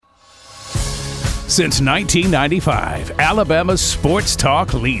Since 1995, Alabama's sports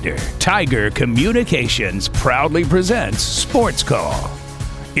talk leader, Tiger Communications, proudly presents SportsCall.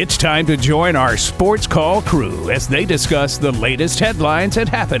 It's time to join our SportsCall crew as they discuss the latest headlines and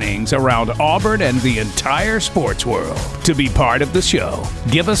happenings around Auburn and the entire sports world. To be part of the show,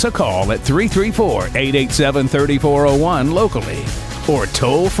 give us a call at 334-887-3401 locally or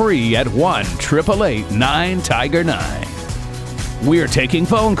toll free at 1-888-9-TIGER-9. We're taking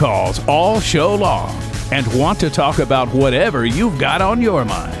phone calls all show long and want to talk about whatever you've got on your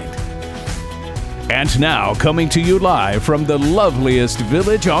mind. And now, coming to you live from the loveliest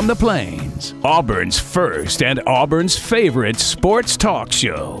village on the plains, Auburn's first and Auburn's favorite sports talk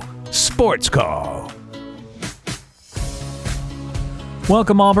show, SportsCall.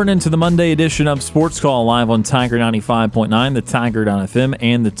 Welcome, Auburn, into the Monday edition of SportsCall, live on Tiger 95.9, the Tiger.fm,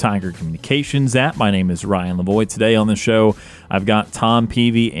 and the Tiger Communications app. My name is Ryan Lavoie. Today on the show, I've got Tom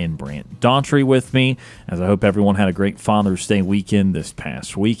Peavy and Brant Daughtry with me, as I hope everyone had a great Father's Day weekend this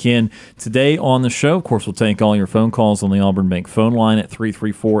past weekend. Today on the show, of course, we'll take all your phone calls on the Auburn Bank phone line at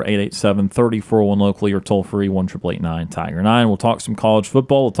 334-887-3401 locally or toll-free 1-888-9-TIGER-9. We'll talk some college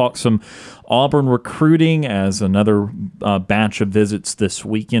football. We'll talk some Auburn recruiting as another batch of visits this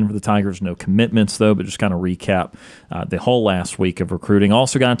weekend for the Tigers. No commitments, though, but just kind of recap the whole last week of recruiting.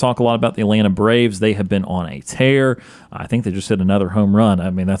 Also going to talk a lot about the Atlanta Braves. They have been on a tear. I think they just hit another home run. I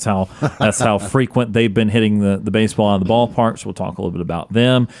mean, that's how frequent they've been hitting the baseball out of the ballpark, so we'll talk a little bit about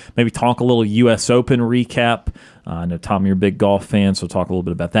them. Maybe talk a little U.S. Open recap. I know, Tom, you're a big golf fan, so we'll talk a little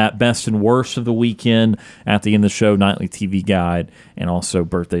bit about that. Best and worst of the weekend at the end of the show, nightly TV guide, and also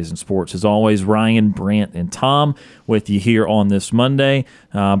birthdays and sports. As always, Ryan, Brant, and Tom with you here on this Monday.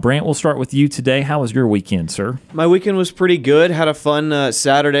 Brant, we'll start with you today. How was your weekend, sir? My weekend was pretty good. Had a fun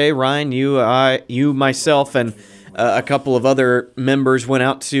Saturday. Ryan, you, myself, and a couple of other members went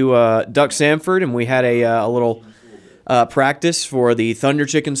out to Duck Sanford, and we had a little practice for the Thunder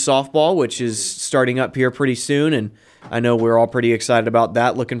Chicken softball, which is starting up here pretty soon, and I know we're all pretty excited about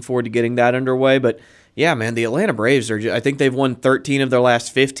that. Looking forward to getting that underway. But yeah, man, the Atlanta Braves I think they've won 13 of their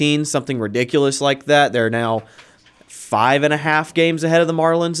last 15, something ridiculous like that. They're now 5.5 games ahead of the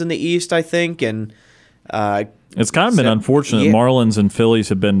Marlins in the East, I think, and it's kind of been unfortunate. Yeah. Marlins and Phillies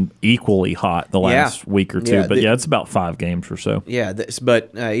have been equally hot the last week or two, but it's about 5 games or so. Yeah,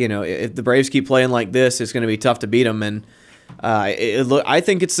 but if the Braves keep playing like this, it's going to be tough to beat them, and I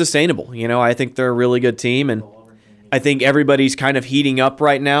think it's sustainable. I think they're a really good team, and I think everybody's kind of heating up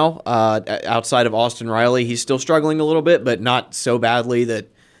right now. Outside of Austin Riley, he's still struggling a little bit, but not so badly that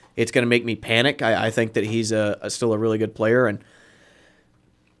it's going to make me panic. I think that he's still a really good player, and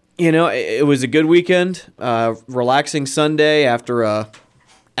it was a good weekend, relaxing Sunday after a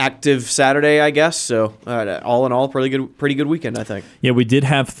active Saturday, I guess. So all in all, pretty good weekend, I think. Yeah, we did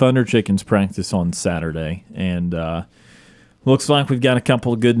have Thunder Chickens practice on Saturday, and looks like we've got a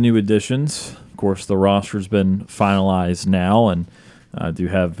couple of good new additions. Of course, the roster's been finalized now, and do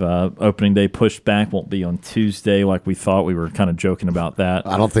have opening day pushed back. Won't be on Tuesday like we thought. We were kind of joking about that.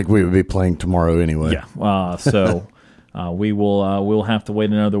 I don't think we would be playing tomorrow anyway. Yeah, so we'll have to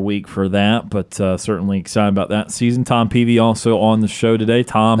wait another week for that, but certainly excited about that season. Tom Peavy also on the show today.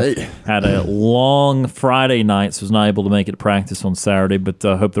 Tom had a long Friday night, so was not able to make it to practice on Saturday, but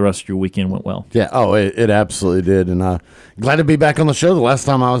hope the rest of your weekend went well. Yeah, it absolutely did, and glad to be back on the show. The last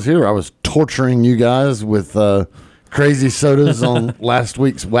time I was here, I was torturing you guys with crazy sodas on last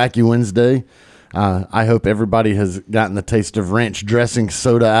week's Wacky Wednesday. I hope everybody has gotten the taste of ranch dressing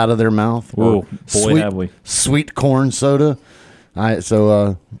soda out of their mouth. Oh, boy, have we. Sweet corn soda. But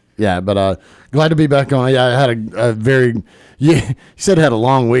glad to be back on. Yeah, I had a very – you said I had a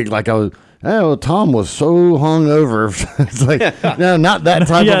long week. Like I was – Tom was so hungover. It's like, no, not that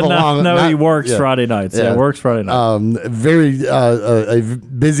type of a long – No, he works Friday nights. Yeah, works Friday night. Very a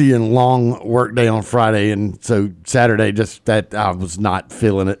busy and long work day on Friday, and so Saturday just that I was not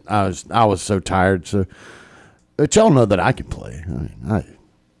feeling it. I was so tired. So, but y'all know that I can play. I mean,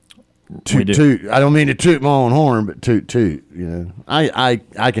 toot. I don't mean to toot my own horn, but toot.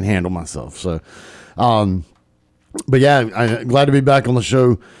 I can handle myself. So, but yeah, I'm glad to be back on the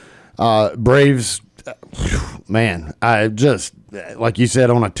show. Braves, man, I just, like you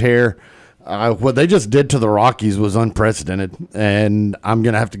said, on a tear. What they just did to the Rockies was unprecedented, and I'm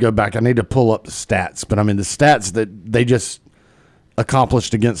going to have to go back. I need to pull up the stats, but I mean, the stats that they just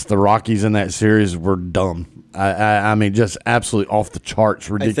accomplished against the Rockies in that series were dumb. I mean, just absolutely off the charts,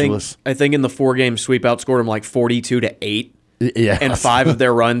 ridiculous. I think in the 4-game sweep, outscored them like 42-8. Yeah, and 5 of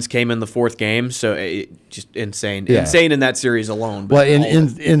their runs came in the 4th game, so just insane. Yeah. Insane in that series alone. But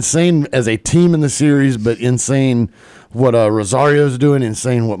insane as a team in the series, but insane what Rosario's doing and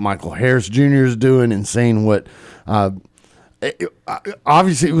seeing what Michael Harris Jr. is doing and seeing what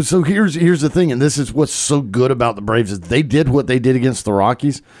obviously it was. So here's the thing, and this is what's so good about the Braves is they did what they did against the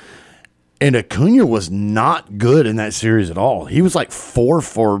Rockies, and Acuna was not good in that series at all. He was like 4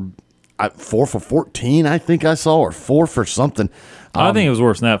 for 14, I think I saw, or 4 for something. I think it was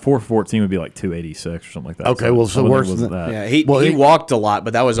worse than that. 4 for 14 would be like 286 or something like that. Okay, well, so worse than that. Yeah, he walked a lot,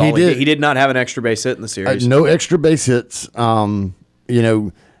 but that was all he did not have an extra base hit in the series. No extra base hits.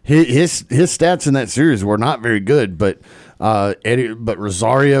 His stats in that series were not very good, but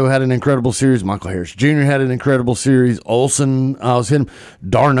Rosario had an incredible series. Michael Harris Jr. had an incredible series. Olsen was hitting.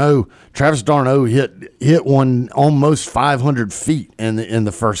 Travis d'Arnaud hit one almost 500 feet in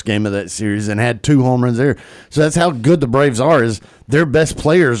the first game of that series and had 2 home runs there. So that's how good the Braves are. Is their best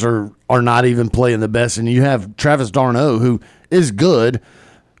players are not even playing the best, and you have Travis d'Arnaud, who is good.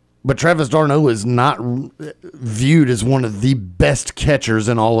 But Travis d'Arnaud is not viewed as one of the best catchers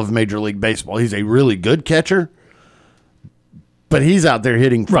in all of Major League Baseball. He's a really good catcher, but he's out there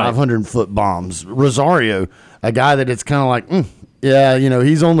hitting 500-foot bombs. Rosario, a guy that it's kind of like,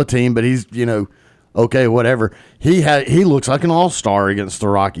 he's on the team, but he's, okay, whatever. He looks like an all-star against the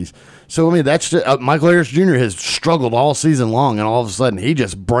Rockies. So, I mean, that's just, Michael Harris Jr. has struggled all season long, and all of a sudden he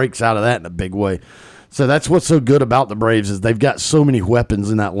just breaks out of that in a big way. So that's what's so good about the Braves is they've got so many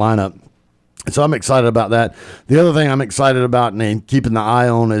weapons in that lineup. So I'm excited about that. The other thing I'm excited about and keeping the eye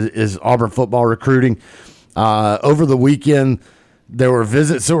on is Auburn football recruiting. Over the weekend, there were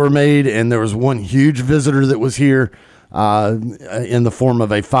visits that were made, and there was one huge visitor that was here in the form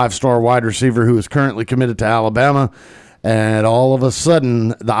of a 5-star wide receiver who is currently committed to Alabama. And all of a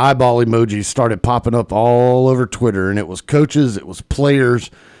sudden, the eyeball emojis started popping up all over Twitter, and it was coaches, it was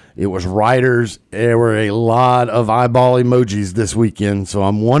players, it was writers. There were a lot of eyeball emojis this weekend. So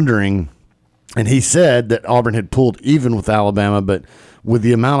I'm wondering, and he said that Auburn had pulled even with Alabama, but with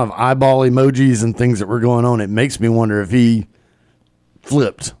the amount of eyeball emojis and things that were going on, it makes me wonder if he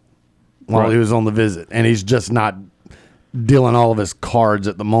flipped while he was on the visit. And he's just not dealing all of his cards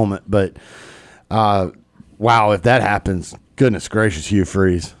at the moment. But, wow, if that happens, goodness gracious, Hugh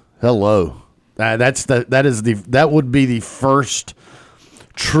Freeze. Hello. That would be the first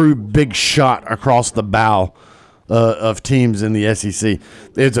true big shot across the bow of teams in the SEC.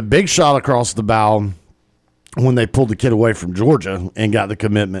 It's a big shot across the bow when they pulled the kid away from Georgia and got the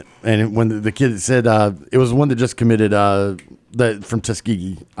commitment. And when the kid said it was one that just committed from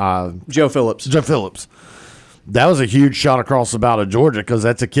Tuskegee. Joe Phillips. That was a huge shot across the bow to Georgia because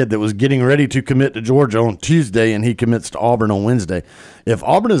that's a kid that was getting ready to commit to Georgia on Tuesday, and he commits to Auburn on Wednesday. If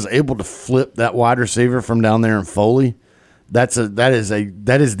Auburn is able to flip that wide receiver from down there in Foley, that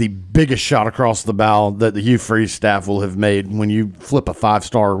is the biggest shot across the bow that the Hugh Freeze staff will have made when you flip a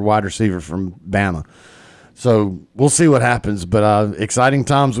 5-star wide receiver from Bama. So we'll see what happens, but exciting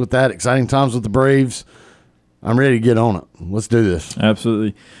times with that, exciting times with the Braves. I'm ready to get on it. Let's do this.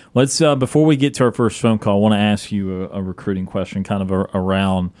 Absolutely. Let's before we get to our first phone call, I want to ask you a recruiting question kind of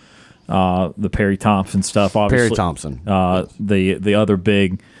around the Perry Thompson stuff. Obviously, Perry Thompson. The other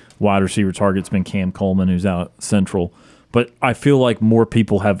big wide receiver target's been Cam Coleman, who's out at Central. But I feel like more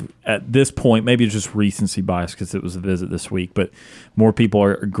people have, at this point, maybe it's just recency bias because it was a visit this week, but more people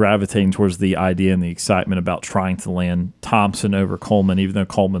are gravitating towards the idea and the excitement about trying to land Thompson over Coleman, even though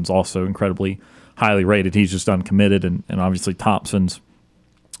Coleman's also incredibly highly rated. He's just uncommitted, and obviously Thompson's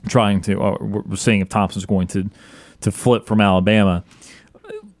trying to we're seeing if Thompson's going to flip from Alabama.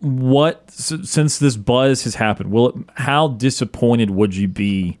 Since this buzz has happened, how disappointed would you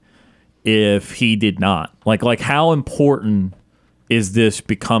be if he did not? Like how important is this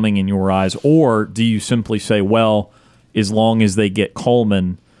becoming in your eyes? Or do you simply say, well, as long as they get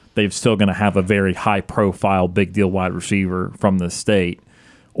Coleman, they're still going to have a very high-profile, big-deal wide receiver from the state?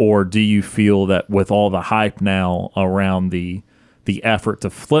 Or do you feel that with all the hype now around the effort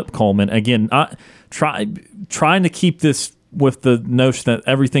to flip Coleman, again, trying to keep this with the notion that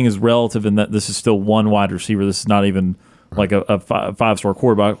everything is relative and that this is still one wide receiver, this is not even like a 5-star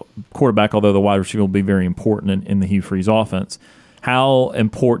quarterback, although the wide receiver will be very important in the Hugh Freeze offense. How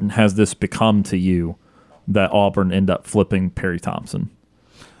important has this become to you that Auburn end up flipping Perry Thompson?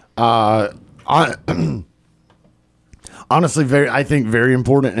 Honestly, I think very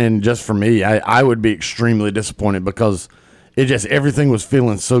important, and just for me, I would be extremely disappointed because everything was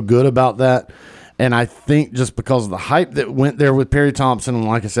feeling so good about that. And I think just because of the hype that went there with Perry Thompson, and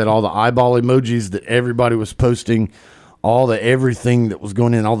like I said, all the eyeball emojis that everybody was posting, everything that was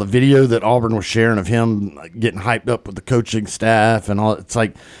going in, all the video that Auburn was sharing of him getting hyped up with the coaching staff and all, it's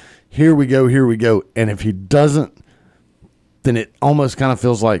like, here we go. And if he doesn't, then it almost kind of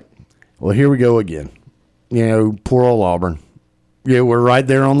feels like, well, here we go again. poor old Auburn. Yeah, we're right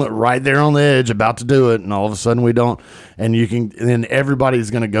there on the edge, about to do it, and all of a sudden we don't. And then everybody's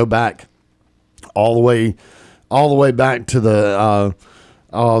going to go back all the way back to the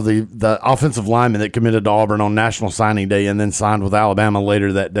offensive lineman that committed to Auburn on National Signing Day and then signed with Alabama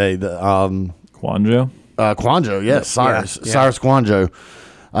later that day. Quanjo. Quanjo, yes, Cyrus Yeah. Quanjo.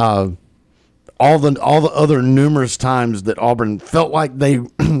 All the other numerous times that Auburn felt like they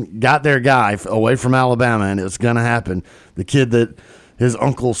got their guy away from Alabama and it was going to happen. The kid that his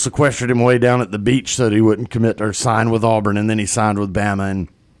uncle sequestered him way down at the beach so that he wouldn't commit or sign with Auburn, and then he signed with Bama, and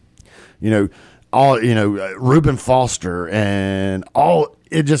Reuben Foster and all.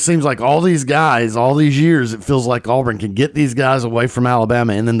 It just seems like all these guys, all these years, it feels like Auburn can get these guys away from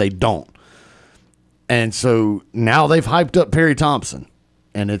Alabama, and then they don't. And so now they've hyped up Perry Thompson,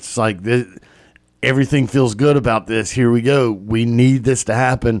 and it's like everything feels good about this. Here we go. We need this to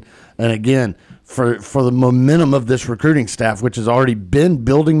happen. And again, for the momentum of this recruiting staff, which has already been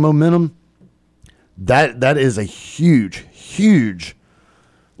building momentum, that is a huge, huge.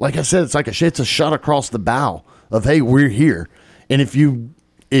 Like I said, it's a shot across the bow of, hey, we're here. And if you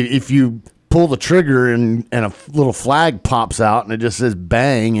pull the trigger and a little flag pops out and it just says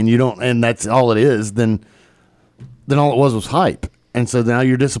bang and that's all it is, then all it was hype. And so now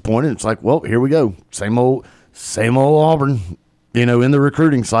you're disappointed. It's like, well, here we go. Same old Auburn, in the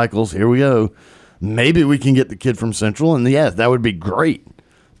recruiting cycles. Here we go. Maybe we can get the kid from Central, and yeah, that would be great.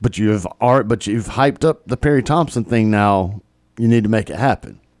 But you've hyped up the Perry Thompson thing now. You need to make it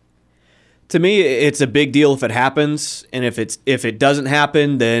happen. To me, it's a big deal if it happens, and if it doesn't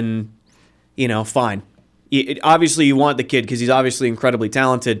happen, then fine. Obviously, you want the kid because he's obviously incredibly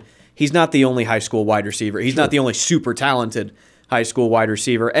talented. He's not the only high school wide receiver. He's not the only super talented high school wide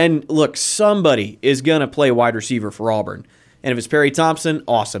receiver. And look, somebody is going to play wide receiver for Auburn. And if it's Perry Thompson,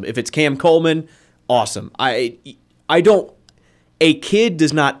 awesome. If it's Cam Coleman, awesome. A kid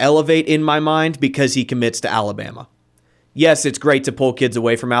does not elevate in my mind because he commits to Alabama. Yes, it's great to pull kids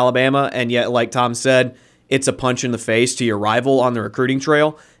away from Alabama, and yet, like Tom said, it's a punch in the face to your rival on the recruiting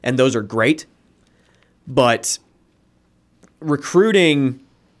trail, and those are great. But recruiting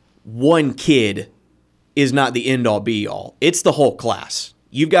one kid is not the end-all, be-all. It's the whole class.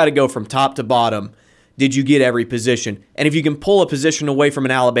 You've got to go from top to bottom. Did you get every position? And if you can pull a position away from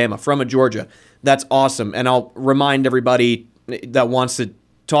an Alabama, from a Georgia, that's awesome. And I'll remind everybody that wants to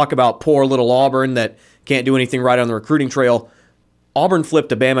talk about poor little Auburn that can't do anything right on the recruiting trail. Auburn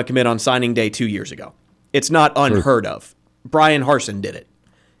flipped a Bama commit on signing day 2 years ago. It's not unheard of. Brian Harsin did it.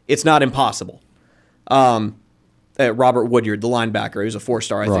 It's not impossible. Robert Woodyard, the linebacker, who's a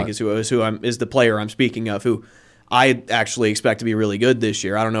 4-star, I think, is the player I'm speaking of, who I actually expect to be really good this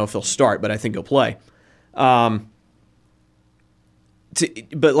year. I don't know if he'll start, but I think he'll play. But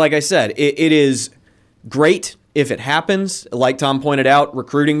like I said, it is great if it happens. Like Tom pointed out,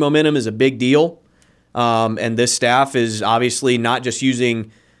 recruiting momentum is a big deal. And this staff is obviously not just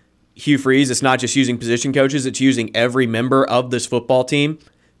using Hugh Freeze. It's not just using position coaches. It's using every member of this football team,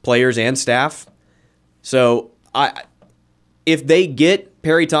 players and staff. So if they get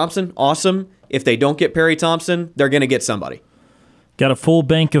Perry Thompson, awesome. If they don't get Perry Thompson, they're going to get somebody. Got a full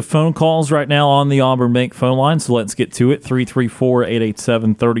bank of phone calls right now on the Auburn Bank phone line, so let's get to it.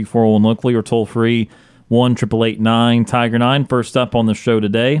 334-887-3401 locally or toll free 1-888-9-TIGER-9. First up on the show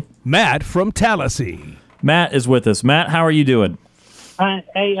today, Matt from Tallahassee. Matt is with us. Matt, how are you doing?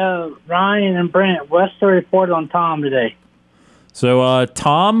 Hey, Ryan and Brent, what's the report on Tom today? So,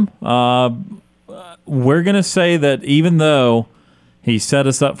 Tom, we're going to say that even though he set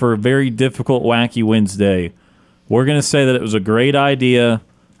us up for a very difficult, wacky Wednesday, we're going to say that it was a great idea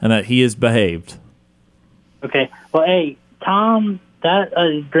and that he has behaved. Okay. Well, hey, Tom,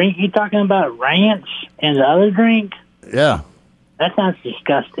 that drink you talking about, ranch and the other drink? Yeah. That sounds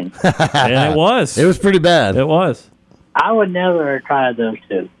disgusting. And it was. It was pretty bad. It was. I would never try those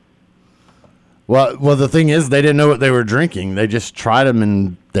two. Well, the thing is, they didn't know what they were drinking. They just tried them,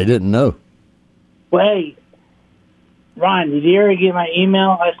 and they didn't know. Well, hey, Ryan, did you ever get my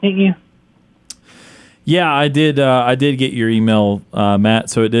email I sent you? Yeah, I did. I did get your email, Matt.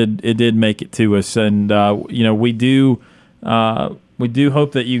 So it did make it to us, and we do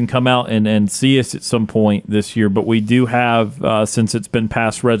hope that you can come out and see us at some point this year. But we do have, since it's been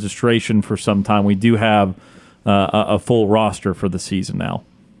past registration for some time, we do have a full roster for the season now.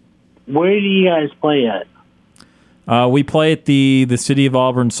 Where do you guys play at? We play at the City of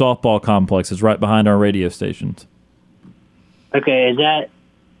Auburn softball complex. It's right behind our radio stations. Okay, is that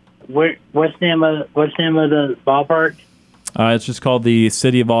what's the name of the ballpark? It's just called the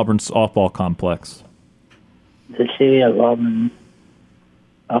City of Auburn softball complex. The City of Auburn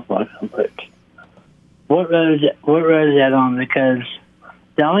softball complex. What road is that on? Because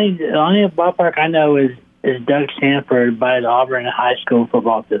the only ballpark I know is Doug Sanford by the Auburn High School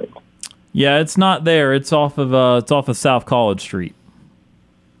football field. Yeah, it's not there. It's off of South College Street.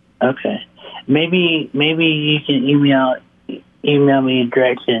 Okay, maybe you can email me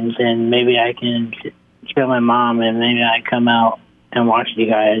directions, and maybe I can show my mom, and maybe I come out and watch you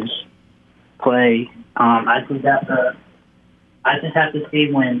guys play. I just have to see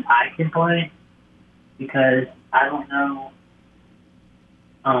when I can play, because I don't know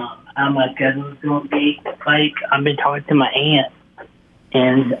how my schedule is going to be. Like, I've been talking to my aunt,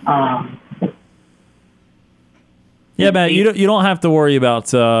 and yeah, Matt, you don't have to worry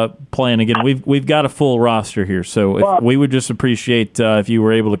about playing again. We've got a full roster here, so we would just appreciate if you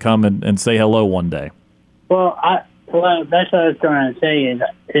were able to come and say hello one day. Well, that's what I was trying to say. Is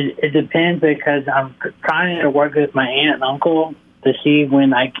it depends, because I'm trying to work with my aunt and uncle to see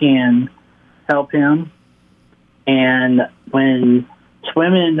when I can help him, and when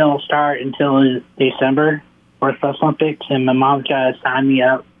swimming don't start until December for the Olympics, and my mom tried to sign me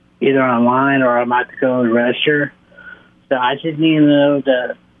up either online or I might have to go and register. So I just need to know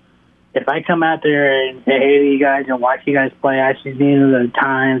if I come out there and say hey to you guys and watch you guys play, I just need to know the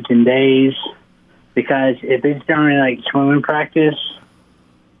times and days, because if it's during like swimming practice,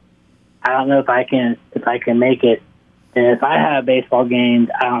 I don't know if I can make it. And if I have baseball games,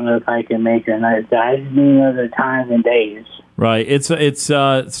 I don't know if I can make it or not. So I just need to know the times and days. Right. It's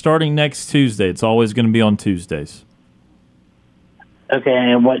starting next Tuesday. It's always going to be on Tuesdays. Okay,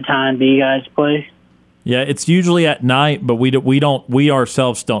 and what time do you guys play? Yeah, it's usually at night, but we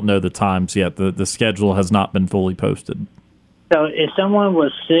ourselves don't know the times yet. The schedule has not been fully posted. So if someone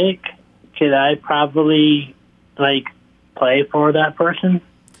was sick, could I probably play for that person?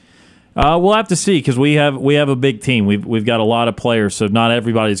 We'll have to see, because we have a big team. We've got a lot of players, so not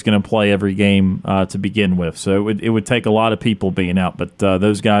everybody's going to play every game to begin with. So it would take a lot of people being out. But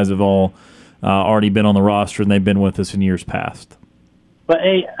those guys have all already been on the roster, and they've been with us in years past. But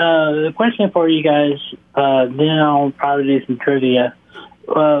hey, the question for you guys, then I'll probably do some trivia.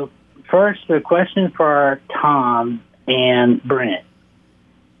 First, the question for Tom and Brent.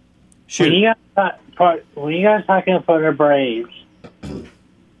 Shoot. When you guys talking about the Braves,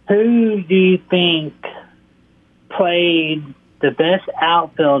 who do you think played the best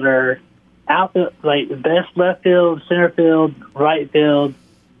outfielder, like the best left field, center field, right field,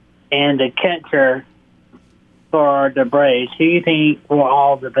 and the catcher for the Braves? Who do you think were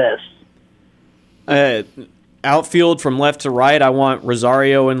all the best? Outfield from left to right, I want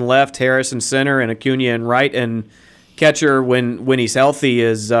Rosario in left, Harris in center, and Acuna in right. And catcher, when he's healthy,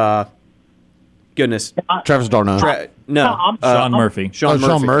 is goodness. Travis d'Arnaud. Sean Murphy. Sean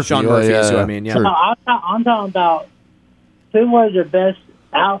Murphy is who I mean. Yeah. Sure. No, I'm talking about who was the best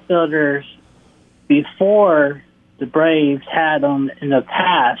outfielders before the Braves had them in the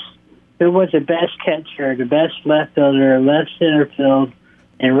past. Who was the best catcher, the best left fielder, left center field,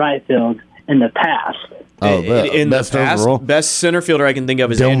 and right field in the past? In best the past, overall? best center fielder I can think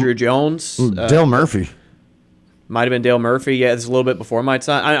of is Andrew Jones. Dale Murphy. Might have been Dale Murphy. Yeah, it's a little bit before my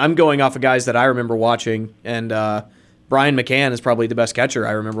time. I'm going off of guys that I remember watching, and Brian McCann is probably the best catcher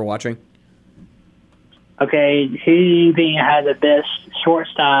I remember watching. Okay, who do you think had the best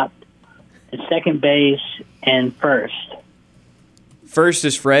shortstop, and second base, and first? First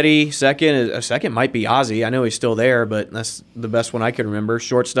is Freddie. Second might be Ozzie. I know he's still there, but that's the best one I can remember.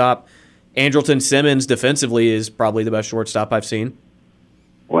 Shortstop, Andrelton Simmons defensively is probably the best shortstop I've seen.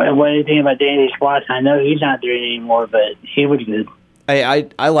 What do you think about Danny Schwartz? I know he's not there anymore, but he was good.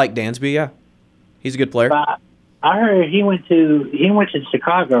 I like Dansby. Yeah, he's a good player. I heard he went to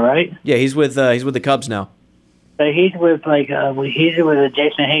Chicago, right? Yeah, he's with the Cubs now. So he's with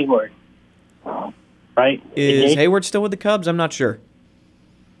Jason Hayward, right? Is Hayward still with the Cubs? I'm not sure.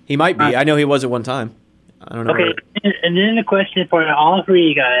 He might be. I know he was at one time. I don't know. Okay, and then the question for all three of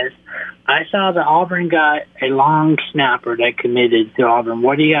you guys. I saw that Auburn got a long snapper that committed to Auburn.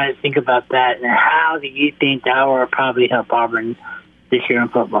 What do you guys think about that, and how do you think that will probably help Auburn this year in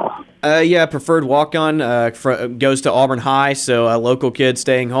football? Preferred walk-on goes to Auburn High, so a local kid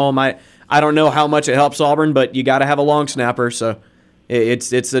staying home. I don't know how much it helps Auburn, but you got to have a long snapper, so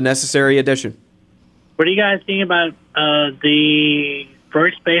it's a necessary addition. What do you guys think about the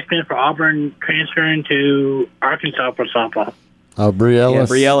first baseman for Auburn transferring to Arkansas for softball? Bree Ellis. Yeah,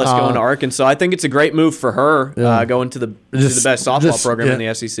 Bree Ellis going to Arkansas. I think it's a great move for her, going to the best softball program in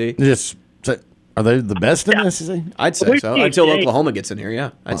the SEC. Are they the best in the SEC? I'd say so. Until Oklahoma gets in here,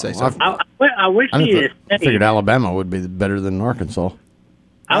 yeah. I'd say so. I wish I figured Alabama would be better than Arkansas.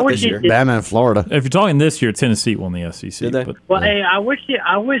 Not this year. Bama and Florida. If you're talking this year, Tennessee won the SEC. Did they? But, Well, hey, I wish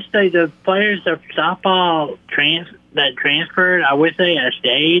the players of softball that transferred, I wish they had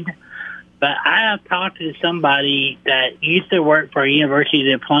stayed. But I have talked to somebody that used to work for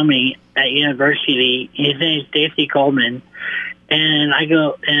University of Plumbing at University. His name is Stacy Coleman, and I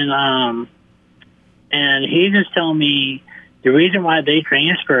go and he just told me the reason why they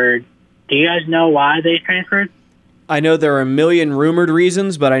transferred. Do you guys know why they transferred? I know there are a million rumored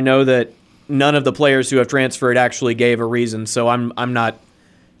reasons, but I know that none of the players who have transferred actually gave a reason. So I'm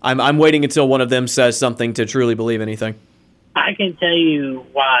waiting until one of them says something to truly believe anything. I can tell you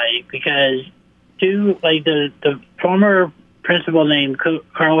why, because the former principal named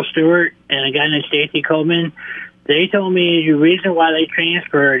Carl Stewart and a guy named Stacy Coleman, they told me the reason why they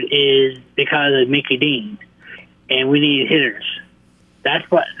transferred is because of Mickey Dean, and we need hitters. That's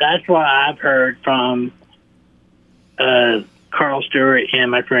what I've heard from Carl Stewart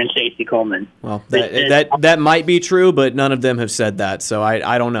and my friend Stacy Coleman. Well, that might be true, but none of them have said that, so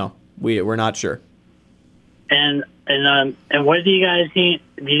I don't know. We're not sure. And what do you guys think?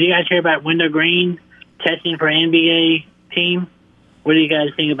 Did you guys hear about Wendell Green testing for NBA team? What do you guys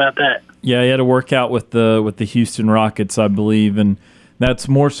think about that? Yeah, he had a workout with the Houston Rockets, I believe, and that's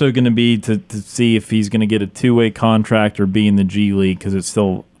more so going to be to see if he's going to get a two-way contract or be in the G League, because it's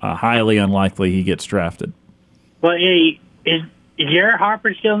still highly unlikely he gets drafted. Well, hey, is Jared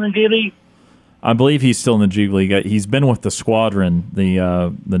Harper still in the G League? I believe he's still in the G League. He's been with the Squadron,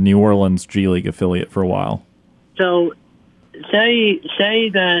 the New Orleans G League affiliate, for a while. So, say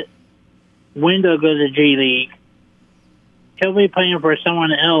that Wendell goes to G League, he'll be playing for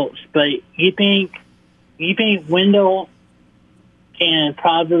someone else. But you think Wendell can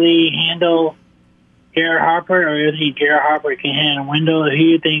probably handle Jared Harper, or if Jared Harper can handle Wendell? Who do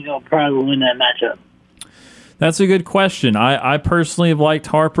you think will probably win that matchup? That's a good question. I personally have liked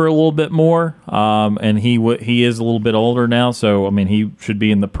Harper a little bit more, and he is a little bit older now, so I mean he should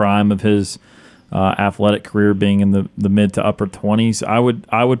be in the prime of his athletic career, being in the mid to upper 20s.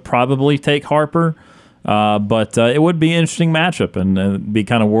 I would probably take Harper, but it would be an interesting matchup and be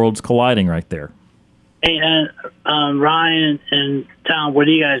kind of worlds colliding right there. Hey, Ryan and Tom, what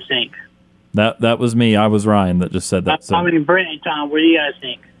do you guys think? That was me. I was Ryan that just said that. So. I mean, Brent and Tom, what do you guys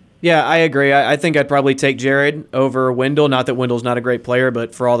think? Yeah, I agree. I think I'd probably take Jared over Wendell. Not that Wendell's not a great player,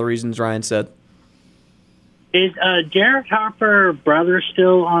 but for all the reasons Ryan said. Is Jared Harper brother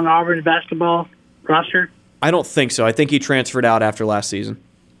still on Auburn's basketball roster? I don't think so. I think he transferred out after last season.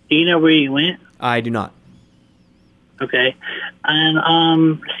 Do you know where he went? I do not. Okay.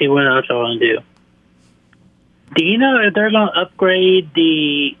 And let's see what else I want to do. Do you know if they're going to upgrade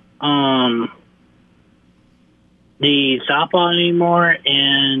the softball anymore?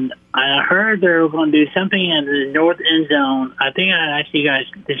 And I heard they were going to do something in the north end zone. I think I asked you guys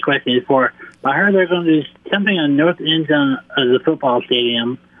this question before. But I heard they're going to do something on the north end zone of the football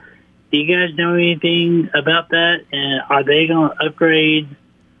stadium. Do you guys know anything about that? And are they going to upgrade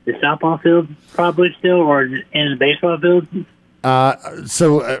the softball field probably still, or in the baseball field?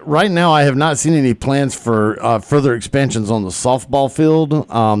 So right now I have not seen any plans for further expansions on the softball field.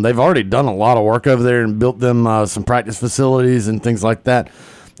 They've already done a lot of work over there and built them some practice facilities and things like that.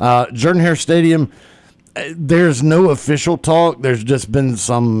 Jordan-Hare Stadium, there's no official talk. There's just been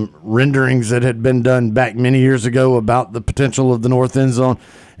some renderings that had been done back many years ago about the potential of the north end zone.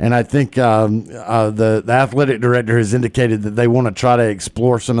 And I think the athletic director has indicated that they want to try to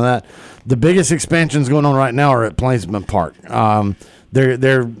explore some of that. The biggest expansions going on right now are at Plainsman Park. I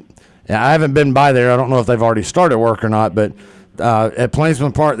haven't been by there. I don't know if they've already started work or not, but at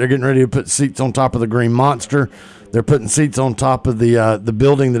Plainsman Park, they're getting ready to put seats on top of the Green Monster. They're putting seats on top of the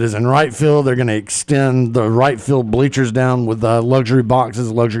building that is in right field. They're going to extend the right field bleachers down with luxury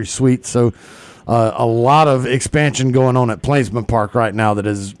boxes, luxury suites. So a lot of expansion going on at Plainsman Park right now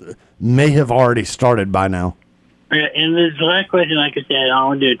that may have already started by now. Yeah, and this last question, like I said, I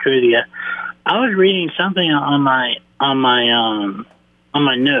want to do a trivia. I was reading something on my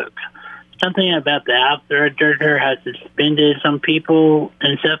note, something about the athletic director has suspended some people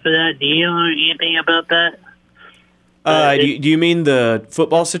and stuff for that. Do you know anything about that? Do you mean the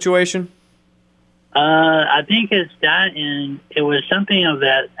football situation? I think it's that, and it was something of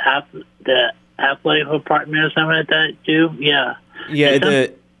that the athletic department or something like that too. Yeah. Yeah.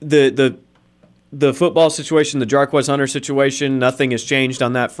 The football situation, the Jarquez Hunter situation, nothing has changed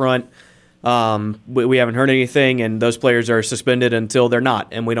on that front. We haven't heard anything, and those players are suspended until they're not,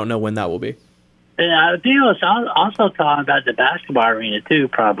 and we don't know when that will be. And I think it was also talking about the basketball arena too.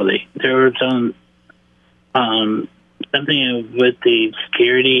 Probably there was some something with the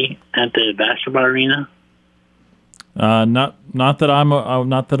security at the basketball arena. Not that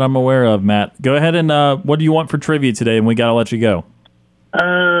I'm aware of, Matt. Go ahead and what do you want for trivia today? And we got to let you go.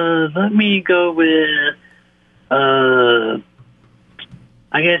 Let me go with, I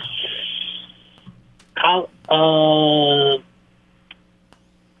guess,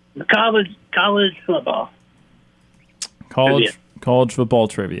 college football. College football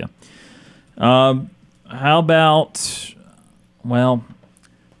trivia. How about? Well,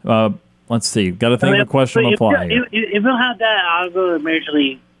 let's see. Got to think of a question on the fly. If you don't have that, I'll go to Major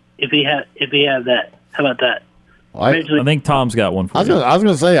League. If you have that, how about that? I think Tom's got one for you. I was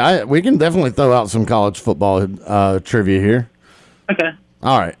going to say we can definitely throw out some college football trivia here. Okay.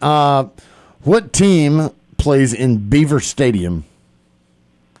 All right. What team plays in Beaver Stadium?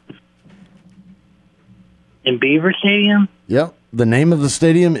 In Beaver Stadium? Yep. The name of the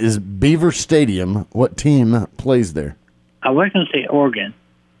stadium is Beaver Stadium. What team plays there? I was going to say Oregon.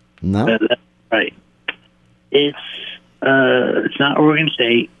 No. That's right. It's not Oregon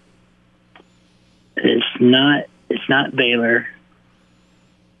State. It's not Baylor.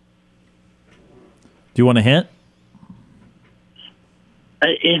 Do you want a hint?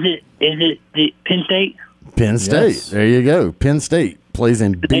 Is it the Penn State? Penn State. Yes. There you go. Penn State plays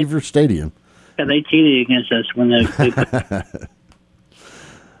in Beaver Stadium. Yeah, they cheated against us when they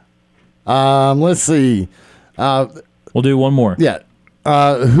Let's see. We'll do one more. Yeah.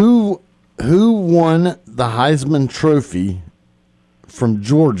 Who won the Heisman Trophy from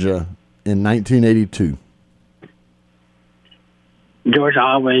Georgia in 1982? Georgia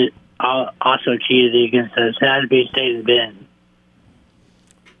also cheated against us. It had to be State of Benton.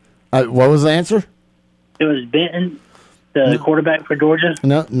 What was the answer? It was Benton, the quarterback for Georgia.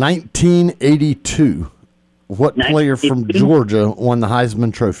 No, 1982. What player from Georgia won the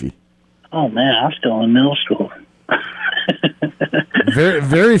Heisman Trophy? Oh man, I was still in middle school.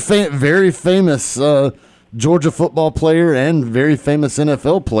 very famous Georgia football player and very famous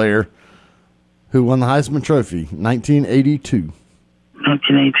NFL player who won the Heisman Trophy, 1982.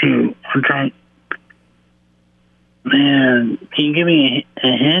 1982. I'm trying. Man, can you give me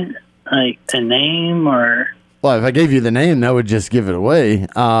a hint, like a name or? Well, if I gave you the name, that would just give it away.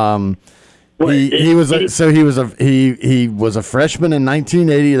 He was a freshman in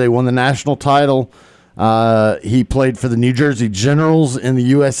 1980. They won the national title. He played for the New Jersey Generals in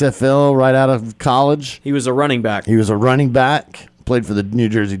the USFL right out of college. He was a running back. Played for the New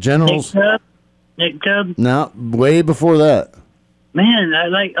Jersey Generals. Nick Chubb? No, way before that. Man,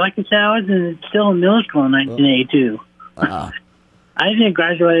 like I said, I was still in middle school in 1982. I didn't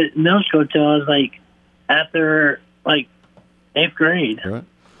graduate middle school until I was after 8th grade. Right.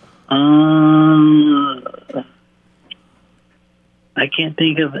 I can't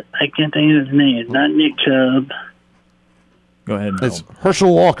think of his name. It's not Nick Chubb. Go ahead. It's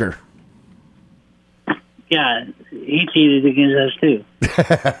Herschel Walker. Yeah, he cheated against us too.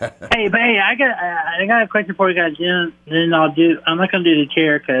 hey, I got a question for you guys. Then I'm not gonna do the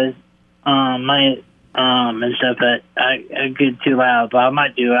chair because my and stuff that I get too loud, but I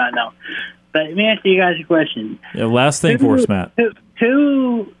might do. I don't know. But let me ask you guys a question. Yeah, last thing for us, Matt.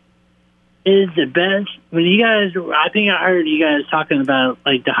 Who is the best? When you guys, I think I heard you guys talking about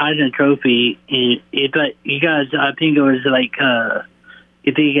the Heisman Trophy. But you guys, I think it was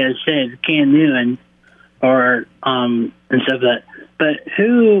if you guys said Cam Newton or and stuff like that. But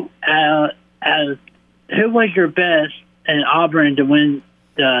who was your best in Auburn to win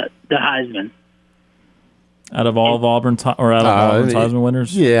the Heisman? Out of all of Auburn Auburn's Heisman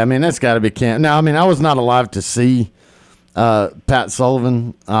winners? Yeah, I mean, that's got to be Cam. Now, I mean, I was not alive to see Pat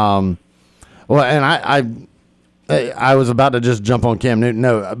Sullivan. And I was about to just jump on Cam Newton.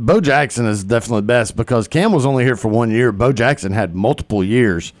 No, Bo Jackson is definitely best because Cam was only here for 1 year. Bo Jackson had multiple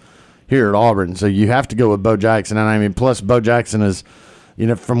years here at Auburn, so you have to go with Bo Jackson. And I mean, plus Bo Jackson is,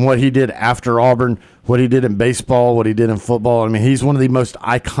 from what he did after Auburn, what he did in baseball, what he did in football. I mean, he's one of the most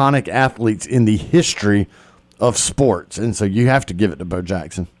iconic athletes in the history of sports, and so you have to give it to Bo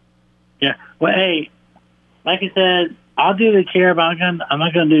Jackson. Yeah. Well, hey, like I said, I'll do the chair, but I'm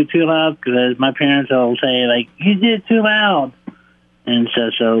not going to do it too loud because my parents will say you did too loud, and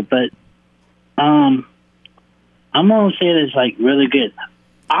so. But I'm going to say this really good.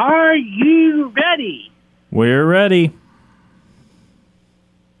 Are you ready? We're ready.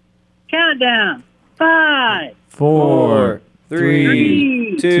 Countdown. 5, 4,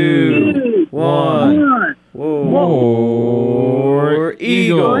 3, 2, 1. War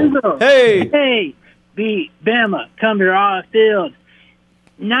Eagle. Hey, beat Bama. Come to our field.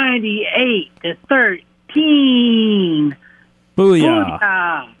 98-13.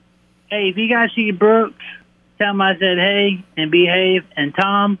 Booyah. Hey, if you guys see Brooks, tell him I said hey and behave. And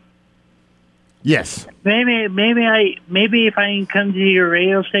Tom, Yes. Maybe if I can come to your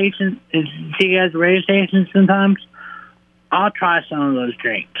radio station, see you guys' radio station sometimes, I'll try some of those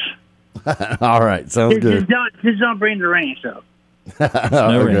drinks. All right, sounds good. Just don't bring the ranch up.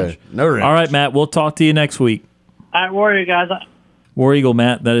 No ranch. No ranch. All right, Matt, we'll talk to you next week. All right, Warrior guys. War Eagle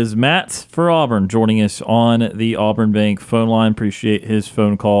Matt. That is Matt for Auburn joining us on the Auburn Bank phone line. Appreciate his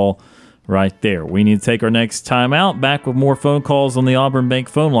phone call right there. We need to take our next time out. Back with more phone calls on the Auburn Bank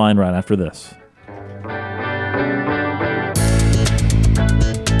phone line right after this.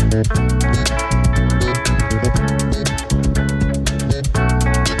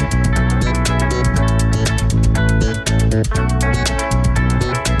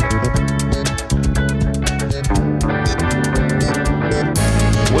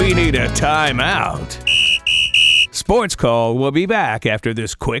 We need a timeout. Sports Call will be back after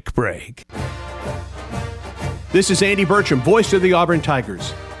this quick break. This is Andy Burcham, voice of the Auburn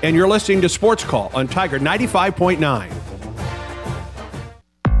Tigers, and you're listening to Sports Call on Tiger 95.9.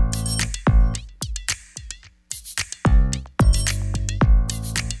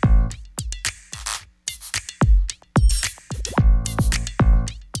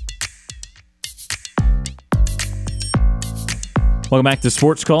 Welcome back to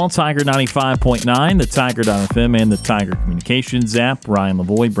Sports Call, Tiger 95.9, the Tiger.fm, and the Tiger Communications app. Ryan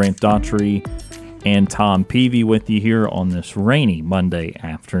Lavoie, Brant Daughtry, and Tom Peavy with you here on this rainy Monday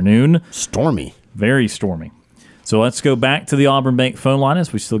afternoon. Stormy. Very stormy. So let's go back to the Auburn Bank phone line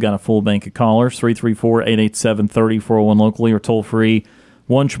as we still got a full bank of callers, 334-887-3041 locally or toll-free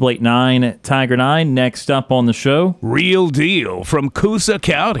 1-888-9-TIGER-9. Next up on the show, Real Deal from Coosa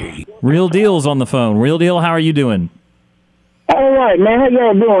County. Real Deal's on the phone. Real Deal, how are you doing? All right, man. How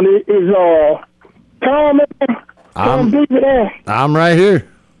y'all doing? Is Tom there? Tom Peavy there? I'm right here.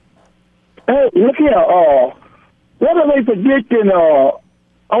 Hey, look here. What are they predicting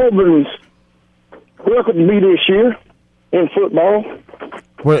Auburn's record to be this year in football?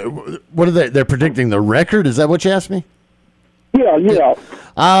 What are they? They're predicting the record? Is that what you asked me? Yeah. Games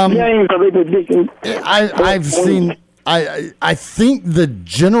are they predicting? I've seen. I think the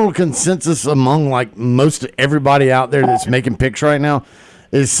general consensus among like most everybody out there that's making picks right now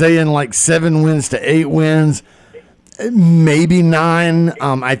is saying like 7 wins to 8 wins, maybe 9.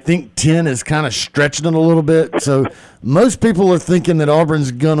 I think 10 is kind of stretching it a little bit. So most people are thinking that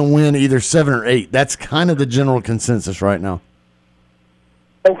Auburn's going to win either 7 or 8. That's kind of the general consensus right now.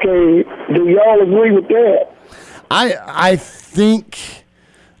 Okay, do y'all agree with that? I think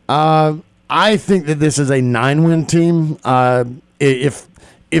that this is a 9-win team.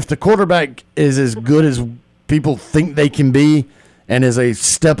 If the quarterback is as good as people think they can be and is a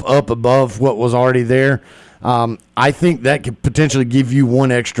step up above what was already there, I think that could potentially give you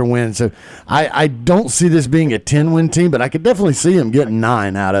 1 extra win. So I don't see this being a 10-win team, but I could definitely see them getting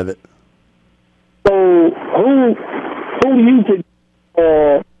 9 out of it. So who do you think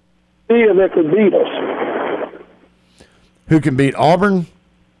feel that could beat us? Who can beat Auburn?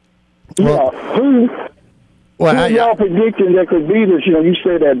 Well, who y'all predicting that could beat us? You know, you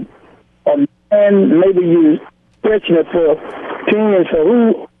said that and maybe you stretching it for 10. So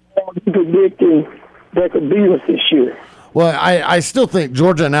who are you predicting that could beat us this year? Well, I still think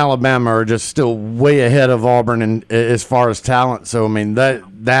Georgia and Alabama are just still way ahead of Auburn as far as talent. So, I mean,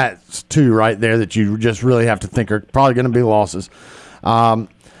 that's 2 right there that you just really have to think are probably going to be losses. Go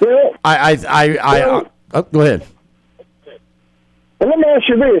ahead. Well, let me ask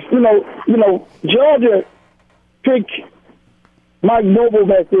you this. You know, Georgia picked Mike Noble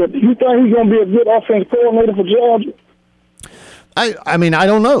back there. Do you think he's going to be a good offensive coordinator for Georgia? I mean, I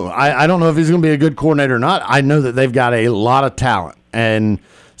don't know. I don't know if he's going to be a good coordinator or not. I know that they've got a lot of talent, and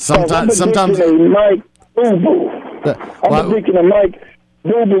sometimes Mike Boo-Boo. I'm predicting a Mike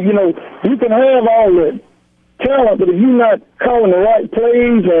Boo-Boo. You know, you can have all the talent, but if you're not calling the right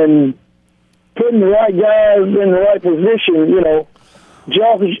plays and putting the right guys in the right position, you know,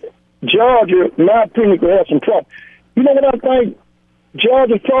 Georgia, in my opinion, could have some problems. You know what I think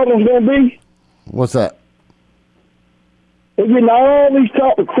Georgia's problem is going to be? What's that? They're getting all these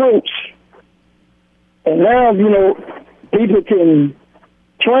top recruits, and now, you know, people can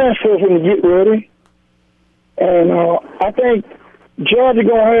transfer when they get ready. And I think Georgia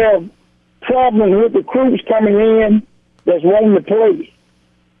going to have problems with recruits coming in that's wanting to play,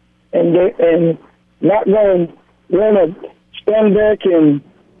 and not going to want to stand back and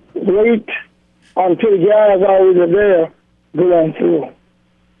wait until the guys already there going through.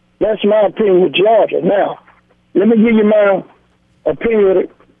 That's my opinion with Georgia. Now, let me give you my opinion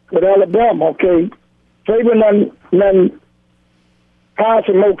with Alabama, okay? Saban done hired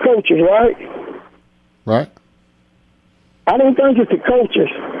some more coaches, right? Right. I don't think it's the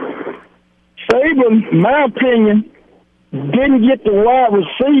coaches. Saban, my opinion, didn't get the wide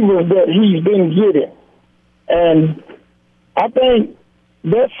receivers that he's been getting. And I think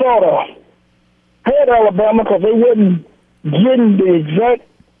that sort of hurt Alabama because they wasn't getting the exact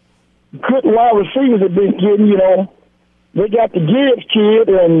good wide receivers they've been getting. You know, they got the Gibbs kid,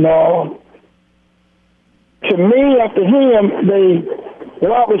 and to me, after him, the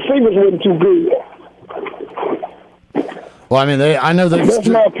wide receivers wasn't too good. Well, I mean, I know that's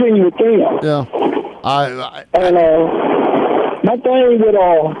my opinion with them. Yeah. And my thing with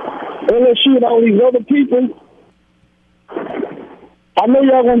LSU and all these other people, I know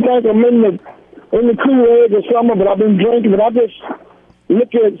y'all gonna think I'm in the Kool-Aid or something, but I've been drinking. But I just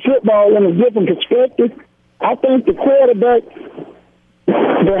look at football in a different perspective. I think the quarterback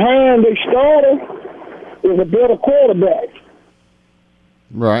behind the starter is a better quarterback.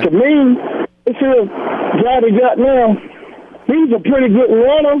 Right. To me, this here guy they got now, he's a pretty good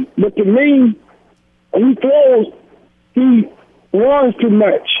runner, but to me, when he throws, he runs too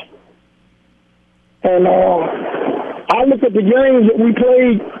much. And I look at the games that we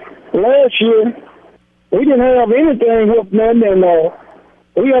played last year, we didn't have anything with them, and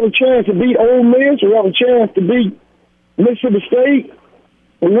we have a chance to beat Ole Miss, we have a chance to beat Mississippi State.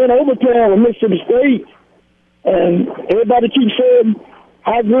 We went overtime with Mississippi State, and everybody keeps saying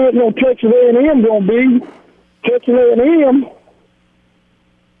how good Texas A&M going to be. Texas A&M,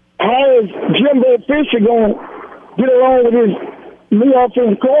 how is Jimbo Fisher going to get along with his new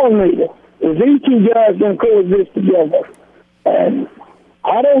offensive coordinator? Is these two guys going to coexist together? And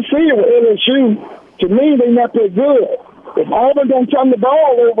I don't see it with LSU. To me, they're not that good. If Auburn don't turn the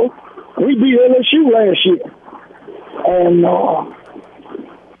ball over, we beat LSU last year. And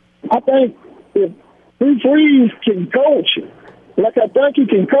I think if Hugh Freeze can coach, like I think he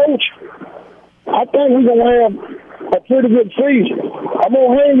can coach, I think we're going to have a pretty good season. I'm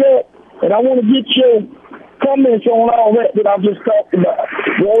going to hang up, and I want to get your comments on all that I've just talked about.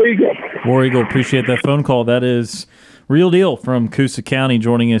 War Eagle. War Eagle, appreciate that phone call. That is Real Deal from Coosa County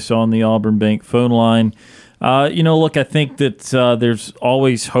joining us on the Auburn Bank phone line. Look, I think that there's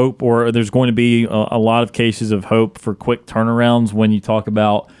always hope, or there's going to be a lot of cases of hope for quick turnarounds when you talk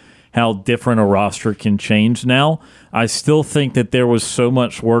about how different a roster can change now. I still think that there was so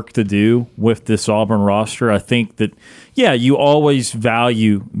much work to do with this Auburn roster. I think that, you always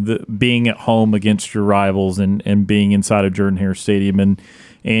value being at home against your rivals and being inside of Jordan-Hare Stadium.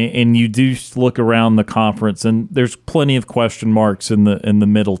 And you do look around the conference, and there's plenty of question marks in the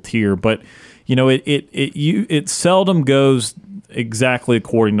middle tier. But, it seldom goes exactly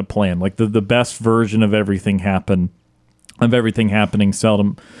according to plan. Like the best version of everything happening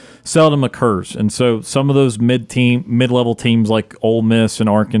seldom occurs. And so some of those mid-level teams like Ole Miss and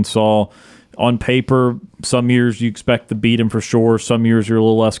Arkansas, on paper, some years you expect to beat them for sure. Some years you're a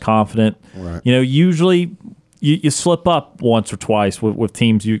little less confident. Right. Usually you slip up once or twice with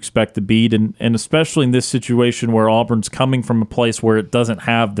teams you expect to beat. And especially in this situation where Auburn's coming from a place where it doesn't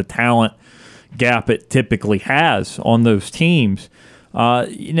have the talent gap it typically has on those teams.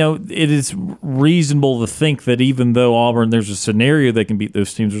 It is reasonable to think that even though Auburn, there's a scenario they can beat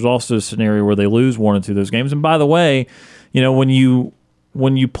those teams, there's also a scenario where they lose one or two of those games. And by the way, when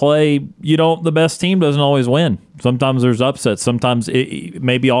you play, the best team doesn't always win. Sometimes there's upsets. Sometimes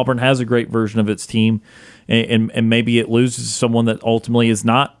maybe Auburn has a great version of its team, and maybe it loses to someone that ultimately is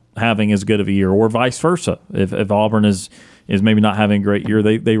not having as good of a year, or vice versa. If Auburn is maybe not having a great year,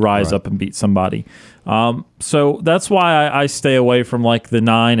 they rise up and beat somebody. So that's why I stay away from like the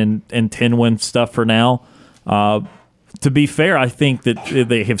 9 and 10 win stuff for now. To be fair, I think that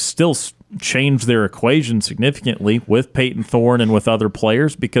they have still changed their equation significantly with Peyton Thorne and with other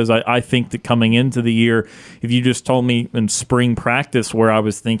players, because I think that coming into the year, if you just told me in spring practice where I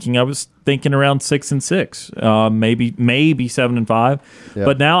was thinking around 6-6, maybe 7-5. Yep.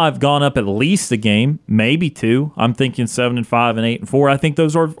 But now I've gone up at least a game, maybe 2. I'm thinking 7-5 and 8-4. I think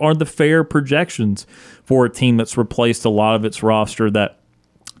those are the fair projections for a team that's replaced a lot of its roster that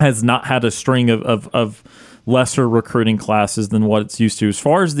has not had a string of lesser recruiting classes than what it's used to. As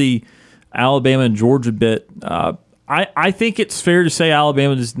far as the Alabama and Georgia bit, I think it's fair to say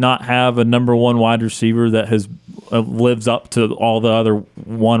Alabama does not have a number one wide receiver that has lives up to all the other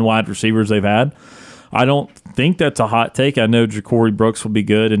one wide receivers they've had. I don't think that's a hot take. I know Ja'Cory Brooks will be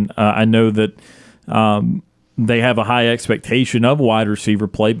good, and I know that they have a high expectation of wide receiver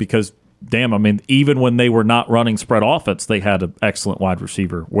play because, even when they were not running spread offense, they had an excellent wide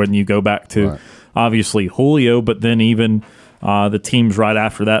receiver. When you go back to, obviously, Julio, but then even the teams right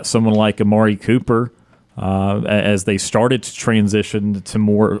after that, someone like Amari Cooper, as they started to transition to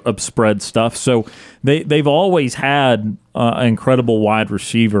more spread stuff. So they've always had an incredible wide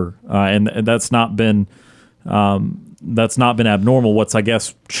receiver, and that's not been abnormal. What's, I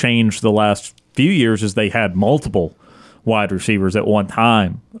guess, changed the last few years is they had multiple wide receivers at one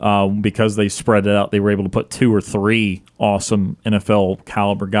time because they spread it out. They were able to put 2 or 3 awesome NFL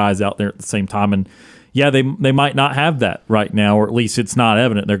caliber guys out there at the same time. And yeah, they might not have that right now, or at least it's not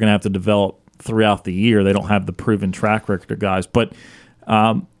evident. They're going to have to develop throughout the year. They don't have the proven track record of guys. But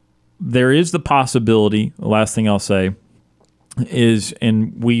there is the possibility, the last thing I'll say is,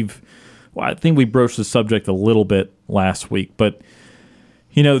 and I think we broached the subject a little bit last week, but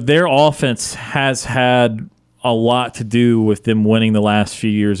their offense has had a lot to do with them winning the last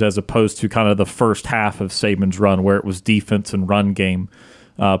few years, as opposed to kind of the first half of Saban's run, where it was defense and run game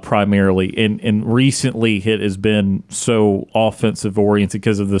primarily. And recently it has been so offensive oriented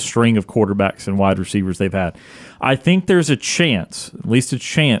because of the string of quarterbacks and wide receivers they've had. I think there's a chance, at least a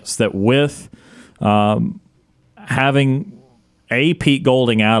chance, that with having Pete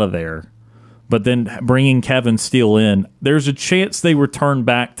Golding out of there, but then bringing Kevin Steele in, there's a chance they return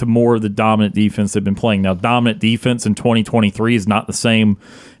back to more of the dominant defense they've been playing. Now, dominant defense in 2023 is not the same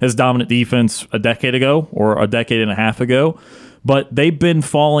as dominant defense a decade ago or a decade and a half ago, but they've been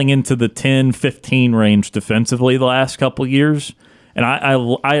falling into the 10-15 range defensively the last couple of years, and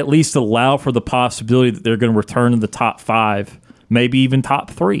I at least allow for the possibility that they're going to return to the top 5, maybe even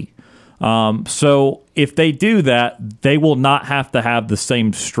top 3. So if they do that, they will not have to have the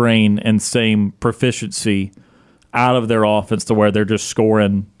same strain and same proficiency out of their offense to where they're just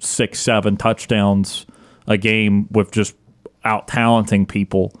scoring 6-7 touchdowns a game with just out-talenting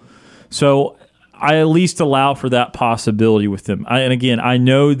people. So I at least allow for that possibility with them. And again, I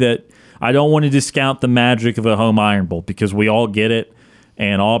know that I don't want to discount the magic of a home Iron Bowl because we all get it.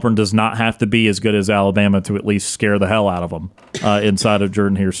 And Auburn does not have to be as good as Alabama to at least scare the hell out of them inside of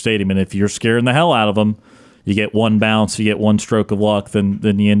Jordan-Hare Stadium. And if you're scaring the hell out of them, you get one bounce, you get one stroke of luck, then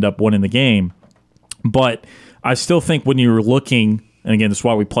you end up winning the game. But I still think when you're looking, and again, this is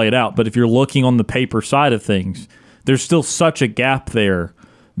why we play it out, but if you're looking on the paper side of things, there's still such a gap there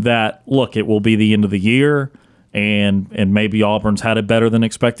that, look, it will be the end of the year, and maybe Auburn's had a better than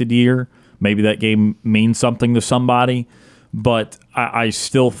expected year. Maybe that game means something to somebody. But I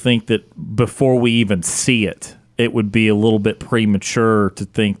still think that before we even see it, it would be a little bit premature to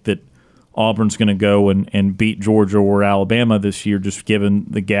think that Auburn's going to go and beat Georgia or Alabama this year, just given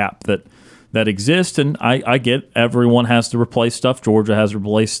the gap that exists. And I get everyone has to replace stuff. Georgia has to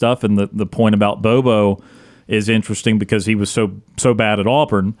replace stuff. And the point about Bobo is interesting because he was so bad at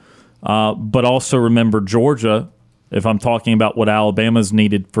Auburn. But also remember Georgia, if I'm talking about what Alabama's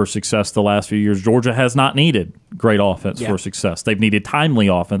needed for success the last few years, Georgia has not needed great offense for success. They've needed timely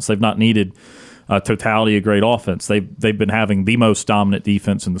offense. They've not needed totality of great offense. They've been having the most dominant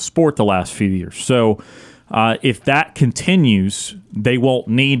defense in the sport the last few years. So if that continues, they won't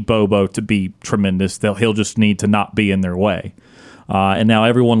need Bobo to be tremendous. He'll just need to not be in their way. And now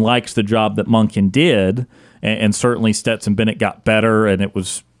everyone likes the job that Monken did, and certainly Stetson Bennett got better, and it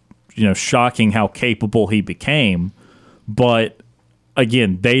was shocking how capable he became. But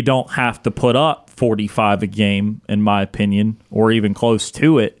again, they don't have to put up 45 a game, in my opinion, or even close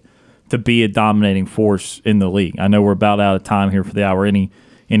to it, to be a dominating force in the league. I know we're about out of time here for the hour. Any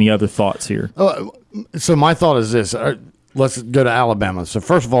other thoughts here? So my thought is this. Let's go to Alabama. So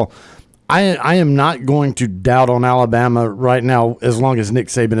first of all, I am not going to doubt on Alabama right now as long as Nick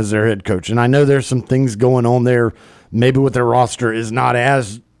Saban is their head coach. And I know there's some things going on there. Maybe with their roster is not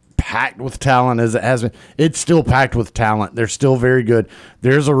as packed with talent as it has been. It's still packed with talent. They're still very good.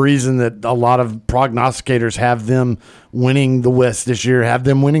 There's a reason that a lot of prognosticators have them winning the West this year, have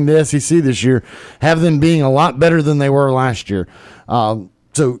them winning the SEC this year, have them being a lot better than they were last year.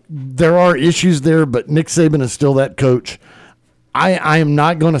 So there are issues there, but Nick Saban is still that coach. I am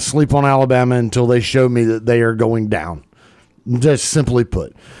not going to sleep on Alabama until they show me that they are going down, just simply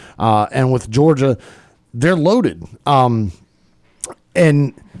put. And with Georgia, they're loaded.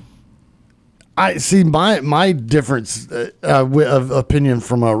 And I see my difference of opinion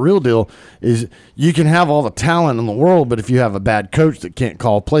from a Real Deal is you can have all the talent in the world, but if you have a bad coach that can't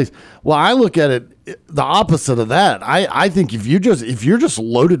call plays, well, I look at it the opposite of that. I think if you're just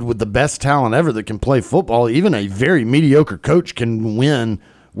loaded with the best talent ever that can play football, even a very mediocre coach can win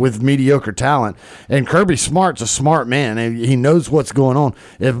with mediocre talent. And Kirby Smart's a smart man, and he knows what's going on.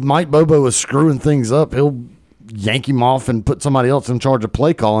 If Mike Bobo is screwing things up, he'll yank him off and put somebody else in charge of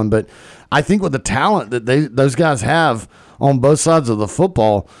play calling. But I think with the talent that those guys have on both sides of the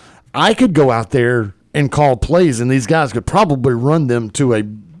football, I could go out there and call plays, and these guys could probably run them to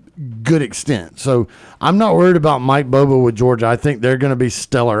good extent. So I'm not worried about Mike Bobo with Georgia. I think they're going to be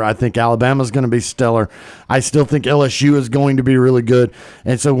stellar. I think Alabama's going to be stellar. I still think LSU is going to be really good.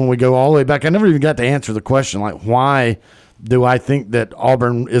 And so when we go all the way back, I never even got to answer the question, like, why do I think that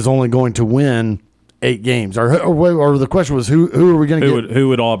Auburn is only going to win 8 games? Or the question was, who are we going to get? Who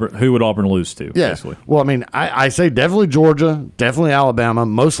would Auburn lose to? Yeah. Basically. Well, I mean, I say definitely Georgia, definitely Alabama,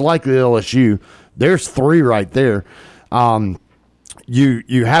 most likely LSU. There's 3 right there.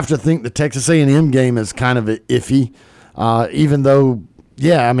 You have to think the Texas A&M game is kind of iffy, even though,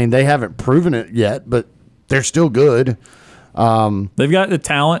 yeah, I mean, they haven't proven it yet, but they're still good. They've got the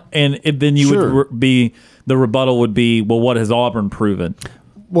talent, and then you would be the rebuttal would be, well, what has Auburn proven?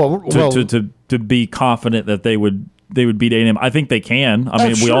 Well, to be confident that they would beat A&M. I think they can. I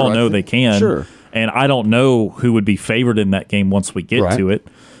mean, we all know they can. Sure. And I don't know who would be favored in that game once we get to it.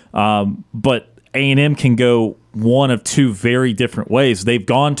 But A&M can go one of 2 very different ways. They've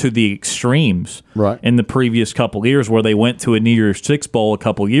gone to the extremes in the previous couple years, where they went to a New Year's Six Bowl a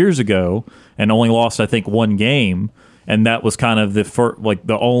couple years ago and only lost, I think, 1 game. And that was kind of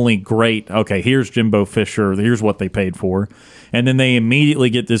the only great, okay, here's Jimbo Fisher, here's what they paid for. And then they immediately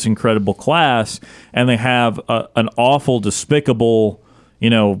get this incredible class, and they have an awful, despicable,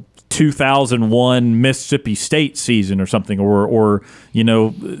 2001 Mississippi State season or something, or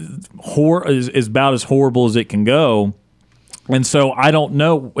is about as horrible as it can go. And so I don't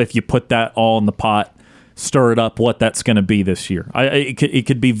know if you put that all in the pot, stir it up, what that's going to be this year. It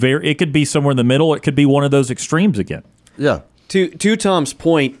could be somewhere in the middle. It could be one of those extremes again. Yeah. To Tom's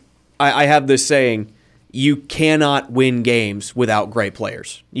point, I have this saying: you cannot win games without great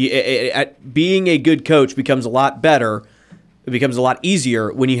players. Being a good coach becomes a lot better. It becomes a lot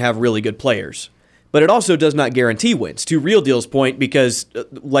easier when you have really good players. But it also does not guarantee wins. To Real Deal's point, because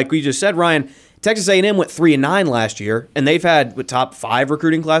like we just said, Ryan, Texas A&M went 3-9 last year, and they've had top 5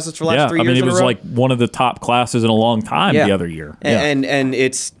 recruiting classes for the last 3 years. I mean, it was like one of the top classes in a long time the other year. And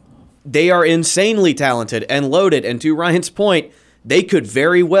they are insanely talented and loaded. And to Ryan's point, they could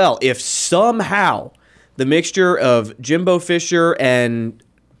very well, if somehow the mixture of Jimbo Fisher and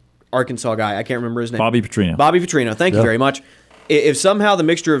Arkansas guy, I can't remember his name. Bobby Petrino. Thank you very much. If somehow the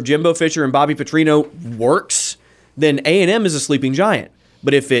mixture of Jimbo Fisher and Bobby Petrino works, then A&M is a sleeping giant.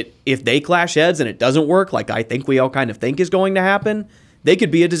 But if they clash heads and it doesn't work, like I think we all kind of think is going to happen, they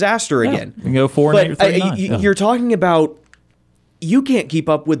could be a disaster again. You can go 4-8 or 3-9. You're talking about, you can't keep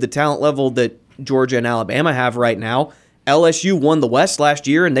up with the talent level that Georgia and Alabama have right now. LSU won the West last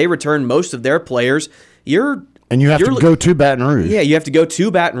year, and they returned most of their players. And you have to go to Baton Rouge. Yeah, you have to go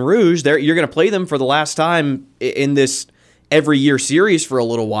to Baton Rouge. You're going to play them for the last time in this every year series for a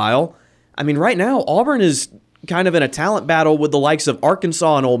little while. I mean, right now, Auburn is kind of in a talent battle with the likes of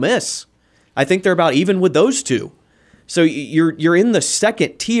Arkansas and Ole Miss. I think they're about even with those 2. So you're in the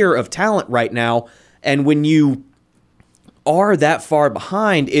second tier of talent right now, and when you are that far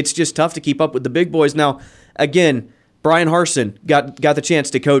behind, it's just tough to keep up with the big boys. Now, again, Brian Harsin got the chance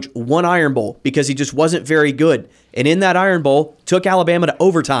to coach 1 Iron Bowl because he just wasn't very good. And in that Iron Bowl, took Alabama to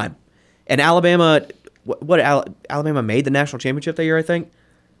overtime. And Alabama made the national championship that year, I think?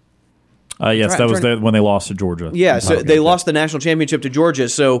 Yes, that was when they lost to Georgia. Yeah, so they lost the national championship to Georgia.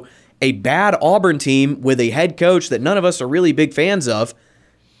 So a bad Auburn team with a head coach that none of us are really big fans of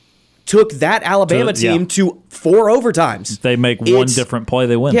took that Alabama team to 4 overtimes. They make one different play,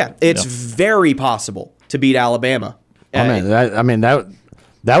 they win. Yeah, it's very possible to beat Alabama. That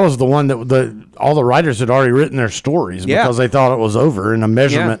was the one that all the writers had already written their stories because they thought it was over, and a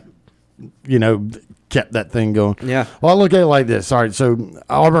measurement, kept that thing going. Yeah. Well, I look at it like this. All right, so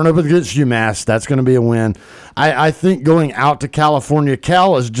Auburn up against UMass, that's going to be a win. I think going out to California,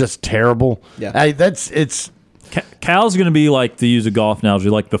 Cal is just terrible. Yeah. Cal's going to be like, to use a golf analogy,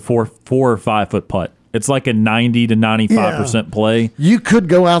 like the 4 or 5 foot putt. It's like a 90 to 95% play. You could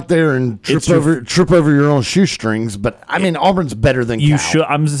go out there and trip over your own shoestrings, but I mean Auburn's better than Cal.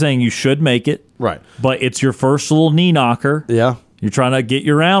 I'm just saying you should make it. Right. But it's your first little knee knocker. Yeah. You're trying to get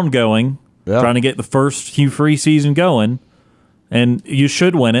your round going. Yeah. Trying to get the first Hugh Freeze season going. And you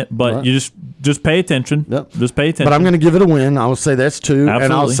should win it, but you just pay attention. Yep. Just pay attention. But I'm going to give it a win. I will say that's 2, Absolutely.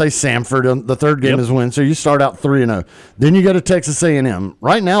 And I'll say Samford. The third game is a win. So you start out 3-0. Then you go to Texas A&M.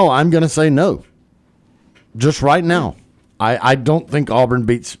 Right now, I'm going to say no. Just right now, I don't think Auburn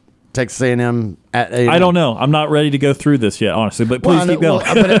beats Texas A&M at A&M. I don't know. I'm not ready to go through this yet, honestly. But please keep going.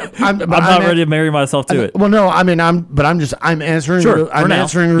 I'm not ready to marry myself to it. Well, no. I mean, I'm answering. Sure, I'm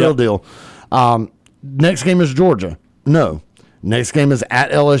answering real deal. Next game is Georgia. No. Next game is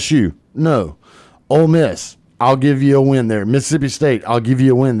at LSU. No. Ole Miss, I'll give you a win there. Mississippi State, I'll give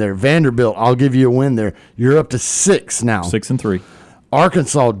you a win there. Vanderbilt, I'll give you a win there. You're up to 6 now. 6-3.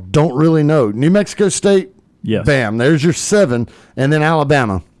 Arkansas, don't really know. New Mexico State, Yes. bam, there's your 7, and then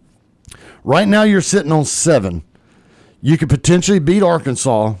Alabama. Right now you're sitting on 7. You could potentially beat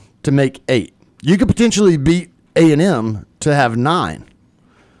Arkansas to make 8. You could potentially beat A&M to have 9.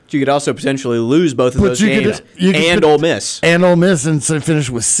 You could also potentially lose both of But those you could- games you could and put- Ole Miss. And Ole Miss, and so finish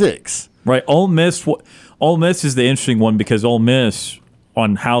with 6. Right. Ole Miss is the interesting one because Ole Miss,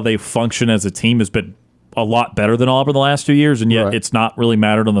 on how they function as a team, has been a lot better than Auburn the last 2 years, and yet Right. it's not really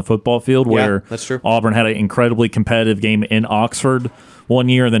mattered on the football field, where that's true. Auburn had an incredibly competitive game in Oxford one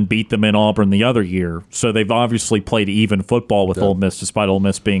year and then beat them in Auburn the other year. So they've obviously played even football with Ole Miss, despite Ole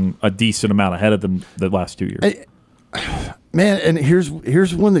Miss being a decent amount ahead of them the last 2 years. Man, and here's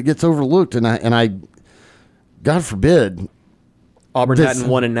one that gets overlooked, and I God forbid. Auburn This- hadn't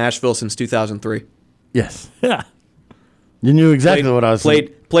won in Nashville since 2003. Yes. Yeah. You knew exactly what I was saying.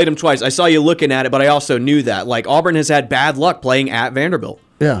 Played them twice. I saw you looking at it, but I also knew that. Like, Auburn has had bad luck playing at Vanderbilt.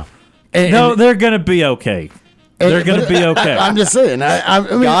 Yeah. No, they're going to be okay. They're going to be okay. I'm just saying. I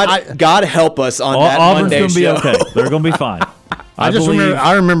mean, God help us on that Auburn's Monday going to be show. okay. They're going to be fine.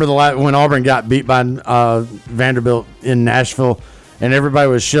 I remember when Auburn got beat by Vanderbilt in Nashville, and everybody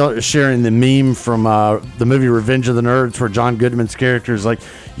was sharing the meme from the movie Revenge of the Nerds, where John Goodman's character is like,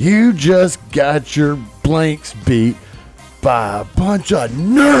 "You just got your blanks beat by a bunch of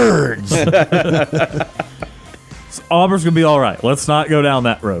nerds." Auburn's going to be all right. Let's not go down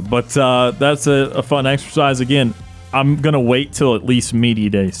that road. But that's a fun exercise. Again, I'm going to wait till at least media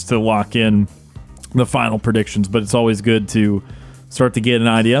days to lock in the final predictions, but it's always good to start to get an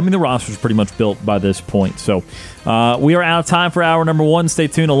idea. I mean, the roster's pretty much built by this point. So we are out of time for hour number 1. Stay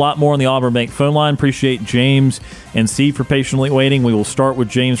tuned. A lot more on the Auburn Bank phone line. Appreciate James and Steve for patiently waiting. We will start with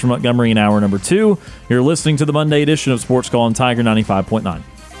James from Montgomery in hour number 2. You're listening to the Monday edition of Sports Call on Tiger 95.9.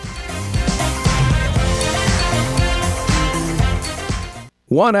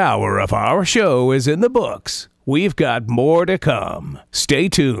 One hour of our show is in the books. We've got more to come. Stay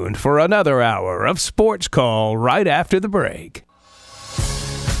tuned for another hour of Sports Call right after the break.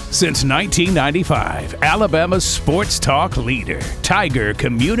 Since 1995, Alabama's sports talk leader, Tiger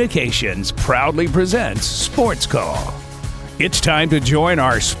Communications, proudly presents Sports Call. It's time to join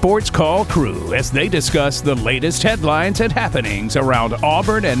our Sports Call crew as they discuss the latest headlines and happenings around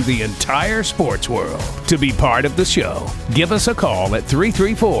Auburn and the entire sports world. To be part of the show, give us a call at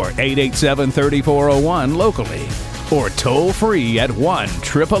 334-887-3401 locally or toll free at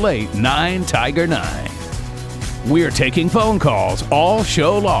 1-888-9-TIGER-9. We're taking phone calls all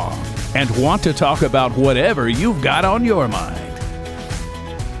show long and want to talk about whatever you've got on your mind.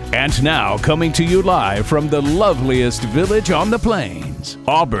 And now, coming to you live from the loveliest village on the plains,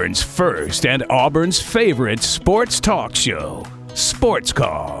 Auburn's first and Auburn's favorite sports talk show, Sports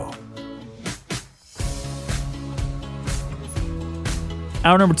Call.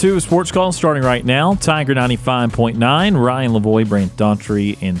 Hour number 2 of Sports Call starting right now. Tiger 95.9, Ryan Lavoie, Brant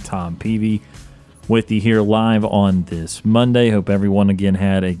Daughtry, and Tom Peavy with you here live on this Monday. Hope everyone again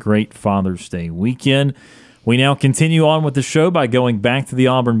had a great Father's Day weekend. We now continue on with the show by going back to the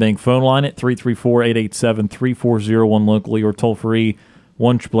Auburn Bank phone line at 334-887-3401 locally or toll free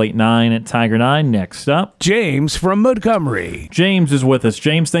 1-888-9 at Tiger 9. Next up, James from Montgomery. James is with us.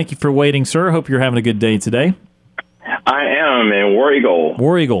 James, thank you for waiting, sir. Hope you're having a good day today. I am, and War Eagle.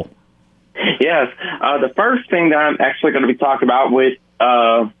 War Eagle. Yes. The first thing that I'm actually going to be talking about with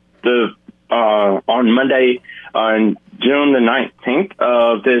on Monday, on June the 19th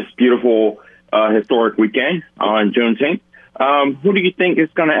of this beautiful historic weekend on Juneteenth. Who do you think is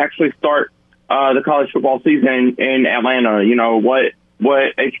going to actually start the college football season in Atlanta? You know, what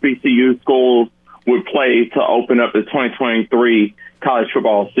HBCU schools would play to open up the 2023 college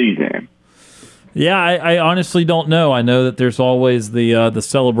football season? Yeah, I honestly don't know. I know that there's always the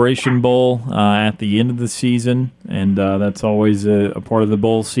Celebration Bowl at the end of the season, and that's always a part of the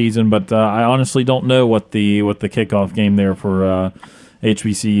bowl season. But I honestly don't know what the kickoff game there for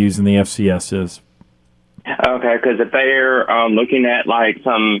HBCUs and the FCS is. Okay, because if they're looking at like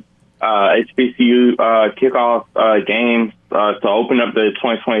some HBCU kickoff games to open up the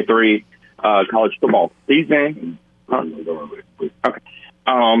 2023 college football season. Okay.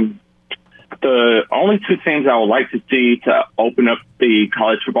 The only two teams I would like to see to open up the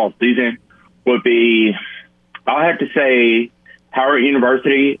college football season would be, I'll have to say, Howard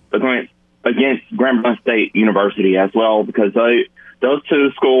University against Grambling State University as well, because those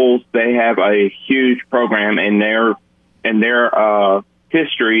two schools, they have a huge program, and their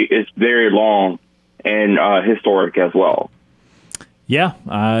history is very long and historic as well. Yeah,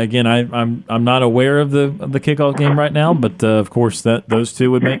 again, I'm not aware of the kickoff game right now, but of course those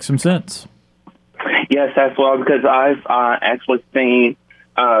two would make some sense. Yes, as well, because I've actually seen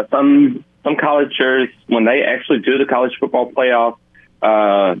some colleges when they actually do the college football playoff.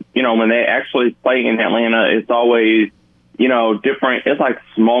 When they actually play in Atlanta, it's always different. It's like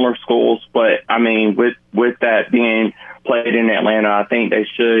smaller schools, but I mean, with that being played in Atlanta, I think they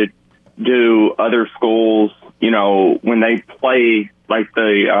should do other schools. When they play like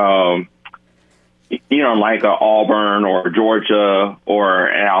the like Auburn or Georgia or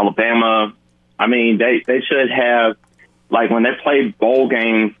Alabama. I mean, they should have, like, when they play bowl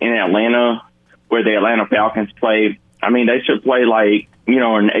games in Atlanta, where the Atlanta Falcons play, I mean, they should play, like,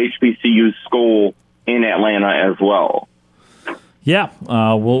 an HBCU school in Atlanta as well. Yeah,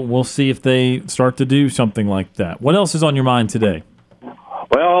 we'll see if they start to do something like that. What else is on your mind today?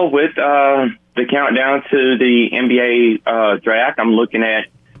 Well, with the countdown to the NBA draft, I'm looking at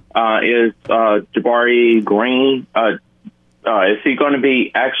is Jabari Green, is he going to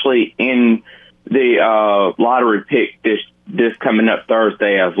be actually in the lottery pick this coming up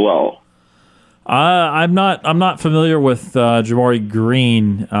Thursday as well? I'm not familiar with Jabari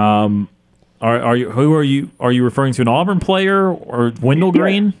Green. Are you referring to an Auburn player or Wendell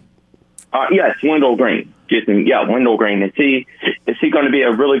Green? Yes, Wendell Green. Wendell Green. Is he going to be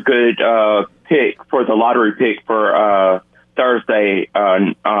a really good pick for the lottery pick for Thursday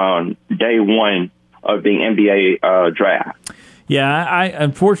on day one of the NBA draft? Yeah, I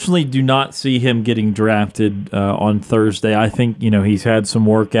unfortunately do not see him getting drafted on Thursday. I think he's had some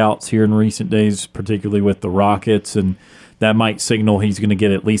workouts here in recent days, particularly with the Rockets, and that might signal he's going to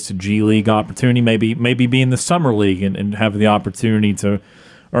get at least a G League opportunity, maybe be in the summer league and have the opportunity to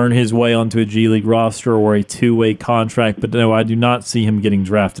earn his way onto a G League roster or a two-way contract. But no, I do not see him getting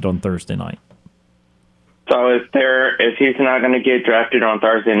drafted on Thursday night. So if he's not going to get drafted on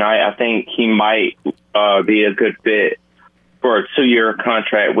Thursday night, I think he might be a good fit for a 2-year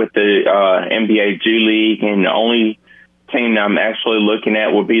contract with the NBA G League, and the only team that I'm actually looking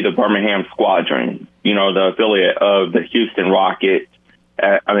at would be the Birmingham Squadron, the affiliate of the Houston Rockets.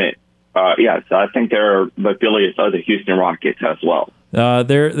 So I think they're the affiliates of the Houston Rockets as well.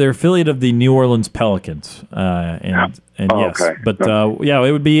 They're affiliate of the New Orleans Pelicans, yes, okay. But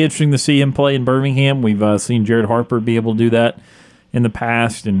it would be interesting to see him play in Birmingham. We've seen Jared Harper be able to do that in the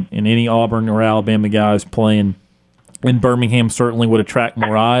past, and any Auburn or Alabama guys playing in Birmingham certainly would attract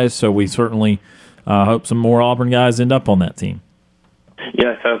more eyes. So we certainly hope some more Auburn guys end up on that team.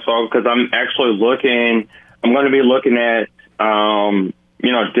 Yes, that's all. Because I'm actually looking. I'm going to be looking at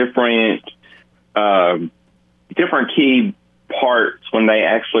different key parts when they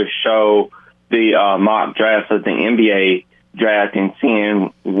actually show the mock drafts of the NBA draft, and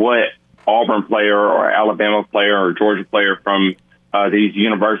seeing what Auburn player or Alabama player or Georgia player from these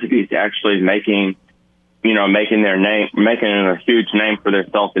universities actually making their name, making a huge name for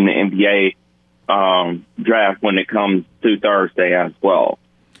themselves in the NBA draft when it comes to Thursday as well.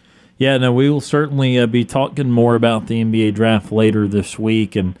 Yeah, no, we will certainly be talking more about the NBA draft later this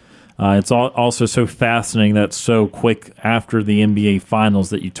week, and it's also so fascinating that it's so quick after the NBA Finals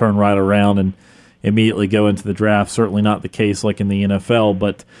that you turn right around and immediately go into the draft. Certainly not the case like in the NFL,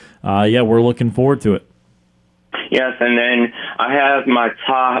 but we're looking forward to it. Yes, and then I have my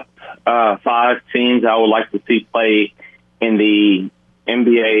top 5 teams I would like to see play in the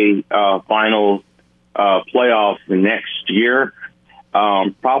NBA Finals playoffs next year.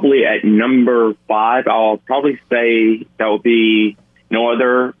 Probably at number 5, I'll probably say that will be no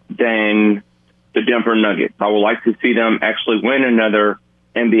other than the Denver Nuggets. I would like to see them actually win another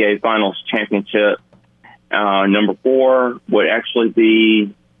NBA Finals championship. Number 4 would actually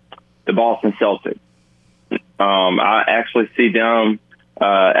be the Boston Celtics. I actually see them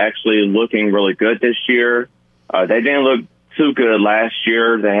actually looking really good this year. They didn't look too good last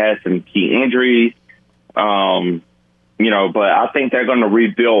year. They had some key injuries, but I think they're going to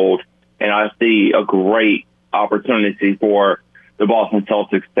rebuild, and I see a great opportunity for the Boston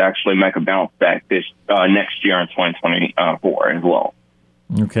Celtics to actually make a bounce back this next year in 2024 as well.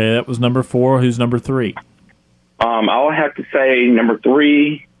 Okay, that was number 4. Who's number 3? I would have to say number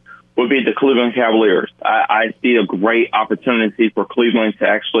 3 would be the Cleveland Cavaliers. I see a great opportunity for Cleveland to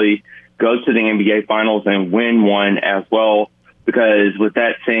actually go to the NBA Finals and win one as well, because with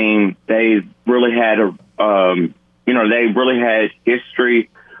that team, they really had history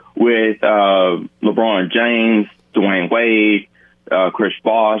with LeBron James, Dwayne Wade, Chris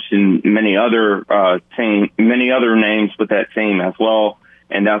Bosh, and many other names with that team as well.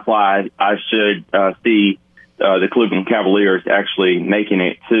 And that's why I should see the Cleveland Cavaliers actually making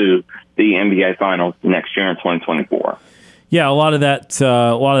it to the NBA Finals next year in 2024. Yeah, a lot of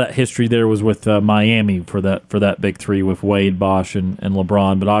that history there was with Miami for that big 3 with Wade, Bosh, and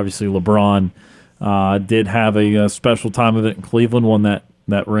LeBron. But obviously LeBron Did have a special time of it in Cleveland, won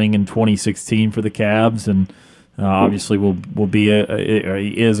that ring in 2016 for the Cavs, and obviously will be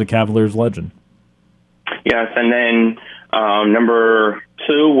he is a Cavaliers legend. Yes, and then number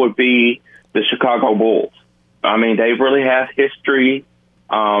 2 would be the Chicago Bulls. I mean, they really have history.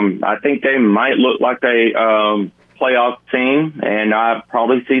 I think they might look like a playoff team, and I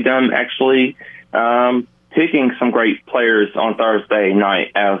probably see them actually picking some great players on Thursday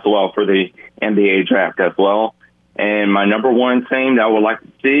night as well for the NBA draft as well. And my number 1 team that I would like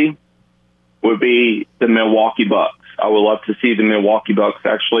to see would be the Milwaukee Bucks. I would love to see the Milwaukee Bucks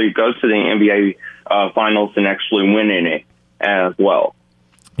actually go to the NBA Finals and actually winning it as well.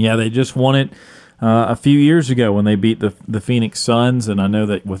 Yeah, they just won it a few years ago when they beat the Phoenix Suns, and I know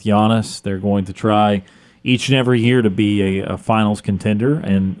that with Giannis, they're going to try each and every year to be a finals contender,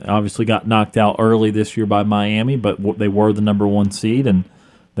 and obviously got knocked out early this year by Miami, but they were the number 1 seed, and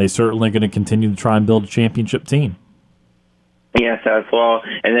they certainly are going to continue to try and build a championship team. Yes, as well.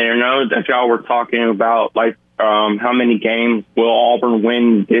 And then I know that y'all were talking about how many games will Auburn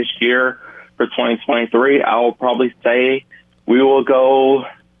win this year for 2023. I will probably say we will go.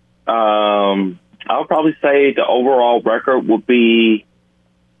 I'll probably say the overall record will be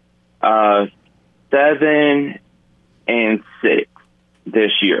 7-6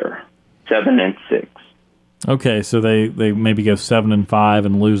 this year. 7-6. Okay, so they maybe go 7-5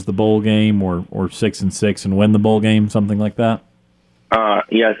 and lose the bowl game, or 6-6 and win the bowl game, something like that.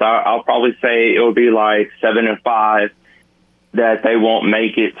 Yes, I'll probably say it will be like 7-5 that they won't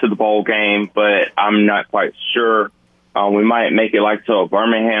make it to the bowl game, but I'm not quite sure. We might make it like to a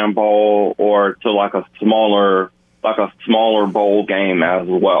Birmingham Bowl or to like a smaller bowl game as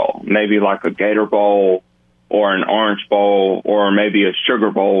well. Maybe like a Gator Bowl or an Orange Bowl or maybe a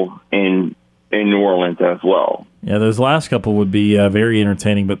Sugar Bowl in New Orleans as well. Yeah, those last couple would be very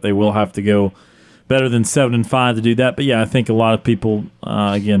entertaining, but they will have to go better than 7-5 to do that. But yeah, I think a lot of people,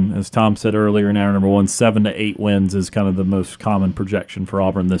 again, as Tom said earlier in hour number 1, 7 to 8 wins is kind of the most common projection for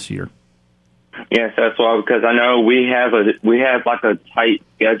Auburn this year. Yes, that's why, because I know we have like a tight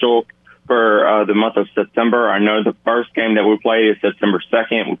schedule for the month of September. I know the first game that we play is September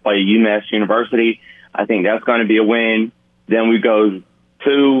 2nd. We play UMass University. I think that's going to be a win. Then we go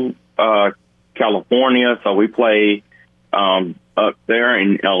to California, so we play up there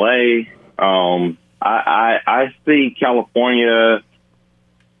in LA. I see California.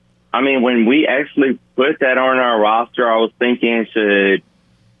 I mean, when we actually put that on our roster, I was thinking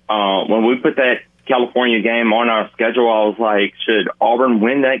when we put that California game on our schedule, I was like, should Auburn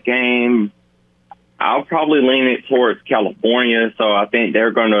win that game? I'll probably lean it towards California, so I think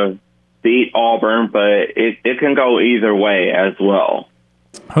they're going to beat Auburn, but it can go either way as well.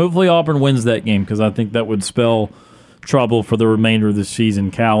 Hopefully Auburn wins that game, because I think that would spell trouble for the remainder of the season.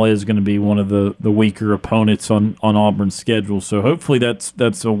 Cal is going to be one of the weaker opponents on Auburn's schedule, so hopefully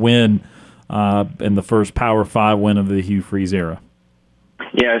that's a win in the first Power 5 win of the Hugh Freeze era.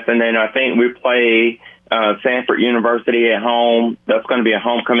 Yes, and then I think we play Sanford University at home. That's going to be a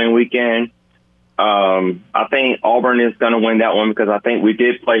homecoming weekend. I think Auburn is going to win that one because I think we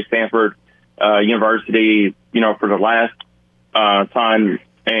did play Sanford University, for the last time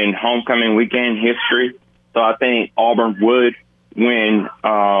in homecoming weekend history. So I think Auburn would win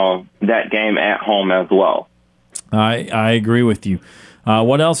that game at home as well. I agree with you.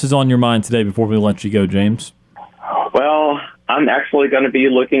 What else is on your mind today before we let you go, James? Well, I'm actually going to be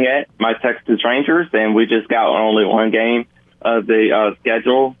looking at my Texas Rangers, and we just got only one game of the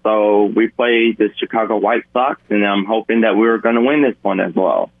schedule. So we played the Chicago White Sox, and I'm hoping that we're going to win this one as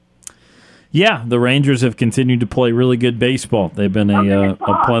well. Yeah, the Rangers have continued to play really good baseball. They've been a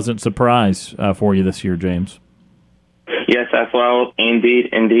pleasant surprise for you this year, James. Yes, as well. Indeed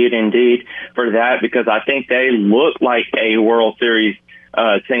for that, because I think they look like a World Series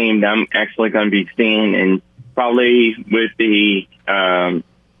team that I'm actually going to be seeing, and probably with the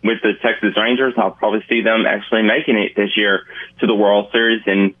Texas Rangers, I'll probably see them actually making it this year to the World Series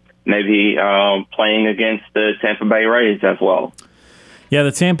and maybe playing against the Tampa Bay Rays as well. Yeah,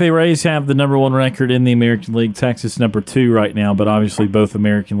 the Tampa Bay Rays have the number 1 record in the American League. Texas number 2 right now, but obviously both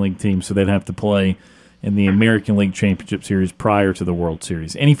American League teams, so they'd have to play in the American League Championship Series prior to the World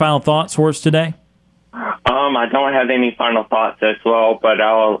Series. Any final thoughts for us today? I don't have any final thoughts as well, but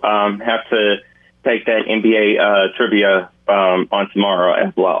I'll have to take that NBA trivia on tomorrow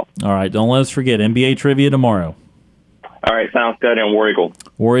as well. All right, don't let us forget NBA trivia tomorrow. All right, sounds good, and War Eagle.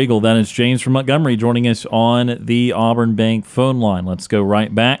 War Eagle, that is James from Montgomery joining us on the Auburn Bank phone line. Let's go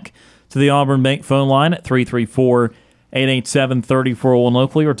right back to the Auburn Bank phone line at 334-888-9300. 887-3401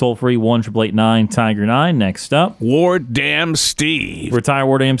 locally or toll free 1-888-9-TIGER-9. Next up, Ward Dam Steve. Retire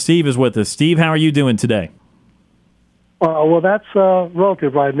Ward Dam Steve is with us. Steve, how are you doing today? Well, that's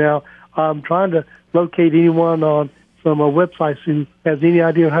relative right now. I'm trying to locate anyone on some websites who has any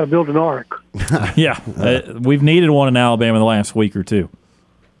idea how to build an ark. Yeah, we've needed one in Alabama the last week or two.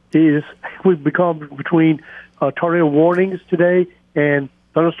 We've become between tornado warnings today and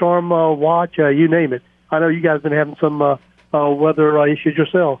thunderstorm watch, you name it. I know you guys have been having some weather issues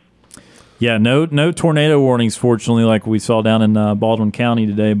yourself. Yeah, no tornado warnings, fortunately, like we saw down in Baldwin County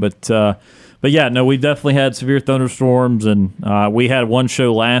today. But yeah, no, we've definitely had severe thunderstorms, and we had one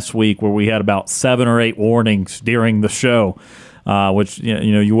show last week where we had about 7 or 8 warnings during the show, which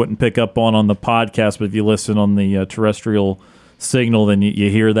you wouldn't pick up on the podcast, but if you listen on the terrestrial signal, then you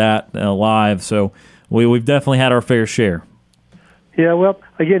hear that live. So we've definitely had our fair share. Yeah, well,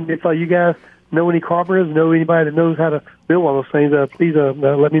 again, if you guys know any carpenters, know anybody that knows how to build one of those things, please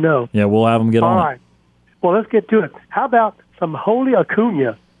let me know. Yeah, we'll have them get on. All right. Well, let's get to it. How about some Holy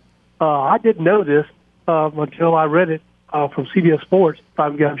Acuna? I didn't know this until I read it from CBS Sports.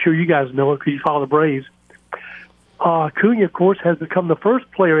 I'm sure you guys know it because you follow the Braves. Acuna, of course, has become the first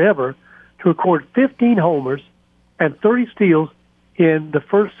player ever to record 15 homers and 30 steals in the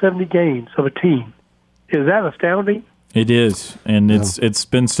first 70 games of a team. Is that astounding? It is, and it's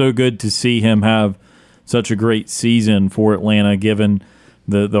been so good to see him have such a great season for Atlanta, given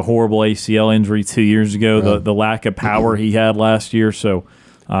the horrible ACL injury 2 years ago, the lack of power he had last year. So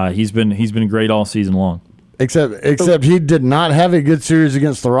he's been great all season long. Except he did not have a good series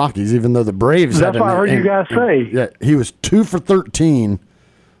against the Rockies, even though the Braves. That's what I heard you guys say. Yeah, he was 2 for 13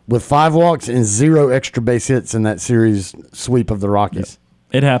 with 5 walks and 0 extra base hits in that series sweep of the Rockies.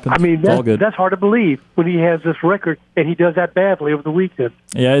 It happens. I mean, it's all good. That's hard to believe when he has this record and he does that badly over the weekend.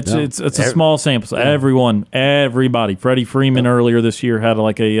 Yeah, it's a small sample. Everybody. Freddie Freeman earlier this year had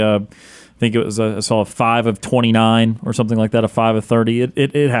I think it was I saw a 5 of 29 or something like that, a 5 of 30.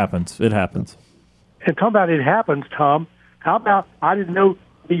 It happens. It happens. And talking about it happens, Tom. How about I didn't know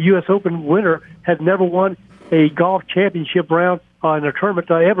the U.S. Open winner had never won a golf championship round in a tournament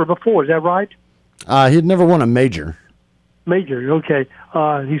ever before. Is that right? He'd never won a major. Major, okay.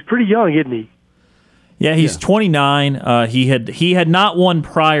 He's pretty young, isn't he? Yeah, he's 29. He had not won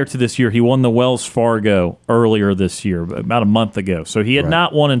prior to this year. He won the Wells Fargo earlier this year, about a month ago. So he had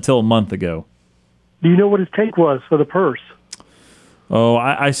not won until a month ago. Do you know what his take was for the purse? Oh,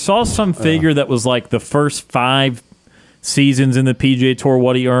 I saw some figure that was like the first 5 seasons in the PGA Tour,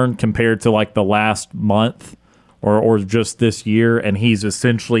 what he earned compared to like the last month or just this year, and he's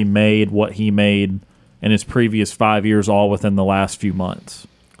essentially made what he made in his previous 5 years, all within the last few months.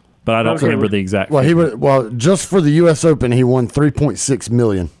 But I don't remember the exact. Well, just for the U.S. Open, he won $3.6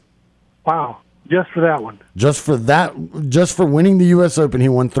 million. Wow, just for that one. Just for winning the U.S. Open, he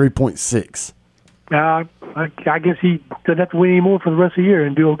won $3.6. I guess he doesn't have to win anymore for the rest of the year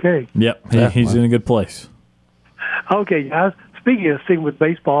and do okay. Yep, he's in a good place. Okay, guys. Speaking of sticking with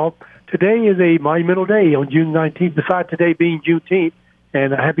baseball, today is a monumental day on June 19th. Besides today being Juneteenth,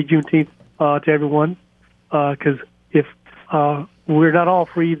 and happy Juneteenth to everyone. Because if we're not all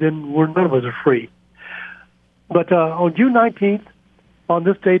free, then none of us are free. But on June 19th, on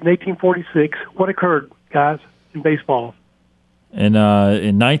this date in 1846, what occurred, guys, in baseball? In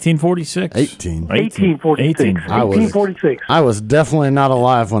 1946? 1846. I was definitely not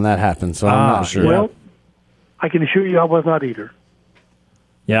alive when that happened, so I'm not sure. Well, I can assure you I was not either.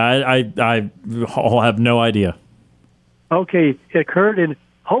 Yeah, I have no idea. Okay, it occurred in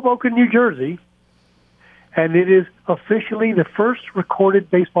Hoboken, New Jersey, and it is officially the first recorded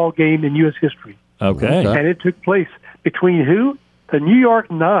baseball game in U.S. history. Okay. And it took place between who? The New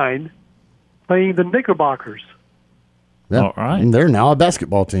York Nine playing the Knickerbockers. Yeah. All right. And they're now a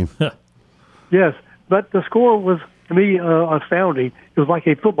basketball team. Yes, but the score was, to me, astounding. It was like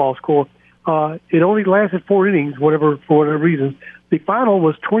a football score. It only lasted 4 innings, for whatever reason. The final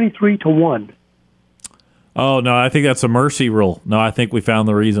was 23-1. Oh, no, I think that's a mercy rule. No, I think we found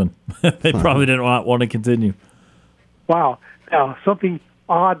the reason. They probably didn't want to continue. Wow. Now, something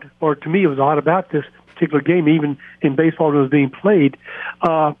odd, or to me it was odd about this particular game, even in baseball when it was being played.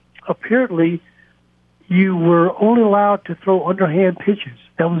 Apparently, you were only allowed to throw underhand pitches.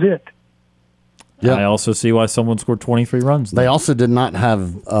 That was it. Yeah. I also see why someone scored 23 runs. They also did not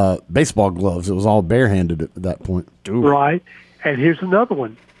have baseball gloves. It was all barehanded at that point. Right. And here's another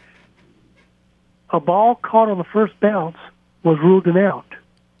one. A ball caught on the first bounce was ruled an out.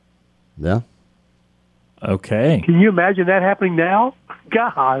 Yeah. Okay. Can you imagine that happening now?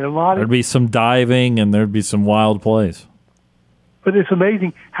 God, there'd be some diving and there'd be some wild plays. But it's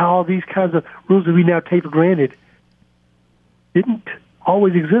amazing how all these kinds of rules that we now take for granted didn't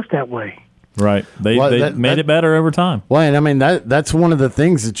always exist that way. Right. They made it better over time. Well, and I mean, that's one of the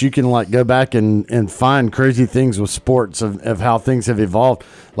things that you can like go back and find crazy things with sports of how things have evolved.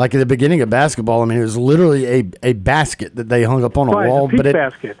 Like at the beginning of basketball, I mean, it was literally a basket that they hung up on a wall. A peach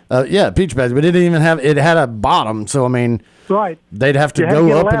basket. Peach basket. But it didn't even it had a bottom. So, I mean, they'd have to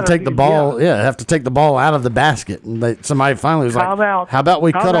go up and take the ball. Yeah, have to take the ball out of the basket. And somebody finally was like, how about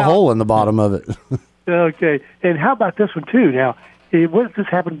we cut a hole in the bottom of it? Okay. And how about this one, too? Now, what if this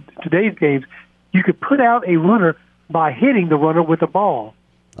happened in today's games? You could put out a runner by hitting the runner with the ball.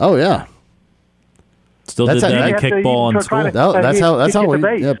 Oh, yeah. Still did that in kickball in school. That's how we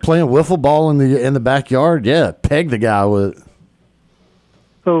playing wiffle ball in the backyard. Yeah, peg the guy with it.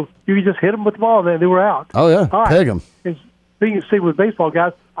 So you could just hit them with the ball, and they were out. Oh yeah, peg them. And speaking with baseball,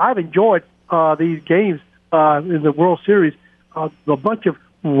 guys, I've enjoyed these games in the World Series. A bunch of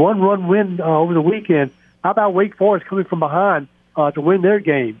one-run win over the weekend. How about Wake Forest coming from behind to win their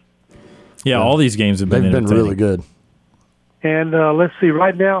game? Yeah, all these games have been really good. And let's see,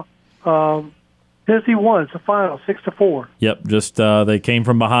 right now, Tennessee won. It's the final, 6-4. Yep, just they came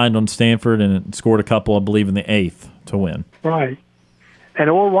from behind on Stanford and scored a couple, I believe, in the 8th to win. Right. And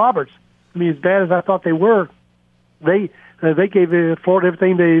Oral Roberts, I mean, as bad as I thought they were, they gave Florida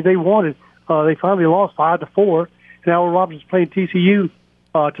everything they wanted. They finally lost 5-4. Now Oral Roberts is playing TCU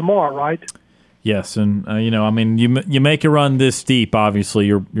tomorrow, right? Yes, and I mean, you make a run this deep. Obviously,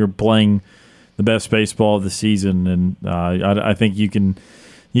 you're playing the best baseball of the season, and I think you can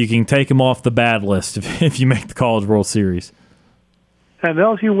take them off the bad list if you make the College World Series. And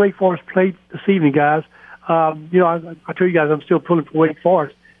LSU and Wake Forest played this evening, guys. I tell you guys, I'm still pulling for Wake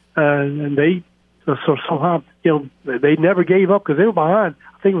Forest, and they somehow they never gave up because they were behind.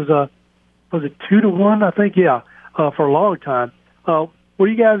 I think it was it 2-1? I think for a long time. What do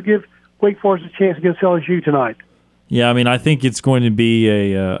you guys give Wake Forest a chance against LSU tonight? Yeah, I mean, I think it's going to be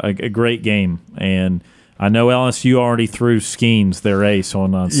a great game, and I know LSU already threw Skeens, their ace,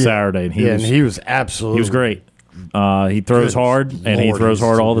 on Saturday, and he was great. He throws hard, and he throws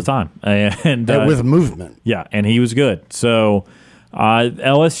hard all the time, and with movement. Yeah, and he was good. So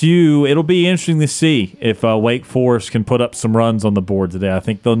LSU, it'll be interesting to see if Wake Forest can put up some runs on the board today. I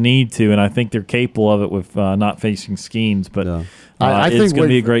think they'll need to, and I think they're capable of it with not facing Skeens, but. Yeah. I think it's going to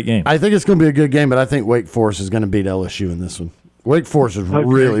be a great game. I think it's going to be a good game, but I think Wake Forest is going to beat LSU in this one. Wake Forest is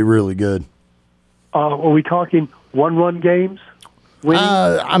really, really good. Are we talking one-run games?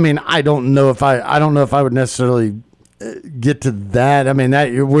 I mean, I don't know if I would necessarily get to that. I mean,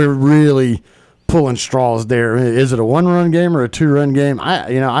 we're really pulling straws there. Is it a one-run game or a two-run game? I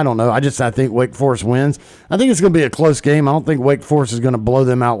don't know. I think Wake Forest wins. I think it's going to be a close game. I don't think Wake Forest is going to blow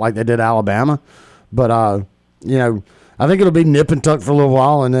them out like they did Alabama, but I think it'll be nip and tuck for a little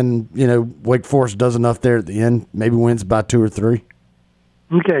while, and then, Wake Forest does enough there at the end, maybe wins by 2 or 3.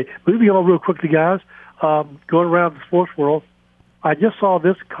 Okay. Moving on real quickly, guys. Going around the sports world, I just saw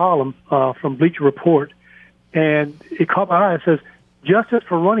this column from Bleacher Report, and it caught my eye. It says, justice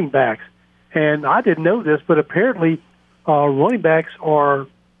for running backs. And I didn't know this, but apparently running backs are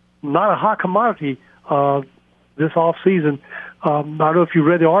not a hot commodity this offseason. I don't know if you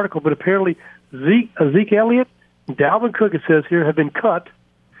read the article, but apparently Zeke Elliott, Dalvin Cook, it says here, have been cut,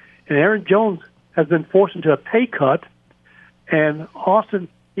 and Aaron Jones has been forced into a pay cut, and Austin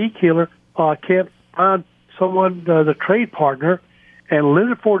Ekeler can't find someone, the trade partner, and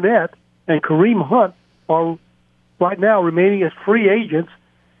Leonard Fournette and Kareem Hunt are right now remaining as free agents.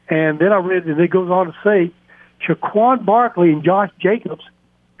 And then I read, and it goes on to say, Shaquan Barkley and Josh Jacobs,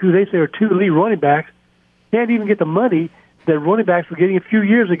 who they say are two elite running backs, can't even get the money that running backs were getting a few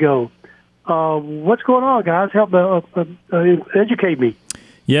years ago. What's going on, guys? Help educate me.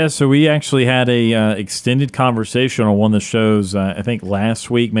 Yeah, so we actually had a extended conversation on one of the shows, I think last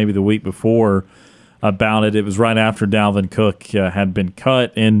week, maybe the week before, about it. It was right after Dalvin Cook had been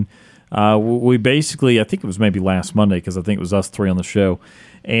cut, and we basically, I think it was maybe last Monday, because I think it was us three on the show,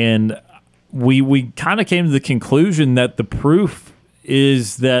 and we kind of came to the conclusion that the proof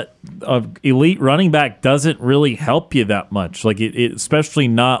is that an elite running back doesn't really help you that much, like it especially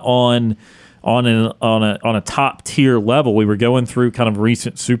not on a top tier level. We were going through kind of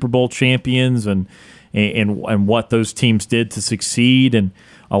recent Super Bowl champions and what those teams did to succeed, and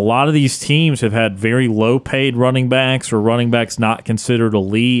a lot of these teams have had very low paid running backs or running backs not considered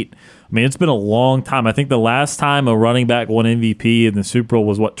elite. I mean, it's been a long time. I think the last time a running back won MVP in the Super Bowl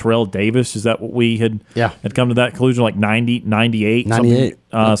was Terrell Davis. Is that what we had come to that conclusion, like 90, 98,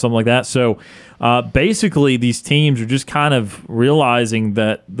 something like that? So basically these teams are just kind of realizing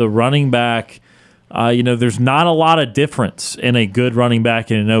that the running back, there's not a lot of difference in a good running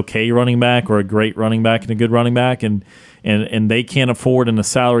back and an okay running back, or a great running back and a good running back. And and they can't afford in a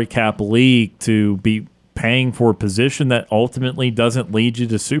salary cap league to be paying for a position that ultimately doesn't lead you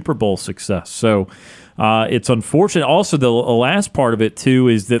to Super Bowl success. So it's unfortunate. Also, the last part of it, too,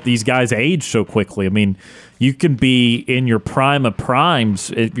 is that these guys age so quickly. I mean, you can be in your prime of primes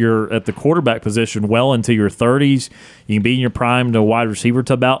if you're at the quarterback position well into your 30s. You can be in your prime to wide receiver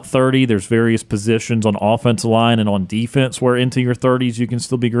to about 30. There's various positions on offensive line and on defense where into your 30s you can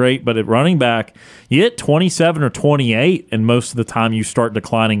still be great. But at running back, you hit 27 or 28, and most of the time you start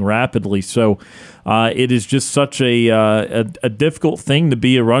declining rapidly. So it is just such a difficult thing to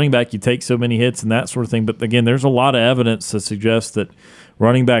be a running back. You take so many hits and that sort of thing. But, again, there's a lot of evidence to suggest that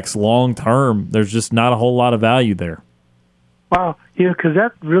running backs long term, there's just not a whole lot of value there. Wow, because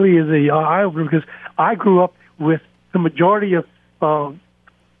that really is a eye-opener, because I grew up with the majority of NFL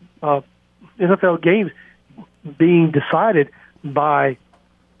games being decided by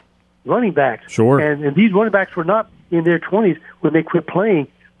running backs. Sure. And these running backs were not in their 20s when they quit playing.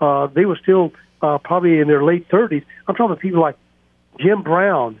 They were still probably in their late 30s. I'm talking about people like Jim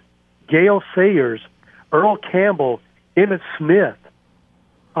Brown, Gale Sayers, Earl Campbell, Emmitt Smith.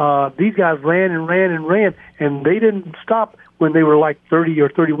 These guys ran and ran and ran, and they didn't stop when they were like 30 or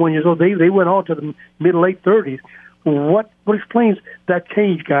 31 years old. They went on to the mid-late 30s. What explains that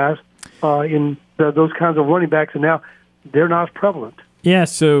change, guys, in those kinds of running backs, and now they're not as prevalent? Yeah,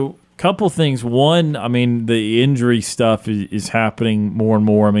 so a couple things. One, I mean, the injury stuff is happening more and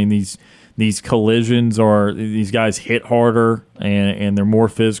more. I mean, these collisions these guys hit harder, and they're more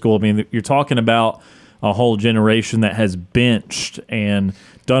physical. I mean, you're talking about a whole generation that has benched and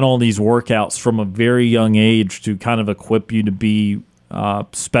done all these workouts from a very young age to kind of equip you to be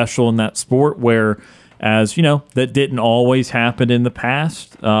special in that sport, where, as you know, that didn't always happen in the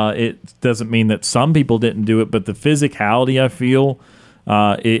past. It doesn't mean that some people didn't do it, but the physicality, I feel,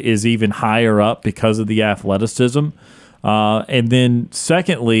 is even higher up because of the athleticism. And then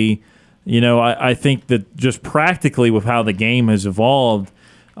secondly, I think that just practically with how the game has evolved,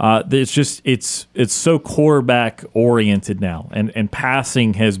 it's so quarterback oriented now, and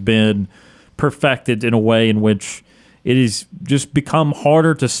passing has been perfected in a way in which it has just become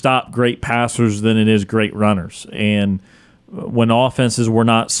harder to stop great passers than it is great runners. And when offenses were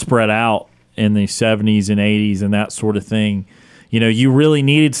not spread out in the 70s and 80s and that sort of thing, you really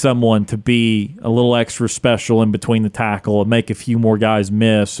needed someone to be a little extra special in between the tackle and make a few more guys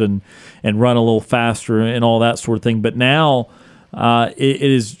miss and run a little faster and all that sort of thing. But now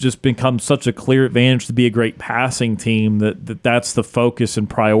it has just become such a clear advantage to be a great passing team that's the focus and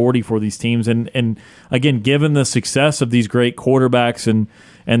priority for these teams. And again, given the success of these great quarterbacks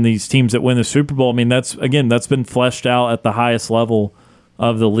and these teams that win the Super Bowl, I mean, that's been fleshed out at the highest level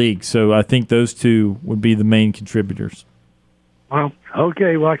of the league. So I think those two would be the main contributors. Well,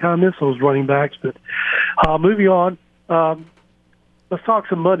 okay. Well, I kind of miss those running backs, but moving on. Let's talk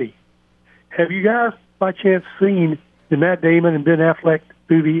some money. Have you guys, by chance, seen the Matt Damon and Ben Affleck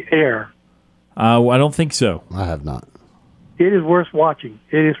movie Air? I don't think so. I have not. It is worth watching.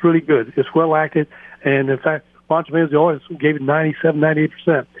 It is really good. It's well acted, and in fact, Rotten Tomatoes, the audience gave it 97,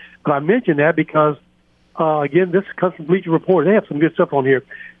 98%. But I mention that because, again, this comes from Bleacher Report. They have some good stuff on here.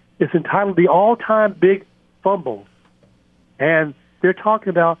 It's entitled The All-Time Big Fumble. And they're talking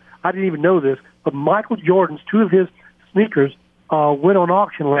about, I didn't even know this, but Michael Jordan's, two of his sneakers went on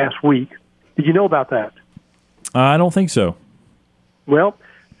auction last week. Did you know about that? I don't think so. Well,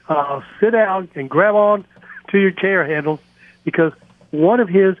 sit down and grab on to your chair handles, because one of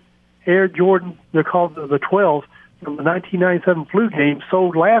his Air Jordan, they're called the 12s, from the 1997 flu game,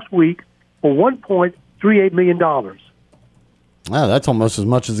 sold last week for $1.38 million. Wow, that's almost as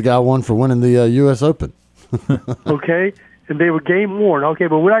much as the guy won for winning the U.S. Open. Okay, and they were game worn. Okay,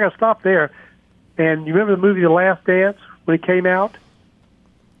 but we're not going to stop there. And you remember the movie The Last Dance when it came out?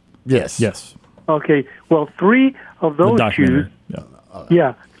 Yes. Okay, well, three of those shoes,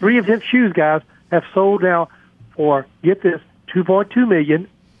 three of his shoes, guys, have sold now for, get this, $2.2 million,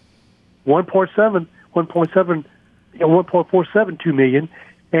 1.472 million,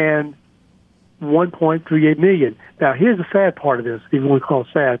 and $1.38 million. Now, here's the sad part of this, even we call it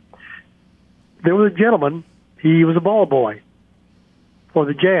sad. There was a gentleman, he was a ball boy for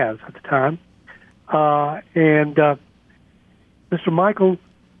the Jazz at the time, and Mr. Michael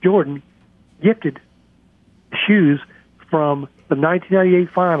Jordan gifted shoes from the 1998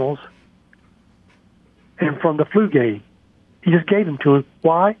 finals and from the flu game. He just gave them to him.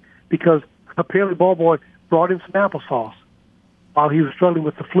 Why? Because apparently ball boy brought him some applesauce while he was struggling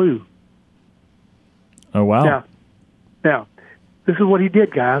with the flu. Oh, wow. Now, this is what he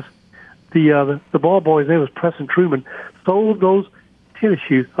did, guys. The ball boy's name was Preston Truman, sold those tennis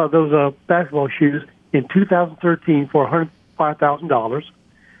shoes, those basketball shoes, in 2013 for $105,000.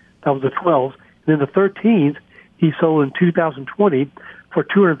 That was the 12s. And then the 13s he sold in 2020 for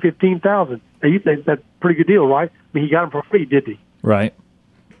 $215,000. Now you think that's a pretty good deal, right? I mean, he got them for free, did he? Right.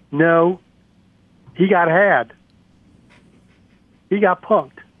 No, he got had. He got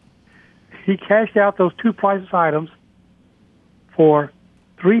punked. He cashed out those two priceless items for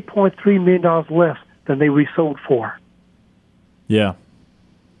 $3.3 million less than they resold for. Yeah.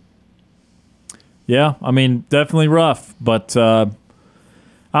 Yeah, I mean, definitely rough, but I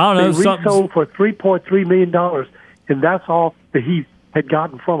don't know. They resold for $3.3 million, and that's all that he had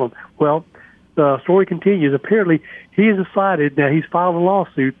gotten from them. Well, the story continues. Apparently, he has decided that he's filed a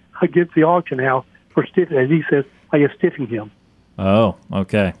lawsuit against the auction house for stiffing, as he says, I guess, stiffing him. Oh,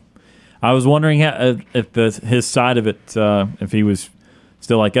 okay. I was wondering if his side of it, if he was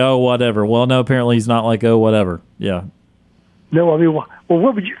still like, oh, whatever. Well, no, apparently he's not like, oh, whatever. Yeah. No, I mean, well,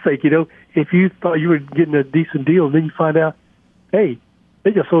 what would you think, if you thought you were getting a decent deal, and then you find out, hey,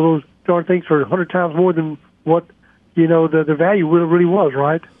 they just sold those darn things for 100 times more than what, the value really was,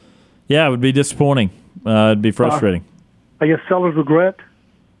 right? Yeah, it would be disappointing. It'd be frustrating. I guess sellers regret.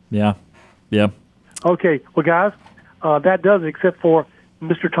 Yeah. Yeah. Okay, well, guys, that does it, except for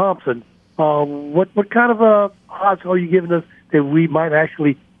Mr. Thompson. What kind of odds are you giving us that we might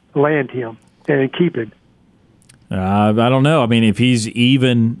actually land him and keep him? I don't know. I mean, if he's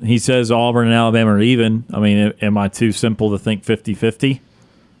even, he says Auburn and Alabama are even. I mean, am I too simple to think 50-50?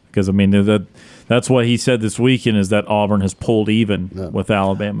 Because, I mean, that's what he said this weekend, is that Auburn has pulled even with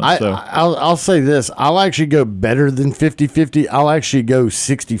Alabama. I'll say this. I'll actually go better than 50-50. I'll actually go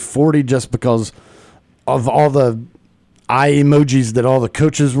 60-40 just because of all the eye emojis that all the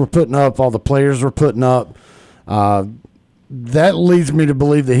coaches were putting up, all the players were putting up. That leads me to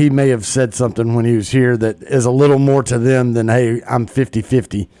believe that he may have said something when he was here that is a little more to them than, hey, I'm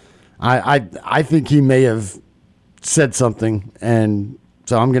 50-50. I think he may have said something, and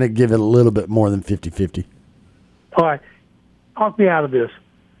so I'm going to give it a little bit more than 50-50. All right. Talk me out of this.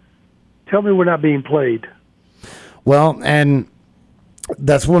 Tell me we're not being played. Well, and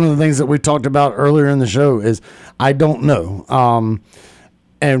that's one of the things that we talked about earlier in the show is I don't know.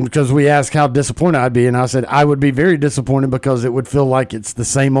 And because we asked how disappointed I'd be, and I said I would be very disappointed because it would feel like it's the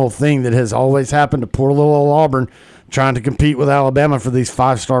same old thing that has always happened to poor little old Auburn trying to compete with Alabama for these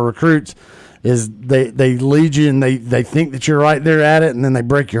 5-star recruits. Is they lead you and they think that you're right there at it, and then they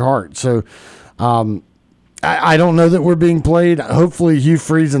break your heart. So I don't know that we're being played. Hopefully Hugh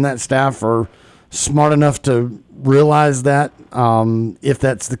Freeze and that staff are smart enough to realize that if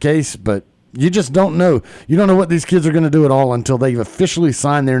that's the case, but you just don't know. You don't know what these kids are going to do at all until they've officially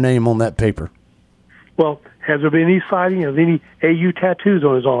signed their name on that paper. Well, has there been any sighting of any AU tattoos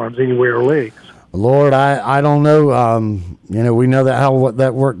on his arms anywhere or legs? Lord, I don't know. We know what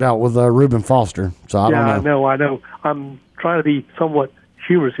that worked out with Reuben Foster. So I don't know. I know. I'm trying to be somewhat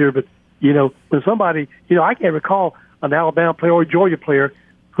humorous here, but when somebody, I can't recall an Alabama player or a Georgia player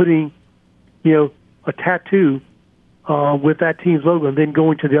putting, a tattoo with that team's logo and then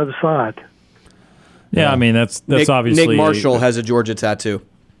going to the other side. Yeah, I mean, that's obviously... Nick Marshall has a Georgia tattoo.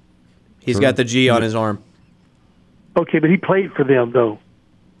 He's got the G on his arm. Okay, but he played for them, though.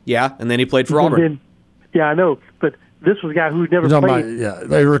 Yeah, and then he played for Auburn. Yeah, I know, but this was a guy who's never played.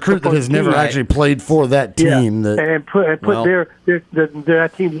 A recruit that has never actually played for that team. Yeah. And put their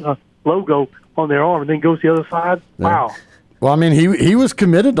team's logo on their arm and then goes to the other side. Yeah. Wow. Well, I mean, he was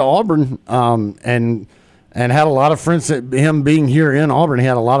committed to Auburn and had a lot of friends that him being here in Auburn. He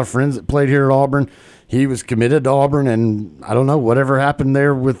had a lot of friends that played here at Auburn. He was committed to Auburn, and I don't know, whatever happened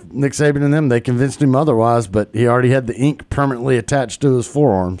there with Nick Saban and them, they convinced him otherwise, but he already had the ink permanently attached to his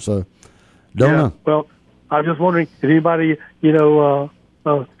forearm, so don't know. Well, I was just wondering if anybody, seen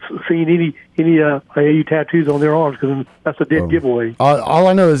any AU tattoos on their arms, because that's a dead giveaway. All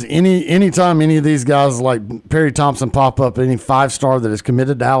I know is anytime any of these guys like Perry Thompson pop up, any 5-star that is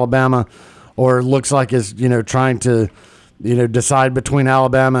committed to Alabama or looks like is, trying to, decide between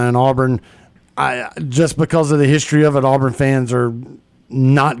Alabama and Auburn, just because of the history of it, Auburn fans are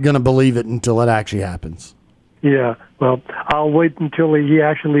not going to believe it until it actually happens. Yeah, well, I'll wait until he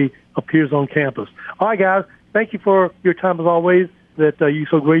actually appears on campus. All right, guys, thank you for your time as always that you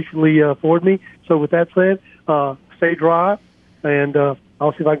so graciously afford me. So with that said, stay dry, and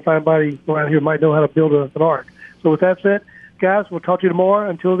I'll see if I can find anybody around here who might know how to build an ark. So with that said, guys, we'll talk to you tomorrow.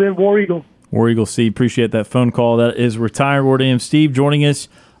 Until then, War Eagle. War Eagle C, appreciate that phone call. That is retired Ward AM Steve joining us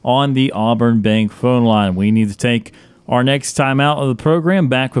on the Auburn Bank phone line. We need to take our next time out of the program.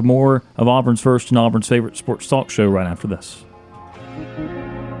 Back with more of Auburn's first and Auburn's favorite sports talk show right after this.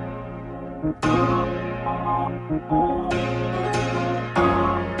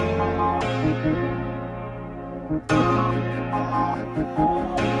 Sports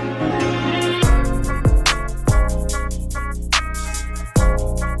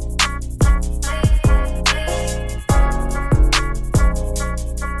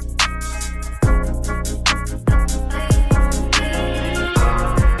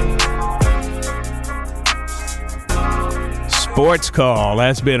Call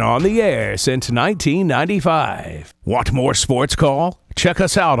has been on the air since 1995. Want more Sports Call? Check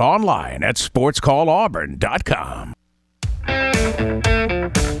us out online at sportscallauburn.com.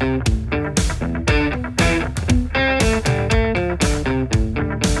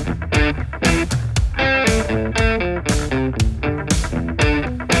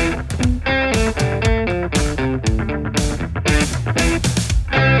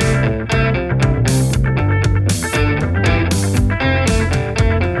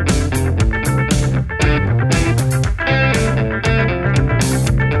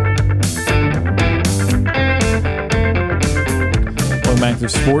 The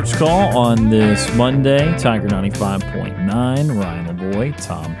Sports Call on this Monday, Tiger 95.9, Ryan Lavoie,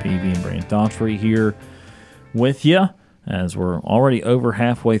 Tom Peavy, and Brant Daughtry here with you as we're already over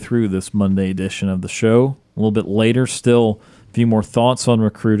halfway through this Monday edition of the show. A little bit later, still a few more thoughts on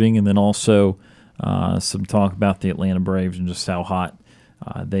recruiting, and then also some talk about the Atlanta Braves and just how hot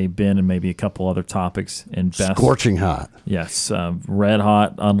they've been, and maybe a couple other topics. In best, scorching hot. Yes, red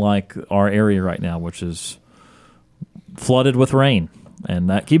hot, unlike our area right now, which is flooded with rain.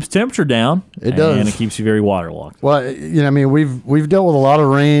 And that keeps temperature down. It does. And it keeps you very waterlogged. Well, you know, I mean, we've dealt with a lot of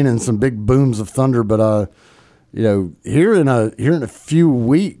rain and some big booms of thunder, but you know, here in a few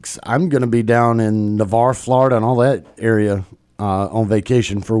weeks, I'm going to be down in Navarre, Florida, and all that area on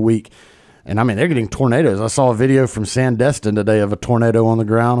vacation for a week. And I mean, they're getting tornadoes. I saw a video from Sandestin today of a tornado on the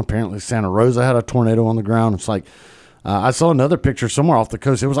ground. Apparently, Santa Rosa had a tornado on the ground. It's like I saw another picture somewhere off the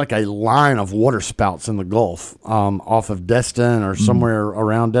coast. It was like a line of water spouts in the Gulf off of Destin or somewhere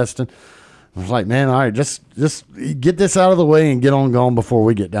around Destin. I was like, man, all right, just get this out of the way and get on going before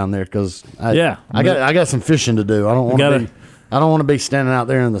we get down there, because I got some fishing to do. I don't want to be standing out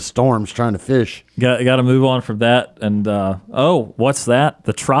there in the storms trying to fish. Got to move on from that. And what's that?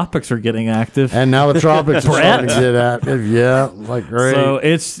 The tropics are getting active, and now the tropics are starting to get active. Yeah, like great. So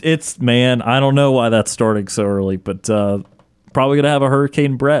it's man, I don't know why that's starting so early, but probably gonna have a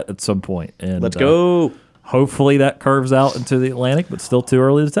Hurricane Brett at some point. And let's go. Hopefully that curves out into the Atlantic, but still too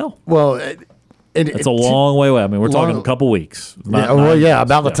early to tell. Well, it's a long way away. I mean, we're talking a couple weeks.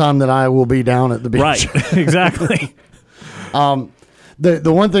 About the time that I will be down at the beach. Right, exactly. The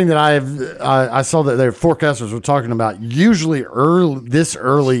one thing that I saw that their forecasters were talking about, usually this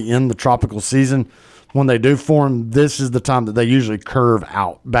early in the tropical season, when they do form, this is the time that they usually curve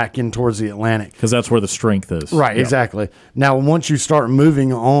out back in towards the Atlantic. Because that's where the strength is. Right, yeah. Exactly. Now, once you start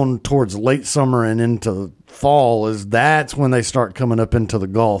moving on towards late summer and into fall, that's when they start coming up into the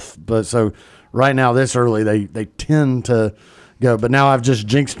Gulf. But so right now, this early, they tend to go. But now I've just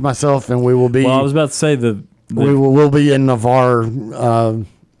jinxed myself, and we will be. Well, I was about to say we'll be in Navarre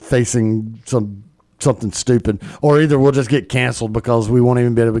facing something stupid, or either we'll just get canceled because we won't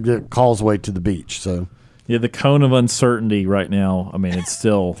even be able to get causeway to the beach. So yeah, the cone of uncertainty right now. I mean, it's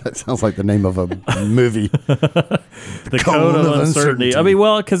still that sounds like the name of a movie. the cone of uncertainty. I mean,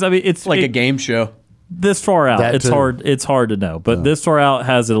 it's like a game show. This far out, it's hard to know. But this far out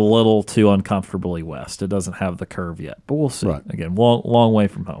has it a little too uncomfortably west. It doesn't have the curve yet, but we'll see. Right. Again, long way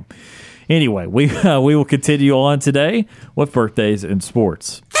from home. Anyway, we will continue on today with birthdays in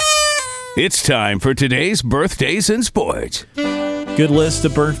sports. It's time for today's birthdays in sports. Good list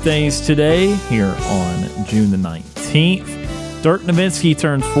of birthdays today here on June the 19th. Dirk Nowitzki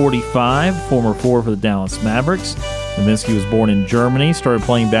turns 45, former forward for the Dallas Mavericks. Nowitzki was born in Germany, started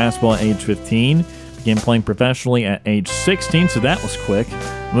playing basketball at age 15, began playing professionally at age 16, so that was quick.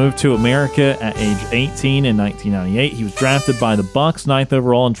 Moved to America at age 18 in 1998. He was drafted by the Bucks 9th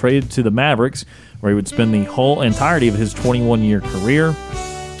overall and traded to the Mavericks, where he would spend the whole entirety of his 21-year career.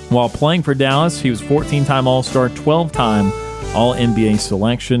 While playing for Dallas, he was 14-time All-Star, 12-time All-NBA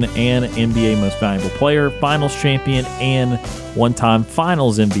selection, and NBA Most Valuable Player, Finals champion, and one-time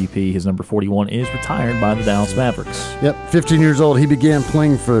Finals MVP. His number 41 is retired by the Dallas Mavericks. Yep, 15 years old. He began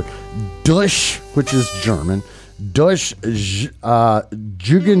playing for Deutsch, which is German, Deutsch Jugendkraft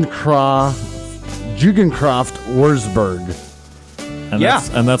Wurzburg.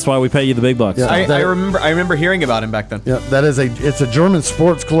 And that's why we pay you the big bucks. Yeah, I remember hearing about him back then. Yeah, it's a German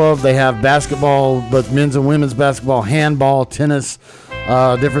sports club. They have basketball, both men's and women's basketball, handball, tennis,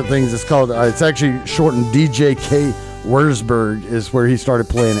 different things. It's called. It's actually shortened DJK Wurzburg is where he started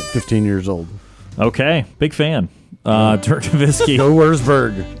playing at 15 years old. Okay, big fan. Dirk Nowitzki. Go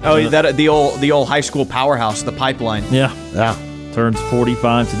Wurzburg. Oh, that the old high school powerhouse, the Pipeline. Yeah. Turns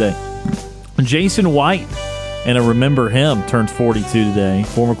 45 today. Jason White, and I remember him, turns 42 today.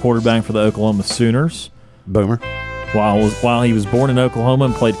 Former quarterback for the Oklahoma Sooners. Boomer. While he was born in Oklahoma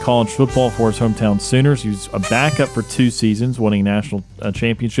and played college football for his hometown Sooners, he was a backup for 2 seasons, winning a national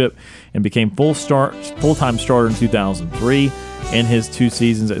championship, and became full-time starter in 2003. In his 2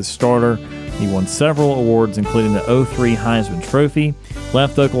 seasons as starter, he won several awards, including the 2003 Heisman Trophy,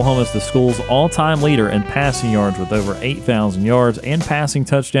 left Oklahoma as the school's all-time leader in passing yards with over 8,000 yards and passing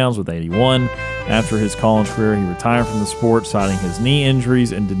touchdowns with 81. After his college career, he retired from the sport, citing his knee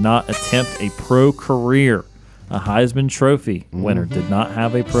injuries, and did not attempt a pro career. A Heisman Trophy winner did not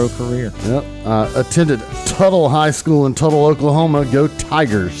have a pro career. Yep. Attended Tuttle High School in Tuttle, Oklahoma. Go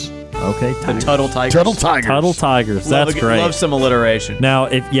Tigers. Okay, The Tuttle Tigers. Tuttle Tigers. Tuttle Tigers. That's great. Love some alliteration. Now,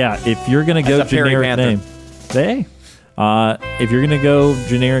 if you're gonna go As a Perry generic Panther. name, if you're gonna go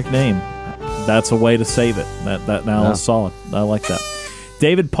generic name, that's a way to save it. That now is solid. I like that.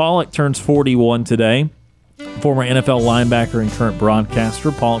 David Pollock turns 41 today. Former NFL linebacker and current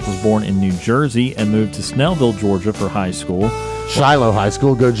broadcaster, Pollock was born in New Jersey and moved to Snellville, Georgia for high school. Shiloh High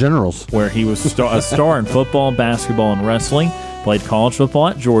School, go Generals. Where he was a star in football, basketball, and wrestling. Played college football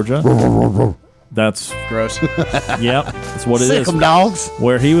at Georgia. That's gross. Yep, that's what it Sick is. 'em dogs.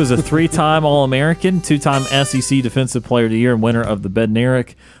 Where he was a 3-time All-American, 2-time SEC Defensive Player of the Year, and winner of the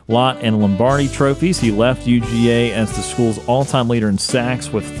Bednarik, Lott, and Lombardi trophies. He left UGA as the school's all-time leader in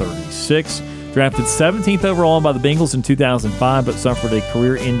sacks with 36. Drafted 17th overall by the Bengals in 2005, but suffered a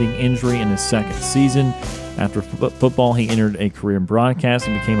career-ending injury in his second season. After football, he entered a career in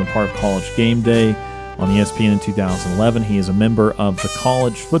broadcasting, became a part of College Game Day on ESPN in 2011. He is a member of the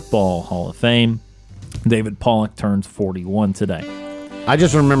College Football Hall of Fame. David Pollock turns 41 today. I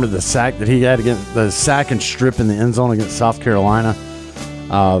just remember the sack that he had against the sack and strip in the end zone against South Carolina.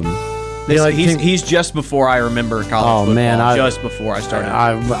 He's just before I remember college football. Man, just before I started.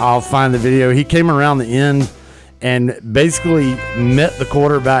 I'll find the video. He came around the end and basically met the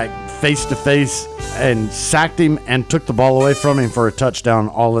quarterback face to face and sacked him and took the ball away from him for a touchdown,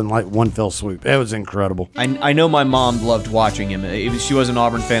 all in like one fell swoop. It was incredible. I know my mom loved watching him. She was an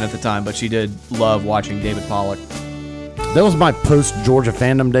Auburn fan at the time, but she did love watching David Pollock. That was my post-Georgia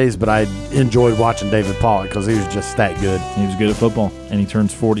fandom days, but I enjoyed watching David Pollock because he was just that good. He was good at football, and he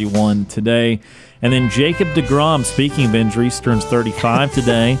turns 41 today. And then Jacob deGrom, speaking of injuries, turns 35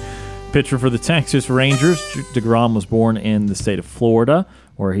 today. Pitcher for the Texas Rangers. deGrom was born in the state of Florida,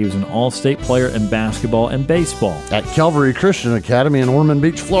 where he was an all-state player in basketball and baseball. At Calvary Christian Academy in Ormond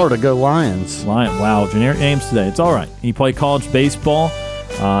Beach, Florida. Go Lions. Wow, generic names today. It's all right. He played college baseball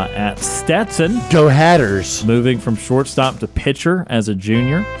at Stetson. Go Hatters. Moving from shortstop to pitcher as a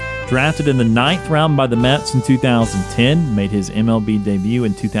junior. Drafted in the 9th round by the Mets in 2010. Made his MLB debut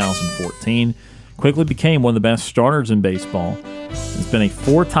in 2014. Quickly became one of the best starters in baseball. He's been a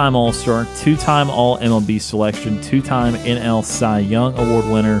 4-time All-Star, 2-time All-MLB selection, 2-time NL Cy Young Award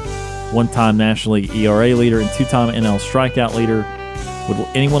winner, 1-time National League ERA leader, and 2-time NL strikeout leader. Would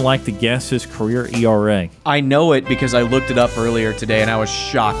anyone like to guess his career ERA? I know it because I looked it up earlier today, and I was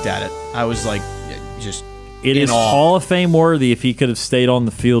shocked at it. I was like, just It is Hall of Fame worthy if he could have stayed on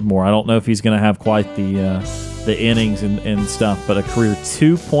the field more. I don't know if he's going to have quite the innings and stuff, but a career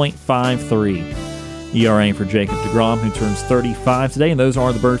 2.53 ERA for Jacob deGrom, who turns 35 today. And those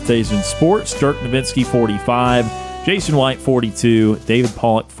are the birthdays in sports. Dirk Nowitzki, 45. Jason White, 42. David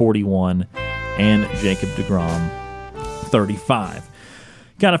Pollock, 41. And Jacob deGrom, 35.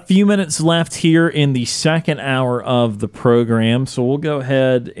 Got a few minutes left here in the second hour of the program, so we'll go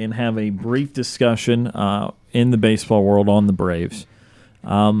ahead and have a brief discussion in the baseball world on the Braves.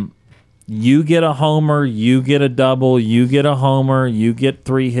 You get a homer, you get a double, you get a homer, you get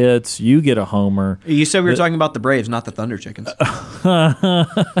 3 hits, you get a homer. You said we were talking about the Braves, not the Thunder Chickens. No,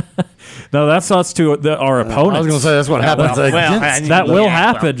 that's us to our opponents. I was going to say that's what happens. That will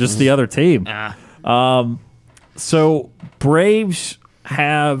happen, just the other team. So Braves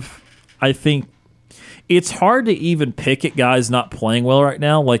have, I think, it's hard to even pick at guys not playing well right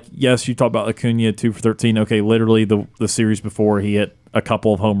now. Like, yes, you talk about Acuna, 2 for 13. Okay, literally the series before he hit a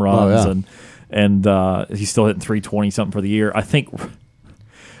couple of home runs, and he's still hitting 320 something for the year. I think,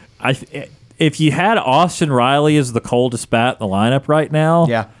 if you had Austin Riley as the coldest bat in the lineup right now,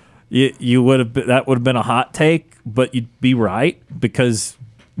 yeah, you would have that would have been a hot take, but you'd be right because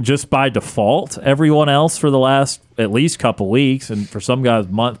just by default, everyone else for the last at least couple weeks, and for some guys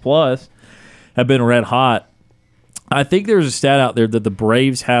month plus, have been red hot. I think there's a stat out there that the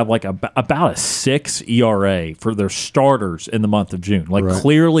Braves have like about a 6 ERA for their starters in the month of June, like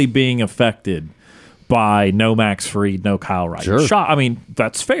clearly being affected by no Max Fried, no Kyle Wright. Sure. I mean,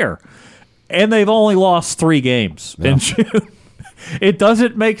 that's fair. And they've only lost 3 games in June. It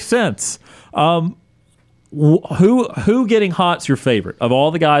doesn't make sense. Who getting hot's your favorite? Of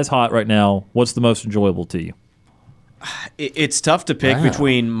all the guys hot right now, what's the most enjoyable to you? It's tough to pick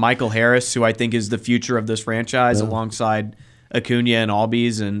between Michael Harris, who I think is the future of this franchise, alongside Acuna and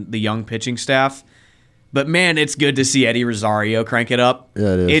Albies and the young pitching staff. But, man, it's good to see Eddie Rosario crank it up.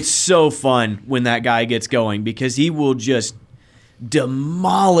 Yeah, it is. It's so fun when that guy gets going because he will just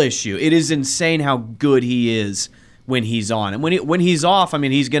demolish you. It is insane how good he is when he's on. And when he's off, I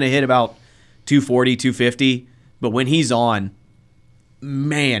mean, he's going to hit about 240, 250. But when he's on,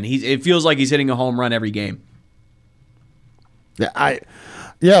 man, it feels like he's hitting a home run every game. I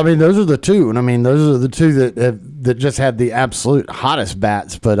mean, those are the two, and I mean, those are the two that just had the absolute hottest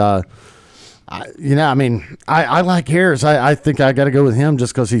bats. But I like Harris. I think I got to go with him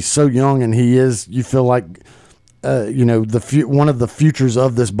just because he's so young, and he is. You feel like, one of the futures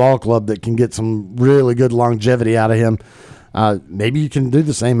of this ball club that can get some really good longevity out of him. Maybe you can do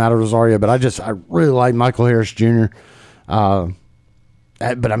the same out of Rosario, but I really like Michael Harris Jr. But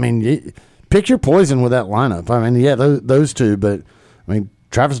I mean, pick your poison with that lineup. I mean, yeah, those two, but I mean,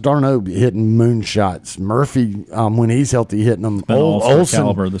 Travis d'Arnaud hitting moonshots. Murphy, when he's healthy, hitting them. Olsen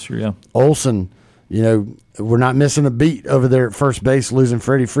caliber this year, yeah. Olsen, we're not missing a beat over there at first base, losing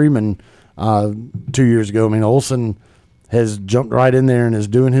Freddie Freeman 2 years ago. I mean, Olsen has jumped right in there and is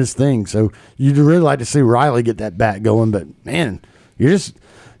doing his thing. So you'd really like to see Riley get that bat going, but man,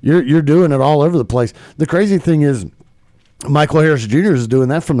 you're doing it all over the place. The crazy thing is, Michael Harris Jr. is doing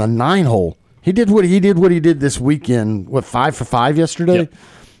that from the 9 hole. He did what he did this weekend. 5 for 5 yesterday,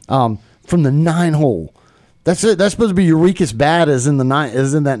 from the 9 hole. That's it. That's supposed to be your weakest bat is in that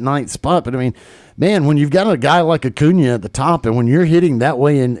 9th spot. But I mean, man, when you've got a guy like Acuna at the top, and when you're hitting that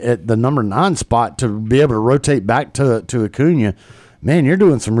way at the number 9 spot to be able to rotate back to Acuna, man, you're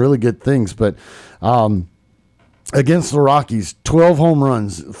doing some really good things. But against the Rockies, 12 home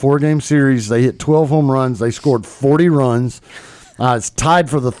runs, 4-game series. They hit 12 home runs. They scored 40 runs. It's tied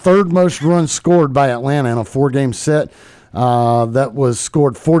for the 3rd most runs scored by Atlanta in a 4-game set. That was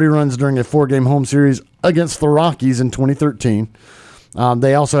scored 40 runs during a 4-game home series against the Rockies in 2013.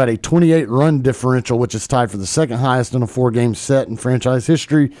 They also had a 28-run differential, which is tied for the 2nd highest in a 4-game set in franchise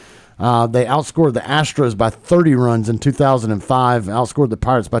history. They outscored the Astros by 30 runs in 2005, outscored the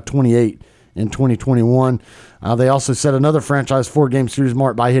Pirates by 28 in 2021. They also set another franchise 4-game series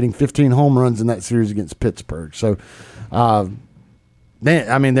mark by hitting 15 home runs in that series against Pittsburgh. So,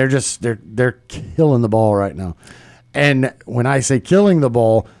 man, I mean, they're killing the ball right now. And when I say killing the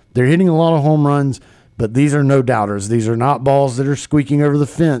ball, they're hitting a lot of home runs, but these are no doubters. These are not balls that are squeaking over the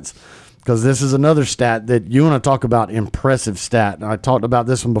fence, because this is another stat that you want to talk about, impressive stat. And I talked about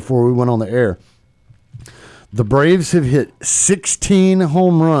this one before we went on the air. The Braves have hit 16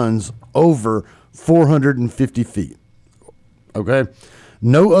 home runs over 450 feet. Okay?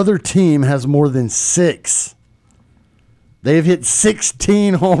 No other team has more than 6. They've hit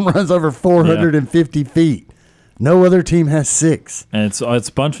 16 home runs over 450 feet. No other team has 6. And it's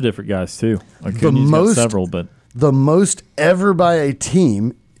a bunch of different guys, too. Acuna's got several, but the most ever by a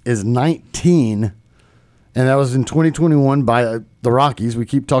team is 19, and that was in 2021 by the Rockies. We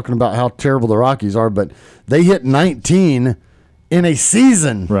keep talking about how terrible the Rockies are, but they hit 19 in a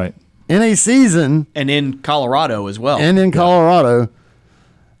season. Right. In a season. And in Colorado as well. And in Colorado.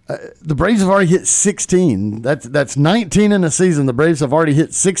 The Braves have already hit 16. That's 19 in a season. The Braves have already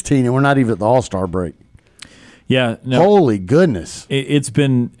hit 16, and we're not even at the All-Star break. Yeah. No, holy goodness. It's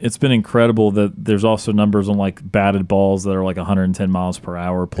been incredible that there's also numbers on like batted balls that are like 110 miles per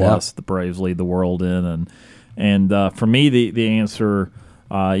hour plus. The Braves lead the world in. And for me, the answer,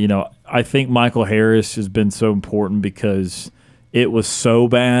 I think Michael Harris has been so important because it was so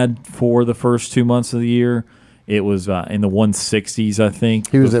bad for the first 2 months of the year. It was in the 160s, I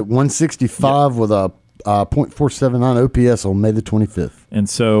think. He was at 165 with a .479 OPS on May the 25th. And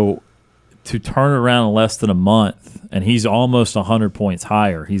so to turn around in less than a month, and he's almost 100 points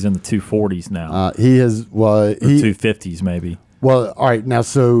higher. He's in the 240s now. He has, or 250s maybe. Well, all right. Now,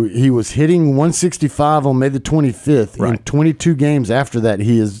 so he was hitting 165 on May the 25th. Right. In 22 games after that,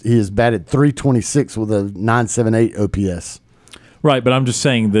 he has batted .326 with a .978 OPS. Right, but I'm just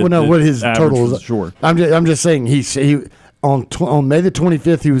saying that. Well, no, what his total is. Sure. I'm just saying he on May the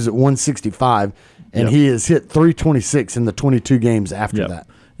 25th he was at 165, and he has hit .326 in the 22 games after that.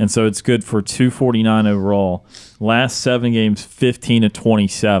 And so it's good for 249 overall. Last 7 games, 15 to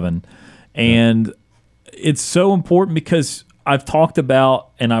 27, and it's so important because I've talked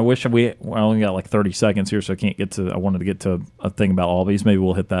about, and I wish I only got like 30 seconds here, so I can't get to. I wanted to get to a thing about all these. Maybe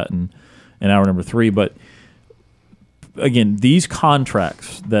we'll hit that in in hour number 3. But again, these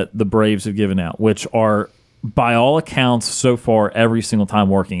contracts that the Braves have given out, which are by all accounts so far every single time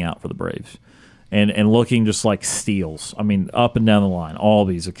working out for the Braves, and looking just like steals. I mean, up and down the line,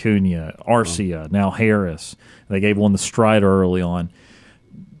 Albies, Acuna, Arcia, now Harris. They gave one to Strider early on.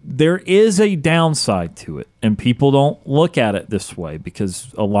 There is a downside to it, and people don't look at it this way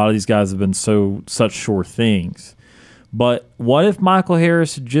because a lot of these guys have been such sure things. But what if Michael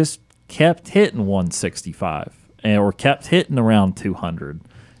Harris just kept hitting 165 or kept hitting around 200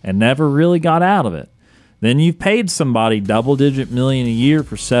 and never really got out of it? Then you've paid somebody double-digit million a year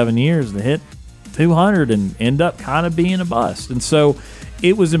for 7 years to hit 200 and end up kind of being a bust. And so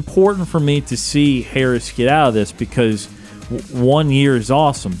it was important for me to see Harris get out of this because 1 year is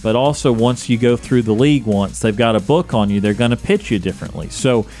awesome, but also once you go through the league once, they've got a book on you, they're going to pitch you differently.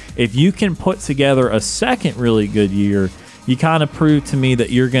 So if you can put together a second really good year, you kind of prove to me that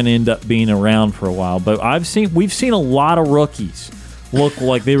you're going to end up being around for a while. But we've seen a lot of rookies look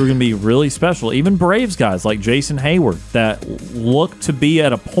like they were going to be really special. Even Braves guys like Jason Hayward that looked to be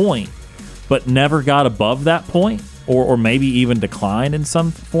at a point but never got above that point or maybe even declined in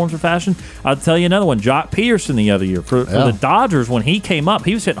some forms or fashion. I'll tell you another one, Jock Peterson the other year. For the Dodgers, when he came up,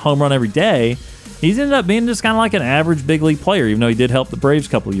 he was hitting home run every day. He's ended up being just kind of like an average big league player, even though he did help the Braves a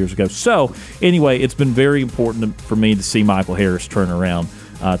couple of years ago. So, anyway, it's been very important for me to see Michael Harris turn around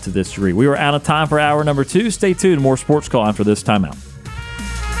to this degree. We are out of time for hour number 2. Stay tuned. More Sports Call after this timeout.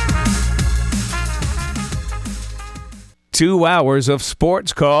 2 hours of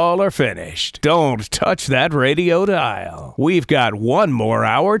Sports Call are finished. Don't touch that radio dial. We've got 1 more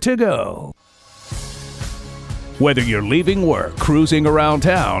hour to go. Whether you're leaving work, cruising around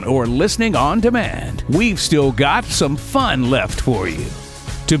town, or listening on demand, we've still got some fun left for you.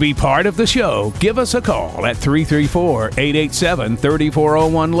 To be part of the show, give us a call at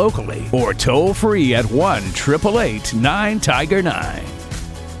 334-887-3401 locally or toll free at 1-888-9-TIGER-9.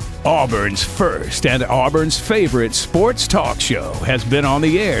 Auburn's first and Auburn's favorite sports talk show has been on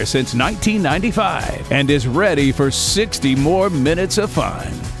the air since 1995 and is ready for 60 more minutes of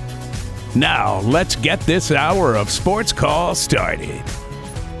fun. Now, let's get this hour of Sports Call started.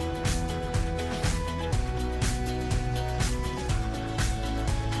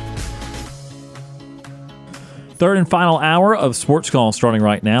 Third and final hour of Sports Call starting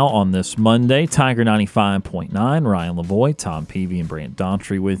right now on this Monday. Tiger 95.9, Ryan Lavoie, Tom Peavy, and Brant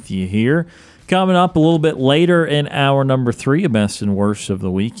Daughtry with you here. Coming up a little bit later in hour number 3, a best and worst of the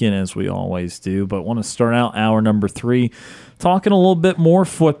weekend, as we always do. But want to start out hour number 3 talking a little bit more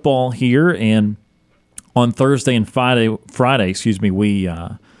football here. And on Thursday and Friday, we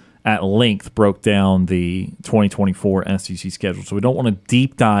at length broke down the 2024 SEC schedule. So we don't want to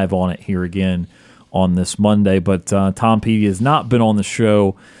deep dive on it here again on this Monday, but Tom Peavy has not been on the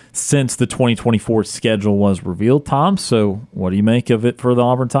show since the 2024 schedule was revealed. Tom, so what do you make of it for the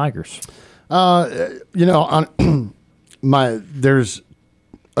Auburn Tigers? There's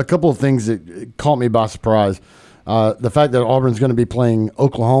a couple of things that caught me by surprise. The fact that Auburn's going to be playing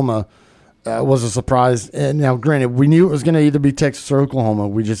Oklahoma was a surprise. And now, granted, we knew it was going to either be Texas or Oklahoma.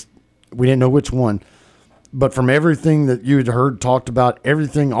 We didn't know which one. But from everything that you had heard talked about,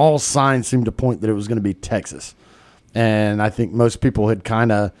 all signs seemed to point that it was going to be Texas. And I think most people had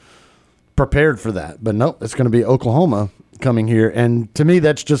kind of prepared for that. But no, it's going to be Oklahoma coming here. And to me,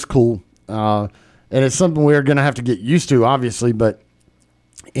 that's just cool. And it's something we're going to have to get used to, obviously. But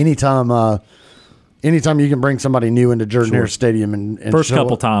anytime you can bring somebody new into Jordan-Hare Stadium and first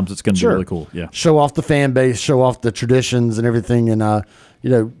couple times, it's going to be really cool. Yeah, show off the fan base, show off the traditions and everything, and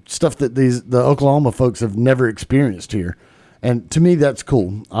stuff that the Oklahoma folks have never experienced here. And to me, that's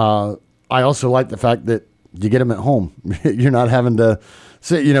cool. I also like the fact that you get them at home. You're not having to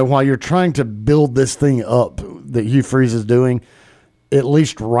sit, while you're trying to build this thing up that Hugh Freeze is doing. At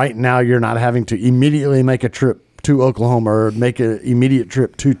least right now, you're not having to immediately make a trip to Oklahoma or make an immediate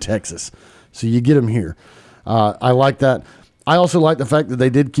trip to Texas. So you get them here. I like that. I also like the fact that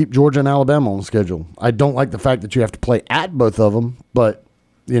they did keep Georgia and Alabama on the schedule. I don't like the fact that you have to play at both of them, but,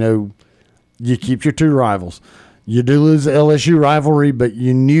 you keep your 2 rivals. You do lose the LSU rivalry, but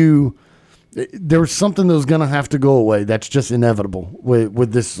you knew there was something that was going to have to go away. That's just inevitable.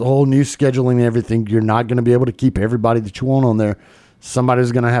 With this whole new scheduling and everything, you're not going to be able to keep everybody that you want on there.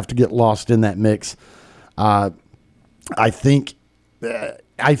 Somebody's going to have to get lost in that mix. I think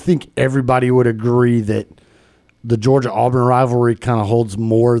everybody would agree that the Georgia-Auburn rivalry kind of holds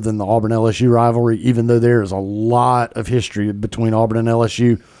more than the Auburn-LSU rivalry, even though there is a lot of history between Auburn and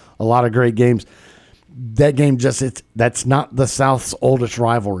LSU, a lot of great games. That game that's not the South's oldest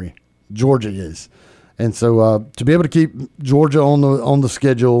rivalry. Georgia is. And so to be able to keep Georgia on the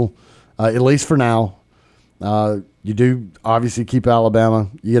schedule, at least for now. You do obviously keep Alabama.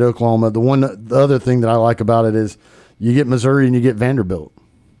 You get Oklahoma. The other thing that I like about it is you get Missouri and you get Vanderbilt.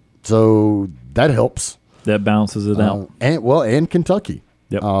 So that helps. That balances it out. And Kentucky.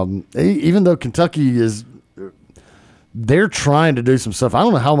 Yep. Even though Kentucky they're trying to do some stuff. I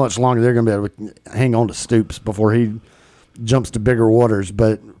don't know how much longer they're going to be able to hang on to Stoops before he jumps to bigger waters.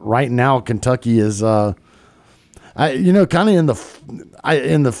 But right now, Kentucky is, kind of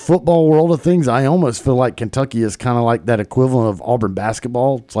in the football world of things. I almost feel like Kentucky is kind of like that equivalent of Auburn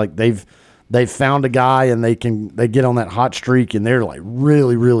basketball. It's like they've found a guy and they get on that hot streak and they're like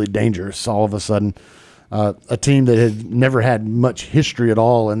really, really dangerous all of a sudden. A team that had never had much history at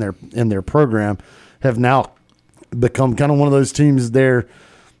all in their program have now become kind of one of those teams there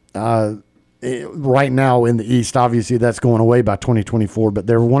right now in the East. Obviously, that's going away by 2024, but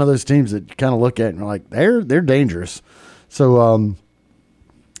they're one of those teams that you kind of look at and are like, they're dangerous. So,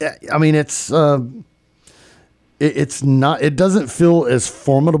 I mean, it's not. It doesn't feel as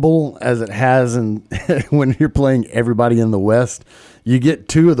formidable as it has when you're playing everybody in the West. You get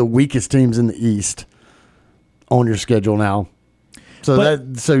two of the weakest teams in the East on your schedule now.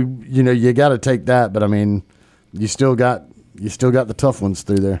 So you got to take that, but I mean, you still got the tough ones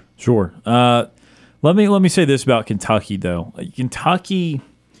through there. Sure. Let me say this about Kentucky though. Kentucky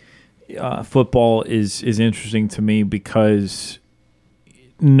football is interesting to me because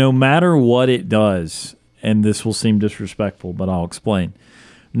no matter what it does, and this will seem disrespectful, but I'll explain.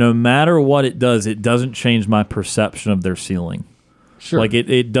 No matter what it does, it doesn't change my perception of their ceiling. Sure. Like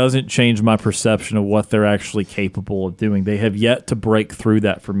it doesn't change my perception of what they're actually capable of doing. They have yet to break through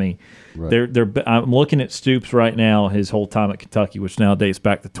that for me. Right. I'm looking at Stoops right now, his whole time at Kentucky, which now dates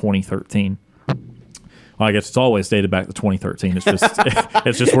back to 2013. Well, I guess it's always dated back to 2013.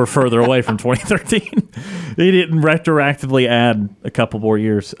 It's just we're further away from 2013. He didn't retroactively add a couple more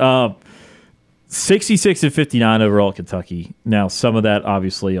years. 66 and 59 overall at Kentucky. Now, some of that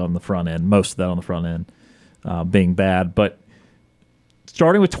obviously on the front end, most of that on the front end being bad, but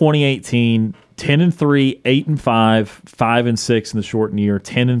starting with 2018, 10-3, 8-5, 5-6 in the shortened year,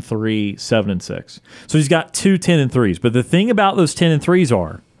 10-3, 7-6. So he's got 2 10-3s. But the thing about those 10-3s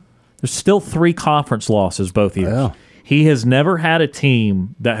are there's still 3 conference losses both years. Yeah. He has never had a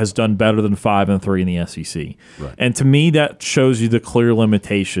team that has done better than 5-3 in the SEC. Right. And to me, that shows you the clear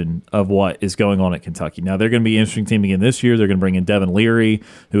limitation of what is going on at Kentucky. Now, they're going to be an interesting team again this year. They're going to bring in Devin Leary,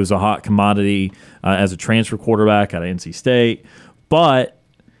 who is a hot commodity as a transfer quarterback out of NC State. But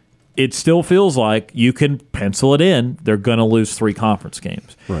it still feels like you can pencil it in. They're going to lose 3 conference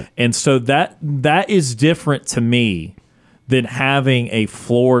games. Right. And so that is different to me than having a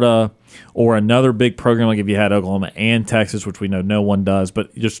Florida or another big program like if you had Oklahoma and Texas, which we know no one does,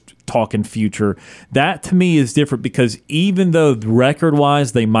 but just talking future. That to me is different because even though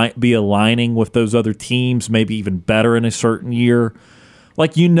record-wise they might be aligning with those other teams, maybe even better in a certain year,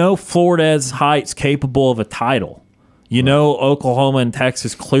 like Florida's Heights capable of a title. Oklahoma and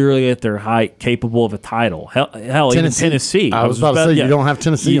Texas clearly at their height capable of a title. Hell, even Tennessee. I was about to say, you don't have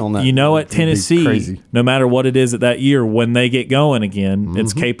Tennessee on that. At Tennessee, no matter what it is at that year, when they get going again,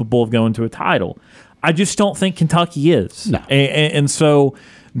 it's capable of going to a title. I just don't think Kentucky is. No. And so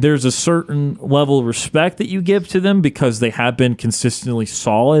there's a certain level of respect that you give to them because they have been consistently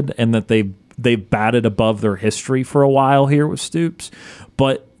solid and that they've batted above their history for a while here with Stoops.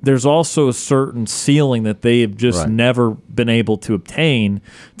 But there's also a certain ceiling that they have just never been able to obtain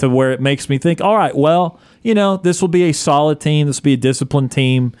to where it makes me think, all right, well, this will be a solid team. This will be a disciplined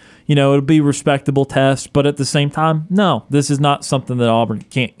team. It'll be a respectable test. But at the same time, no, this is not something that Auburn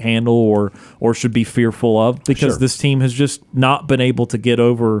can't handle or should be fearful of because this team has just not been able to get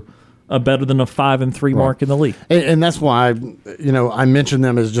over a better than a 5-3 mark in the league. And that's why, I mentioned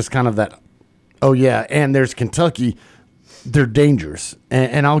them as just kind of that, oh, yeah, and there's Kentucky. They're dangerous,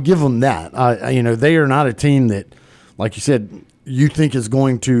 and I'll give them that. They are not a team that, like you said, you think is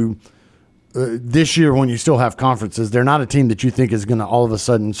going to this year when you still have conferences. They're not a team that you think is going to all of a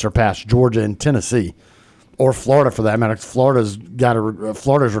sudden surpass Georgia and Tennessee, or Florida for that matter. Florida's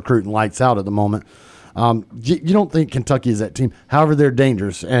recruiting lights out at the moment. You don't think Kentucky is that team. However, they're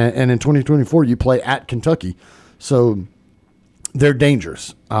dangerous, and in 2024 you play at Kentucky, so they're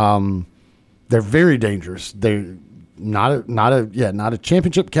dangerous. They're very dangerous. They're not a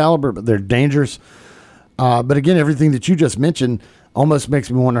championship caliber, but they're dangerous. But again, everything that you just mentioned almost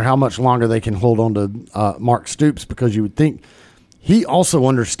makes me wonder how much longer they can hold on to Mark Stoops, because you would think he also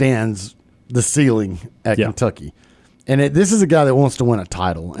understands the ceiling at Kentucky. And this is a guy that wants to win a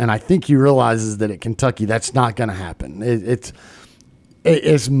title, and I think he realizes that at Kentucky that's not going to happen. It's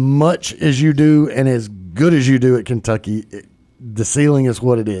as much as you do and as good as you do at Kentucky, the ceiling is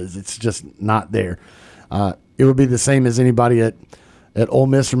what it is. It's just not there. It would be the same as anybody at Ole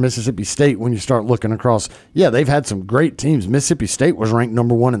Miss or Mississippi State when you start looking across. Yeah, they've had some great teams. Mississippi State was ranked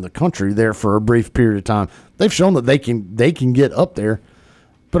number 1 in the country there for a brief period of time. They've shown that they can get up there.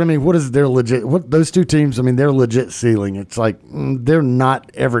 But, I mean, what is their legit – what those two teams, I mean, their legit ceiling, it's like they're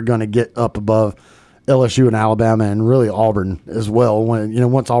not ever going to get up above LSU and Alabama and really Auburn as well when,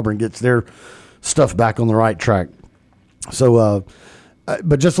 once Auburn gets their stuff back on the right track. So,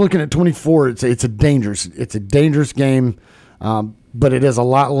 but just looking at 24, it's a dangerous game, but it is a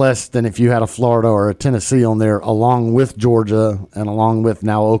lot less than if you had a Florida or a Tennessee on there along with Georgia and along with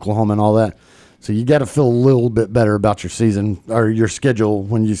now Oklahoma and all that. So you got to feel a little bit better about your season or your schedule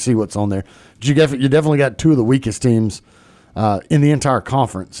when you see what's on there. You definitely got two of the weakest teams in the entire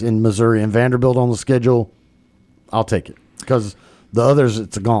conference in Missouri and Vanderbilt on the schedule. I'll take it because the others,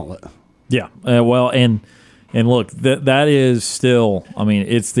 it's a gauntlet. Yeah, well, and look, that is still, I mean,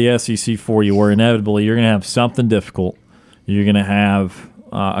 it's the SEC for you where inevitably you're going to have something difficult. You're going to have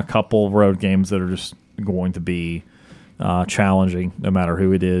a couple of road games that are just going to be challenging no matter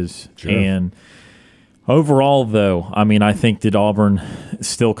who it is. Sure. And overall, though, I mean, I think that Auburn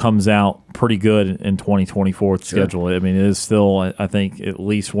still comes out pretty good in 2024 schedule. I mean, it is still, I think, at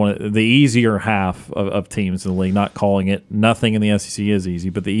least one of the easier half of teams in the league. Not calling it nothing in the SEC is easy,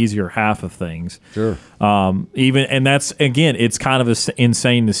 but the easier half of things. Sure. And that's, again, it's kind of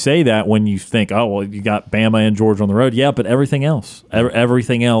insane to say that when you think, oh, well, you got Bama and Georgia on the road. Yeah, but everything else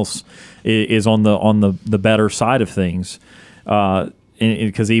is on the better side of things.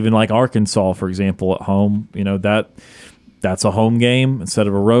 Because even like Arkansas, for example, at home, that's a home game instead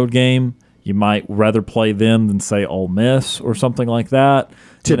of a road game. You might rather play them than, say, Ole Miss or something like that.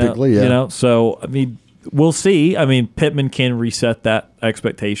 Typically, yeah. So, I mean, we'll see. I mean, Pittman can reset that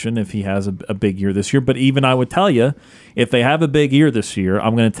expectation if he has a big year this year. But even I would tell you, if they have a big year this year,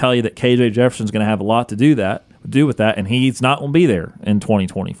 I'm going to tell you that KJ Jefferson's going to have a lot to do with that, and he's not going to be there in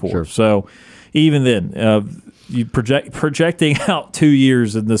 2024. Sure. So even then, you projecting out 2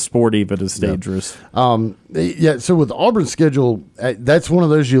 years in this sport even is dangerous. So with Auburn's schedule, that's one of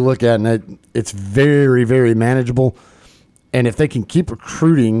those you look at, and it's very, very manageable. And if they can keep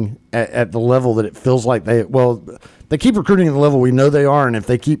recruiting at the level that it feels like they keep recruiting at the level we know they are, and if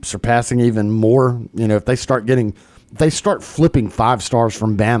they keep surpassing even more, if they start flipping 5 stars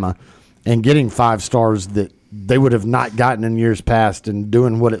from Bama and getting 5 stars that they would have not gotten in years past and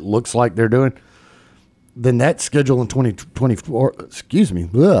doing what it looks like they're doing, then that schedule in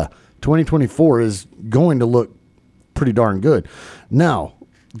 2024 is going to look pretty darn good. Now,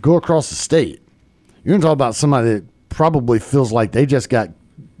 go across the state. You're going to talk about somebody that probably feels like they just got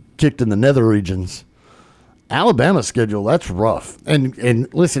kicked in the nether regions. Alabama's schedule, that's rough. And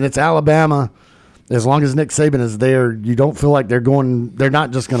listen, it's Alabama. As long as Nick Saban is there, you don't feel like they're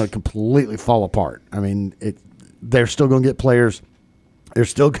not just going to completely fall apart. I mean, they're still going to get players. They're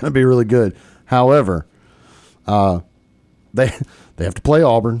still going to be really good. However, they have to play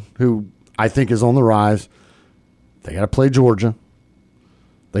Auburn, who I think is on the rise. They got to play Georgia.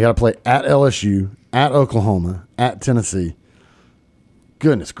 They got to play at LSU, at Oklahoma, at Tennessee.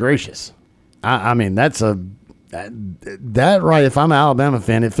 Goodness gracious. I mean, that's that right. If I'm an Alabama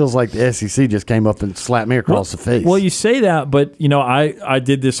fan, it feels like the SEC just came up and slapped me across the face. Well, you say that, but I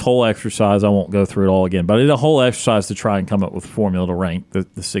did this whole exercise. I won't go through it all again, but I did a whole exercise to try and come up with a formula to rank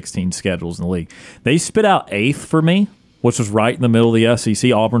the 16 schedules in the league. They spit out 8th for me, which was right in the middle of the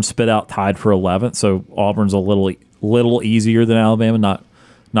SEC. Auburn spit out tied for 11th, so Auburn's a little easier than Alabama, not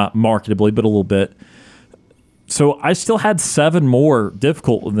marketably, but a little bit. So I still had 7 more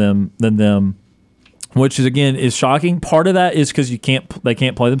difficult than them. Which is shocking. Part of that is because they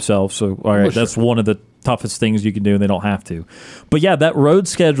can't play themselves. So all right, that's one of the toughest things you can do, and they don't have to. But yeah, that road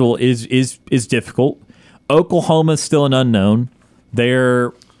schedule is difficult. Oklahoma is still an unknown.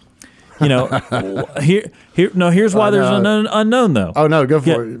 They're here's why there's an unknown though. Oh no, go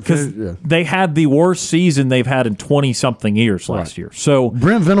for it. Because they had the worst season they've had in 20-something years last year. So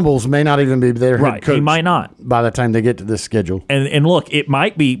Brent Venables may not even be their head coach. He might not by the time they get to this schedule. And look, it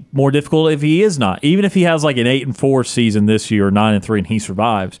might be more difficult if he is not. Even if he has like an 8-4 season this year, or 9-3, and he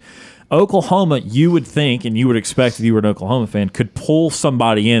survives. Oklahoma, you would think and you would expect if you were an Oklahoma fan, could pull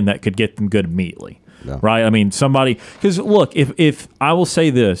somebody in that could get them good immediately, right? I mean, somebody because look, if I will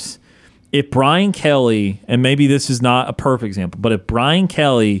say this. If Brian Kelly, and maybe this is not a perfect example, but if Brian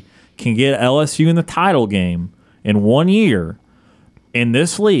Kelly can get LSU in the title game in 1 year in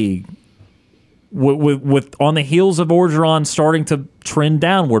this league, with on the heels of Orgeron starting to trend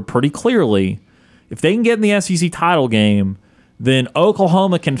downward pretty clearly, if they can get in the SEC title game, then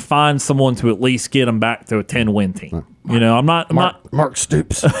Oklahoma can find someone to at least get them back to a 10-win team. You know, I'm not Mark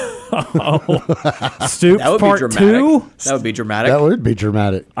Stoops. Stoops That would part be dramatic. 2. That would be dramatic. That would be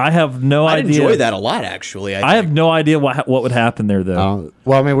dramatic. I have no I'd idea. enjoy that a lot, actually. I have no idea what would happen there, though.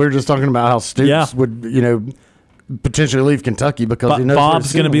 Well, I mean, we were just talking about how Stoops Yeah. would, potentially leave Kentucky because he knows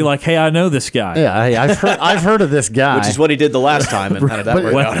Bob's going to be like, "Hey, I know this guy." yeah, hey, I've heard of this guy, Which is what he did the last time, and how did that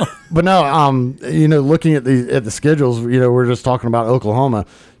work out? But no, looking at the schedules, we're just talking about Oklahoma.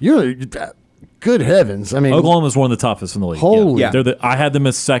 Good heavens! I mean, Oklahoma's one of the toughest in the league. Holy- yeah. I had them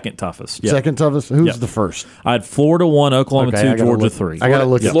as second toughest. Yeah. second toughest. Who's Yeah. the first? I had Florida 1, Oklahoma Okay, 2, I gotta Georgia look- 3. I gotta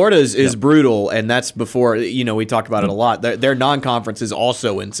look. at Florida is brutal, and that's before we talked about it a lot. Their non-conference is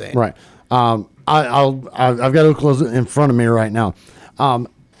also insane. Right. I've got Oklahoma in front of me right now.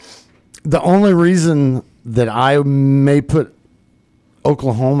 The only reason that I may put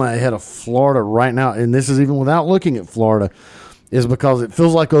Oklahoma ahead of Florida right now, and this is even without looking at Florida, is because it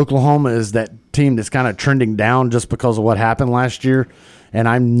feels like Oklahoma is that team that's kind of trending down just because of what happened last year. And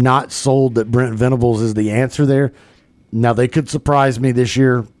I'm not sold that Brent Venables is the answer there. Now, they could surprise me this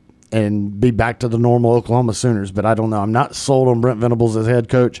year and be back to the normal Oklahoma Sooners, but I don't know. I'm not sold on Brent Venables as head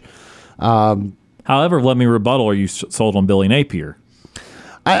coach. However, let me rebuttal. Are you sold on Billy Napier?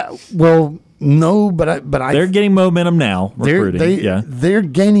 No, but I They're getting momentum now. Recruiting. They're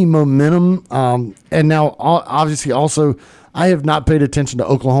gaining momentum. And now, obviously, also, I have not paid attention to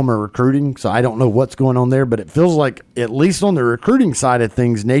Oklahoma recruiting, so I don't know what's going on there. But it feels like, at least on the recruiting side of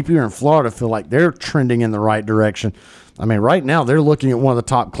things, Napier and Florida feel like they're trending in the right direction. I mean, right now, they're looking at one of the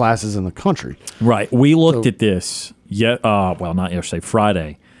top classes in the country. Right. We looked at this, not yesterday,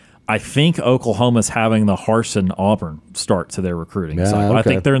 Friday. I think Oklahoma's having the Harsin-Auburn start to their recruiting cycle. okay. I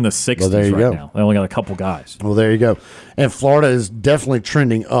think they're in the 60s there you right go. now. They only got a couple guys. Well, there you go. And Florida is definitely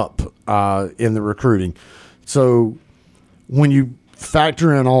trending up in the recruiting. So when you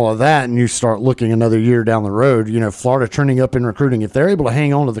factor in all of that and you start looking another year down the road, Florida trending up in recruiting, if they're able to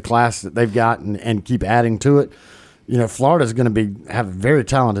hang on to the class that they've got and keep adding to it, Florida's going to have a very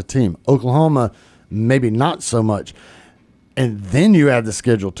talented team. Oklahoma, maybe not so much. And then you add the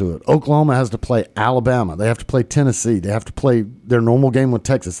schedule to it. Oklahoma has to play Alabama. They have to play Tennessee. They have to play their normal game with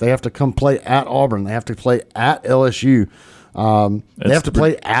Texas. They have to come play at Auburn. They have to play at LSU. They have to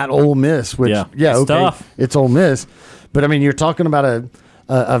play at Ole Miss, which, it's tough. It's Ole Miss. But, I mean, you're talking about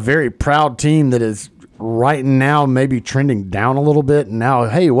a very proud team that is right now maybe trending down a little bit. And now,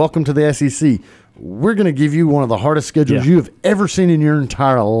 hey, welcome to the SEC. We're going to give you one of the hardest schedules you have ever seen in your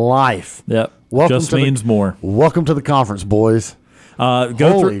entire life. Yep. Just means more. Welcome to the conference, boys.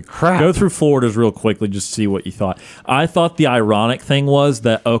 Holy crap. Go through Florida's real quickly just to see what you thought. I thought the ironic thing was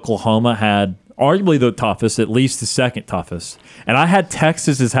that Oklahoma had arguably the toughest, at least the second toughest. And I had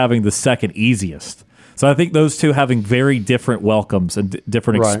Texas as having the second easiest. So I think those two having very different welcomes and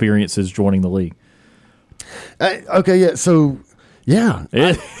different experiences joining the league. Okay, yeah. So, yeah.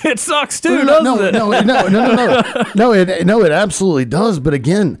 It sucks too, doesn't it? No, it absolutely does. But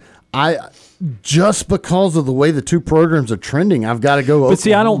again, just because of the way the two programs are trending, I've got to go. But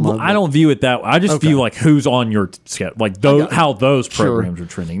see, I don't view it that way. I just view like who's on your schedule, like how those programs are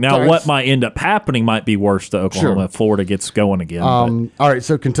trending. Now, what might end up happening might be worse to Oklahoma if Florida gets going again. All right,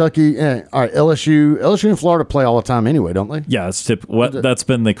 so Kentucky, all right, LSU and Florida play all the time anyway, don't they? Yeah, it's that's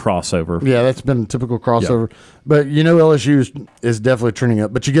been the crossover. Yeah, that's been a typical crossover. Yeah. But LSU is definitely trending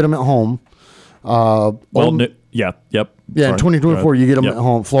up. But you get them at home. Yeah, in 2024, you get them at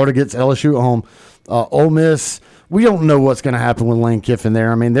home. Florida gets LSU at home. Ole Miss, we don't know what's going to happen with Lane Kiffin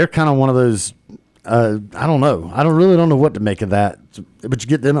there. I mean, they're kind of one of those. I don't know. I don't know what to make of that. But you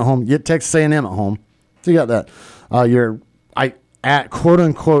get them at home. You get Texas A&M at home. So you got that. You're at quote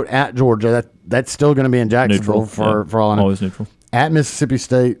unquote at Georgia. That's still going to be in Jacksonville for all I know. Always neutral. At Mississippi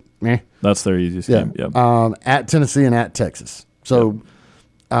State, that's their easiest game. Yep. At Tennessee and at Texas. So.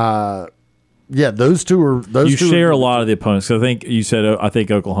 Yeah, those two are those. You two share a lot of the opponents. So I think you said I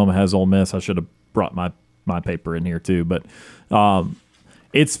think Oklahoma has Ole Miss. I should have brought my paper in here too, but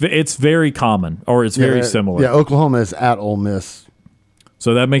it's very common or it's very similar. Yeah, Oklahoma is at Ole Miss,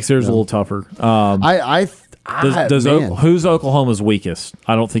 so that makes theirs a little tougher. Who's Oklahoma's weakest?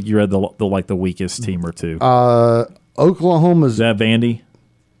 I don't think you read the weakest team or two. Oklahoma's is that Vandy?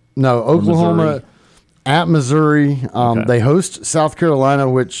 No, Oklahoma. At Missouri, they host South Carolina,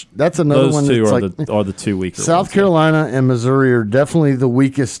 which that's another Those one. Two that's are the two weaker. South Carolina and Missouri are definitely the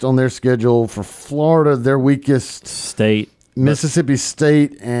weakest on their schedule. For Florida, their weakest State, Mississippi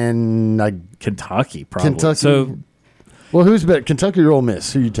State, and Kentucky. Probably. Kentucky. So, who's better, Kentucky or Ole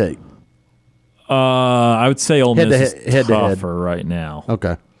Miss? Who you take? I would say Ole Miss is head tougher right now.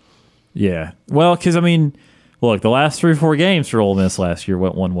 Okay. Yeah. Well, because I mean. Look, the last 3 or 4 games for Ole Miss last year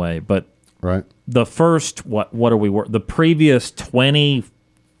went one way, but Right. the first the previous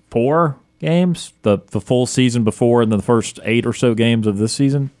 24 games, the full season before, and then the first 8 or so games of this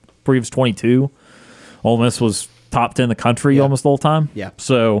season, previous 22, Ole Miss was top 10 in the country almost the whole time. Yeah.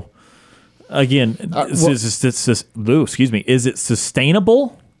 So again, is it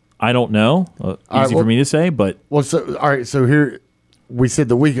sustainable? I don't know. Easy for me to say, but Yep. All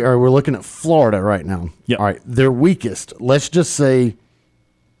right, their weakest. Let's just say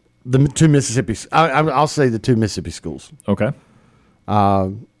the 2 Mississippi. I'll say the 2 Mississippi schools. okay.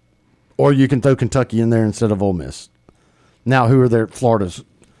 Or you can throw Kentucky in there instead of Ole Miss. Now, who are Florida's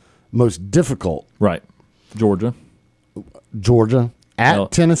most difficult? Right. Georgia.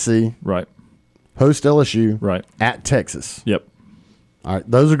 At Tennessee. Right. Host LSU. Right. At Texas. Yep. All right,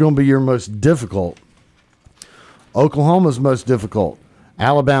 those are going to be your most difficult. Oklahoma's most difficult.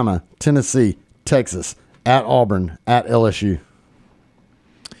 Alabama, Tennessee, Texas, at Auburn, at LSU.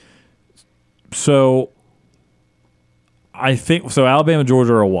 So I think Alabama and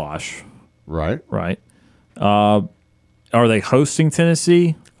Georgia are a wash. Right. Right. Are they hosting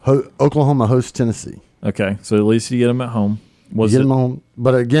Tennessee? Oklahoma hosts Tennessee. Okay, so at least you get them at home. Get them home,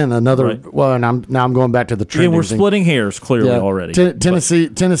 but again, another. Right. Well, and I'm going back to the trending. Yeah, we're thing. splitting hairs clearly already.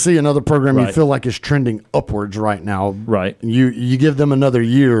 Tennessee, another program you Right. feel like is trending upwards right now. Right. You give them another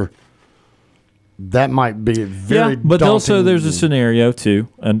year. That might be very. But daunting. also there's a scenario too,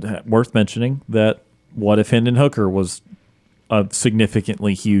 and worth mentioning, that what if Hendon Hooker was a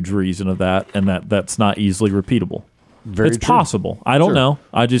significantly huge reason of that, and that's not easily repeatable. Very it's true. possible. I don't know.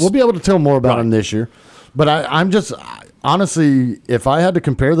 We'll be able to tell more about them this year. But I'm just honestly, if I had to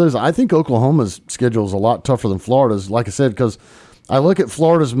compare those, I think Oklahoma's schedule is a lot tougher than Florida's. Like I said, because I look at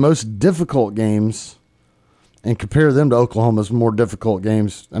Florida's most difficult games and compare them to Oklahoma's more difficult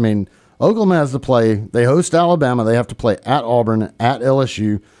games. I mean, Oklahoma has to play. They host Alabama. They have to play at Auburn, at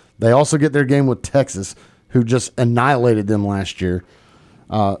LSU. They also get their game with Texas, who just annihilated them last year.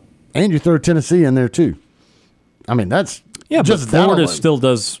 And you throw Tennessee in there too. I mean, that's just Florida still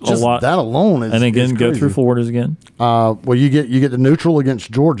does a lot. That alone is, and again, is go crazy. through Florida's again. Well, you get the neutral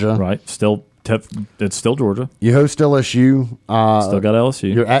against Georgia, right? It's still Georgia. You host LSU. Still got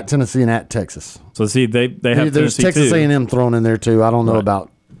LSU. You're at Tennessee and at Texas. So see, they have there's Tennessee Texas too. A&M thrown in there too. I don't know about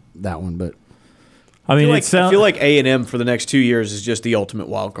that one, but I mean, I feel like A&M for the next 2 years is just the ultimate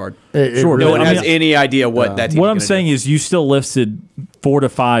wild card. Sure. No one has any idea what that team. What I'm saying is, you still listed 4 to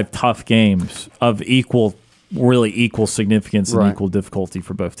 5 tough games of really equal significance and equal difficulty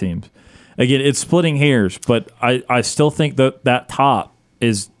for both teams. Again, it's splitting hairs, but I still think that top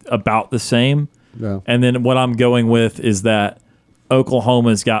is about the same. Yeah. And then what I'm going with is that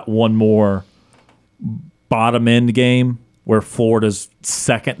Oklahoma's got one more bottom end game, where Florida's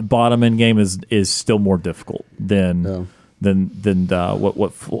second bottom end game is still more difficult than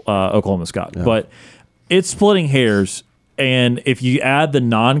what Oklahoma's got. Yeah. But it's splitting hairs, and if you add the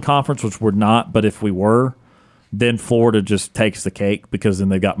non-conference, which we're not, but if we were, then Florida just takes the cake, because then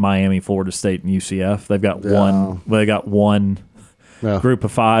they've got Miami, Florida State, and UCF. They've got one Group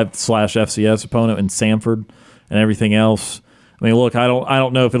of 5 / FCS opponent in Samford, and everything else. I mean, look, I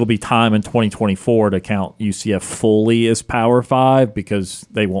don't know if it'll be time in 2024 to count UCF fully as Power 5, because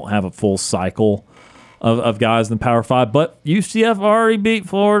they won't have a full cycle of guys in the Power 5. But UCF already beat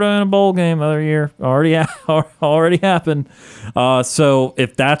Florida in a bowl game the other year. Already happened. So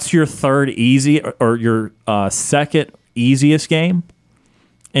if that's your third easy or your second easiest game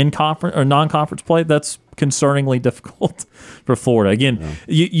in conference or non-conference play, that's concerningly difficult for Florida. Again,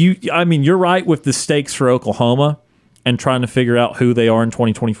 you're right with the stakes for Oklahoma and trying to figure out who they are in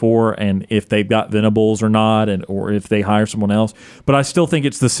 2024 and if they've got Venables or not, or if they hire someone else. But I still think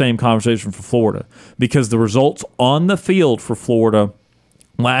it's the same conversation for Florida, because the results on the field for Florida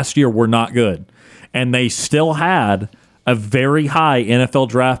last year were not good. And they still had a very high NFL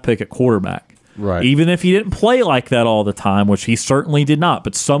draft pick at quarterback. Right. Even if he didn't play like that all the time, which he certainly did not,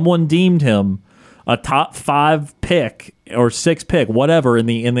 but someone deemed him a top 5 pick or 6 pick, whatever, in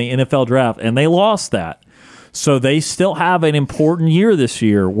the NFL draft, and they lost that. So they still have an important year this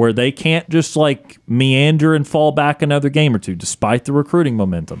year where they can't just meander and fall back another game or two, despite the recruiting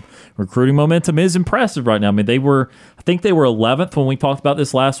momentum. Recruiting momentum is impressive right now. I mean, I think they were 11th when we talked about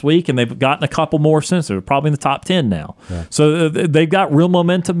this last week, and they've gotten a couple more since. They're probably in the top 10 now. Yeah. So they've got real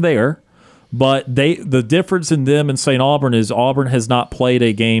momentum there. But the difference in them and St. Auburn is Auburn has not played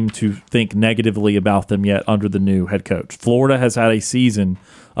a game to think negatively about them yet under the new head coach. Florida has had a season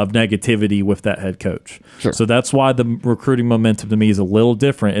of negativity with that head coach. Sure. So that's why the recruiting momentum to me is a little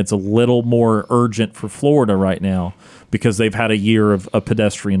different. It's a little more urgent for Florida right now, because they've had a year of a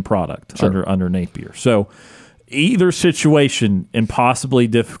pedestrian product under Napier. So either situation impossibly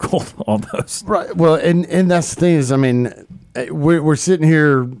difficult almost. Right. Well, and that's the thing is, I mean, we're sitting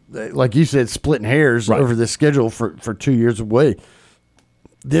here, like you said, splitting hairs over this schedule for 2 years away.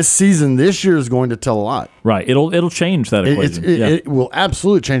 This season, this year is going to tell a lot. Right. It'll change that equation. It will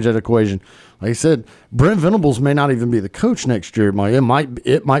absolutely change that equation. Like I said, Brent Venables may not even be the coach next year. It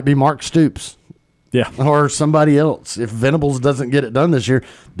might be Mark Stoops. Yeah. Or somebody else. If Venables doesn't get it done this year,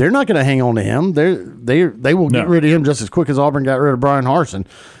 they're not going to hang on to him. They will get rid of him just as quick as Auburn got rid of Brian Harsin.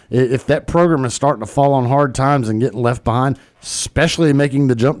 If that program is starting to fall on hard times and getting left behind, especially making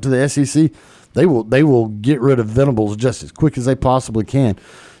the jump to the SEC, they will get rid of Venables just as quick as they possibly can.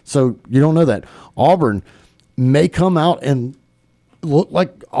 So you don't know that. Auburn may come out and look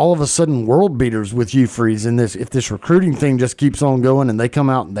like all of a sudden world beaters with you, Freeze, in this. If this recruiting thing just keeps on going and they come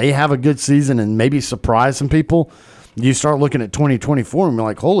out and they have a good season and maybe surprise some people, you start looking at 2024 and be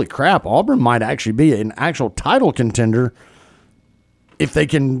like, holy crap, Auburn might actually be an actual title contender if they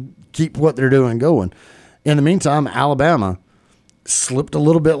can keep what they're doing going. In the meantime, Alabama slipped a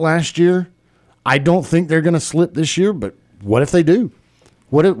little bit last year. I don't think they're going to slip this year, but what if they do?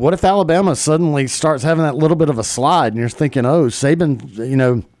 What if Alabama suddenly starts having that little bit of a slide and you're thinking, oh, Saban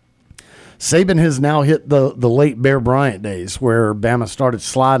has now hit the late Bear Bryant days where Bama started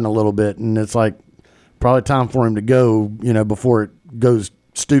sliding a little bit, and it's like probably time for him to go, before it goes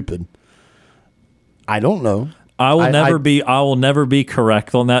stupid. I don't know. I will never be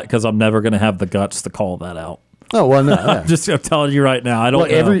correct on that because I'm never going to have the guts to call that out. Oh, well, no. Yeah. I'm telling you right now. I don't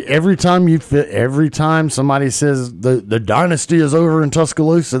know. Every time somebody says the dynasty is over in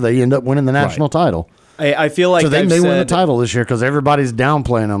Tuscaloosa, they end up winning the national title. I feel like so they may win the title this year because everybody's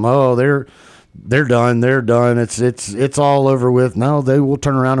downplaying them. Oh, they're done. They're done. It's all over with. No, they will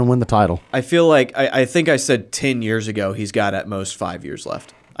turn around and win the title. I feel like I think I said 10 years ago he's got at most 5 years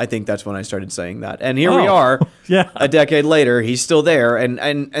left. I think that's when I started saying that. And here we are, a decade later, he's still there.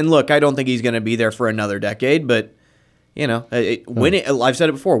 And look, I don't think he's going to be there for another decade, but, winning, I've said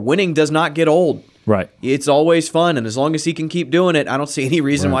it before, winning does not get old. Right. It's always fun, and as long as he can keep doing it, I don't see any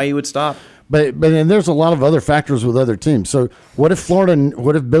reason why he would stop. But then there's a lot of other factors with other teams. So what if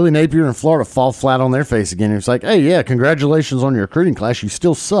Billy Napier and Florida fall flat on their face again? It's like, hey, yeah, congratulations on your recruiting class. You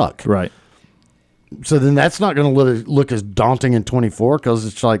still suck. Right. So then that's not going to look as daunting in 24 because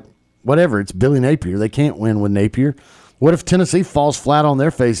it's like, whatever, it's Billy Napier. They can't win with Napier. What if Tennessee falls flat on their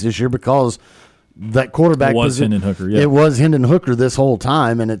face this year because that quarterback was Hendon Hooker? Yeah. It was Hendon Hooker this whole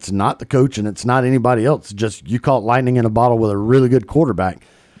time, and it's not the coach and it's not anybody else. Just you caught lightning in a bottle with a really good quarterback.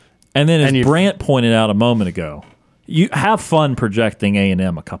 And then as Brant pointed out a moment ago, you have fun projecting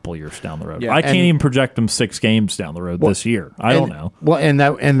A&M a couple years down the road. I can't even project them 6 games down the road this year. I don't know. Well, and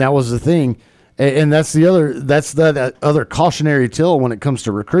that was the thing. And that's the other cautionary tale when it comes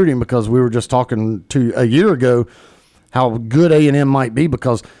to recruiting, because we were just talking to a year ago how good A&M might be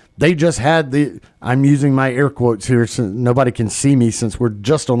because they just had I'm using my air quotes here since nobody can see me since we're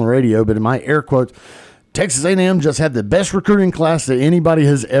just on the radio, but in my air quotes, Texas A&M just had the best recruiting class that anybody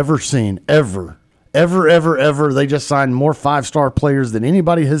has ever seen, ever. They just signed more 5-star players than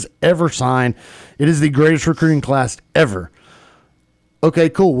anybody has ever signed. It is the greatest recruiting class ever. Okay,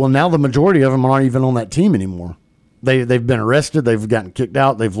 cool. Well, now the majority of them aren't even on that team anymore. They've been arrested. They've gotten kicked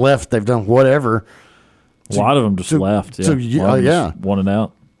out. They've left. They've done whatever. A lot of them just left. Yeah. So, wanted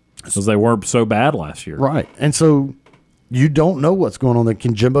out because they weren't so bad last year. Right. And so you don't know what's going on there.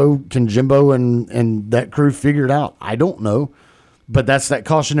 Can Jimbo and that crew figure it out? I don't know. But that's that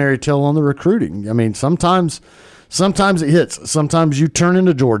cautionary tale on the recruiting. I mean, sometimes it hits. Sometimes you turn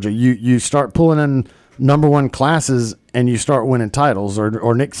into Georgia. You start pulling in number 1 classes and you start winning titles.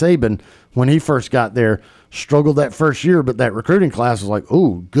 Or Nick Saban, when he first got there, struggled that first year, but that recruiting class was like,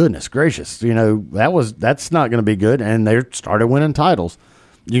 oh, goodness gracious. That's not going to be good. And they started winning titles.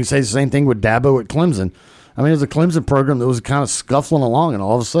 You can say the same thing with Dabo at Clemson. I mean, it was a Clemson program that was kind of scuffling along, and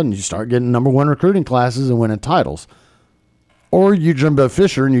all of a sudden you start getting number 1 recruiting classes and winning titles. Or you Jimbo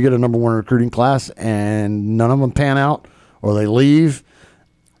Fisher and you get a number 1 recruiting class and none of them pan out, or they leave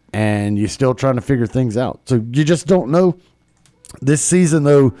and you're still trying to figure things out. So you just don't know. This season,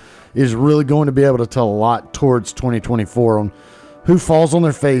 though, is really going to be able to tell a lot towards 2024 on who falls on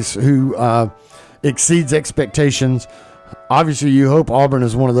their face, who exceeds expectations. Obviously, you hope Auburn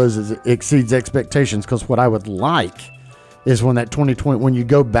is one of those that exceeds expectations, because what I would like is when that 2020, when you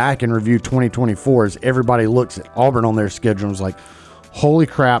go back and review 2024, is everybody looks at Auburn on their schedule and is like, holy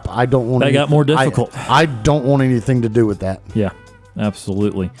crap, I don't want They got more difficult. I don't want anything to do with that. Yeah,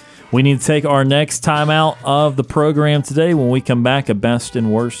 absolutely. We need to take our next time out of the program today. When we come back, a best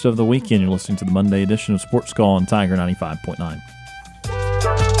and worst of the weekend. You're listening to the Monday edition of Sports Call on Tiger 95.9.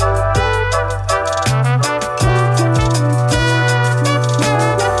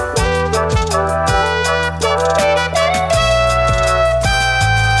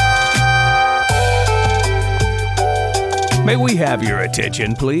 May we have your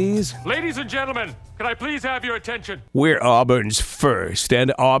attention, please? Ladies and gentlemen, can I please have your attention? We're Auburn's first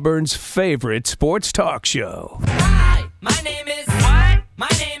and Auburn's favorite sports talk show. Hi, my name is. What? My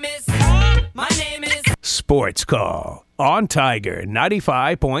name is. My name is. Sports Call on Tiger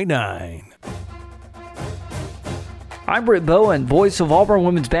 95.9. I'm Britt Bowen, voice of Auburn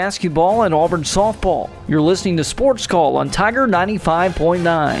women's basketball and Auburn softball. You're listening to Sports Call on Tiger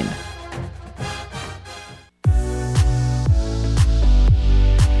 95.9.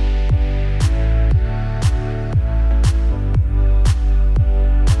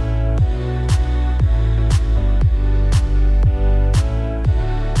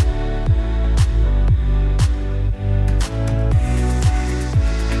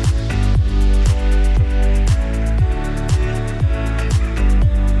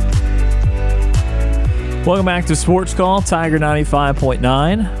 Welcome back to Sports Call, Tiger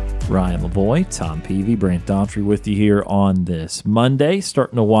 95.9. Ryan Lavoie, Tom Peavy, Brant Daughtry with you here on this Monday,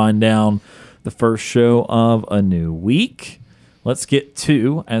 starting to wind down the first show of a new week. Let's get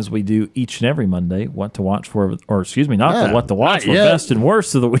to, as we do each and every Monday, what to watch for, or excuse me, what to watch for, best and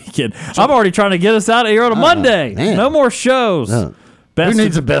worst of the weekend. I'm already trying to get us out of here on a Monday. Man. No more shows. No. Who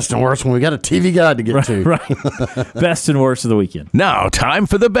needs a best and worst when we got a TV guide to get to? Right. Best and worst of the weekend. Now, time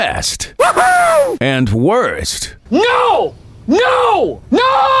for the best and worst No! No!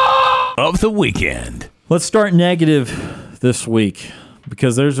 No! of the weekend. Let's start negative this week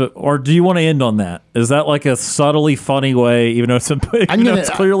because or do you want to end on that? Is that like a subtly funny way, even though it's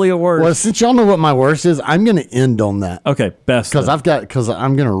clearly a worst? Well, since y'all know what my worst is, I'm going to end on that. Okay, best. Because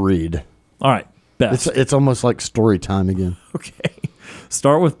I'm going to read. All right, best. It's almost like story time again. Okay.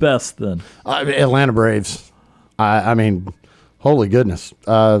 Start with best then. Atlanta Braves. I mean, holy goodness.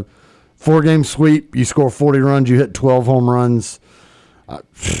 4-game sweep. You score 40 runs. You hit 12 home runs.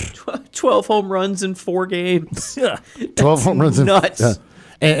 12 home runs in 4 games. 12 home runs. Nuts.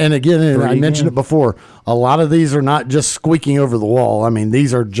 And again, I mentioned it before, a lot of these are not just squeaking over the wall. I mean,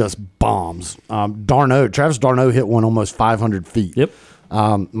 these are just bombs. Travis d'Arnaud hit one almost 500 feet. Yep.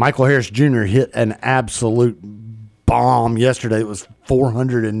 Michael Harris Jr. hit an absolute bomb yesterday. It was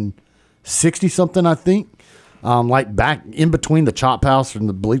 460 something, I think. Like back in between the chop house and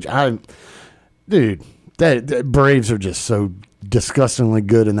the bleach. Dude, that Braves are just so disgustingly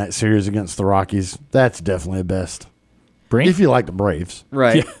good in that series against the Rockies. That's definitely a best. If you like the Braves.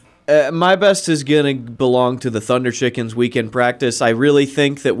 Right. Yeah. My best is going to belong to the Thunder Chickens weekend practice. I really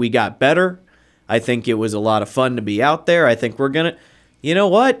think that we got better. I think it was a lot of fun to be out there. I think we're going to, you know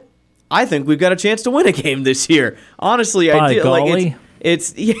what? I think we've got a chance to win a game this year. Honestly, I do. Like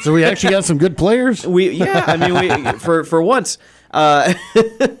it's yeah. So we actually got some good players. We for once. Yeah,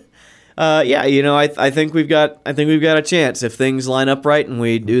 you know, I think we've got a chance if things line up right and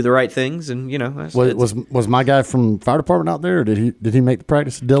we do the right things, and you know. Was my guy from fire department out there? Or did he make the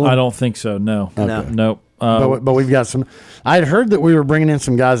practice, Dylan? I don't think so. No, okay. Nope. But we've got some. I had heard that we were bringing in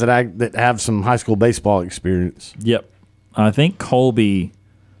some guys that have some high school baseball experience. Yep, I think Colby.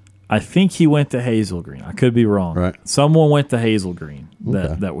 I think he went to Hazel Green. I could be wrong. Right. Someone went to Hazel Green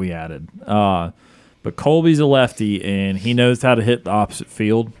that we added. But Colby's a lefty, and he knows how to hit the opposite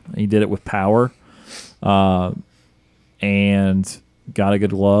field. He did it with power, and got a good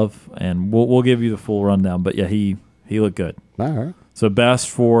glove. And we'll give you the full rundown. But yeah, he looked good. All right. So best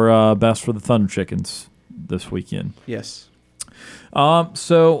for the Thunder Chickens this weekend. Yes.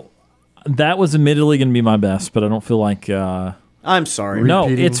 So that was admittedly going to be my best, but I don't feel like. I'm sorry. No,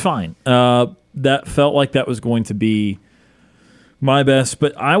 it's fine. That felt like that was going to be my best,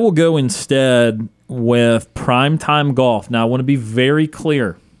 but I will go instead with primetime golf. Now, I want to be very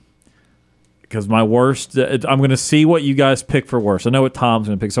clear because my worst, I'm going to see what you guys pick for worst. I know what Tom's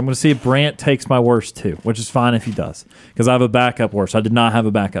going to pick, so I'm going to see if Brant takes my worst too, which is fine if he does because I have a backup worst. I did not have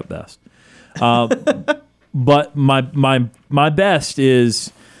a backup best. But my best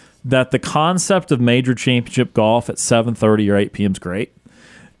is that the concept of major championship golf at 7:30 or 8 p.m. is great.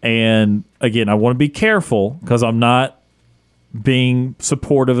 And, again, I want to be careful because I'm not being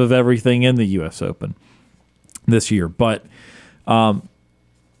supportive of everything in the U.S. Open this year. But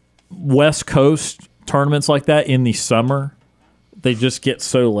West Coast tournaments like that in the summer, they just get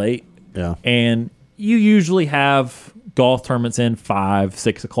so late. Yeah. And you usually have golf tournaments in 5,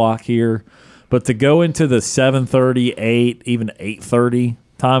 6 o'clock here. But to go into the 7:30, 8, even 8:30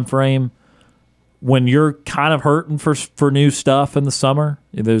 time frame, when you're kind of hurting for new stuff in the summer,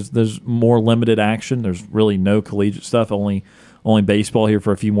 there's more limited action. There's really no collegiate stuff, only baseball here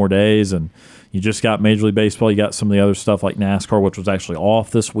for a few more days, and you just got Major League Baseball. You got some of the other stuff like NASCAR, which was actually off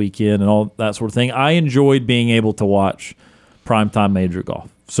this weekend, and all that sort of thing. I enjoyed being able to watch primetime major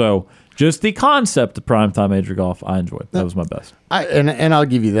golf. So just the concept of primetime major golf, I enjoyed. That was my best. And I'll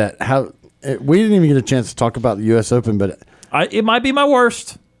give you that. We didn't even get a chance to talk about the U.S. Open, but it might be my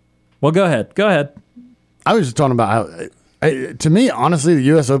worst. Well, go ahead. I was just talking about how, to me, honestly, the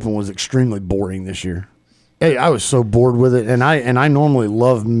U.S. Open was extremely boring this year. Hey, I was so bored with it, and I normally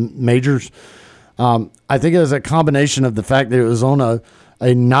love majors. I think it was a combination of the fact that it was on a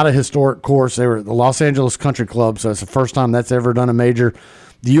not a historic course. They were at the Los Angeles Country Club, so it's the first time that's ever done a major.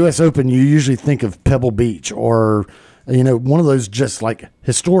 The U.S. Open, you usually think of Pebble Beach or, one of those just like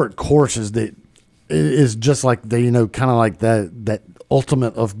historic courses that is just like the, kind of like that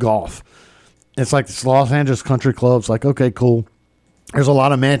ultimate of golf. It's like this Los Angeles Country Club's like, okay, cool. There's a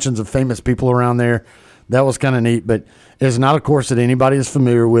lot of mansions of famous people around there. That was kind of neat, but it's not a course that anybody is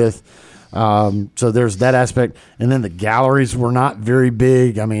familiar with. So there's that aspect. And then the galleries were not very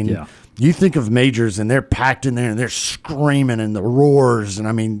big. I mean, you think of majors and they're packed in there and they're screaming and the roars. And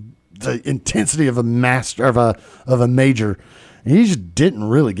I mean, the intensity of a major. And you just didn't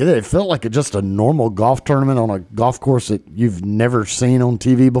really get it. It felt like just a normal golf tournament on a golf course that you've never seen on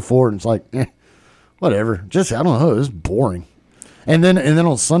TV before. And it's like, whatever. Just, I don't know. It was boring. And then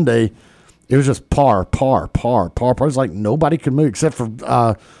on Sunday, it was just par. It was like nobody could move except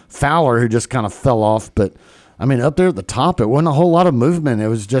for Fowler, who just kind of fell off. But, I mean, up there at the top, it wasn't a whole lot of movement. It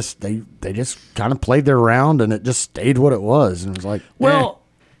was just they just kind of played their round, and it just stayed what it was. And it was like,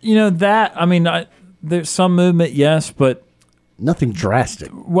 there's some movement, yes, but nothing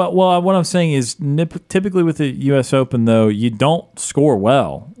drastic. Well, what I'm saying is typically with the U.S. Open, though, you don't score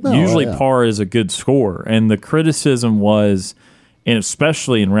well. Usually par is a good score. And the criticism was, and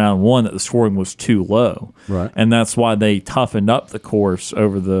especially in round one, that the scoring was too low. Right. And that's why they toughened up the course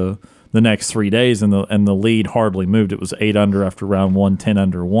over the next 3 days, and the lead hardly moved. It was 8 under after round one, 10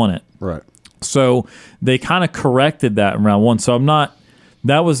 under won it. Right. So they kind of corrected that in round one. So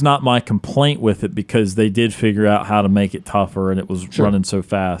that was not my complaint with it, because they did figure out how to make it tougher, and it was running so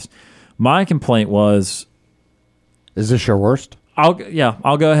fast. My complaint was, is this your worst? I'll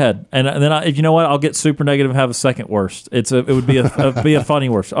go ahead, and then if you know what, I'll get super negative and have a second worst. It would be a funny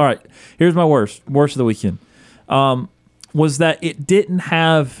worst. All right, here's my worst of the weekend. Was that it didn't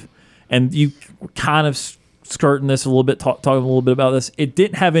have, and you kind of skirting this a little bit, talking a little bit about this. It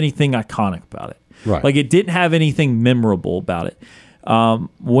didn't have anything iconic about it. Right. Like, it didn't have anything memorable about it.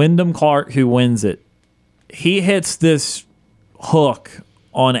 Wyndham Clark, who wins it, he hits this hook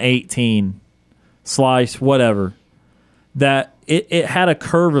on 18, slice, whatever, that it had a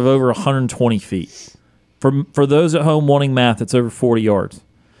curve of over 120 feet. For those at home wanting math, it's over 40 yards.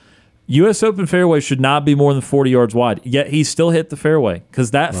 U.S. Open fairway should not be more than 40 yards wide, yet he still hit the fairway,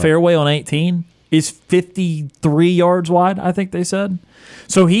 because that fairway on 18 is 53 yards wide, I think they said.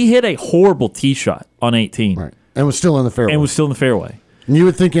 So he hit a horrible tee shot on 18. Right. And was still in the fairway. And you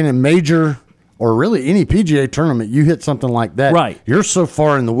would think in a major or really any PGA tournament, you hit something like that. Right. You're so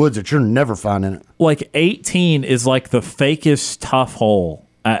far in the woods that you're never finding it. Like 18 is like the fakest tough hole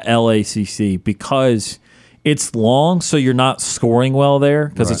at LACC, because it's long, so you're not scoring well there,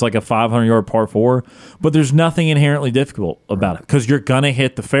 because it's like a 500-yard par 4. But there's nothing inherently difficult about it, because you're going to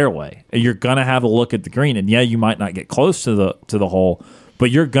hit the fairway, and you're going to have a look at the green. And, you might not get close to the hole, but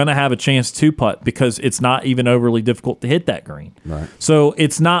you're going to have a chance to putt, because it's not even overly difficult to hit that green. Right. So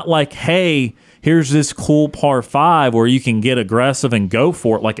it's not like, hey, here's this cool par 5 where you can get aggressive and go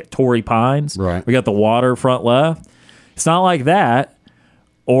for it, like at Torrey Pines. Right. We got the water front left. It's not like that.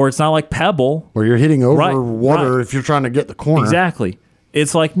 Or it's not like Pebble, where you're hitting over water if you're trying to get the corner. Exactly.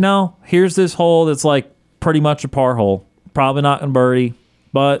 It's like, no, here's this hole that's like pretty much a par hole. Probably not going to birdie,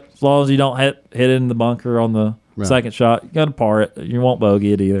 but as long as you don't hit it in the bunker on the second shot, you got to par it. You won't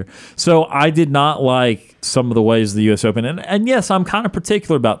bogey it either. So I did not like some of the ways of the U.S. Open. And yes, I'm kind of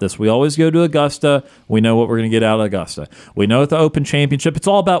particular about this. We always go to Augusta. We know what we're going to get out of Augusta. We know at the Open Championship, it's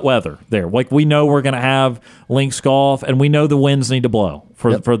all about weather there. Like, we know we're going to have links golf, and we know the winds need to blow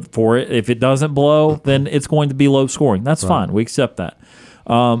for it. If it doesn't blow, then it's going to be low scoring. That's fine. We accept that.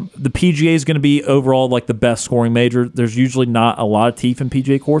 The PGA is going to be overall like the best scoring major. There's usually not a lot of teeth in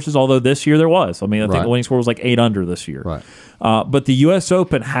PGA courses, although this year there was. I mean, I think the winning score was like 8 under this year. Right. But the U.S.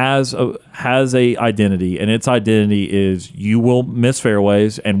 Open has a identity, and its identity is you will miss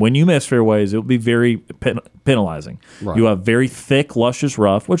fairways, and when you miss fairways, it will be very penalizing. Right. You have very thick, luscious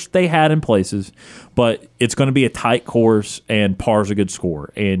rough, which they had in places, but it's going to be a tight course, and par's a good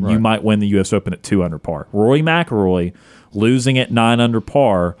score, and you might win the U.S. Open at 2 under par. Rory McIlroy losing at 9 under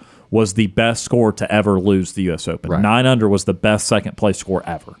par was the best score to ever lose the U.S. Open. Right. 9 under was the best second place score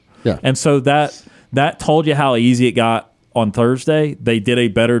ever. Yeah. And so that told you how easy it got on Thursday. They did a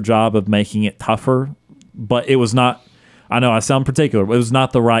better job of making it tougher, but it was not. I know I sound particular, but it was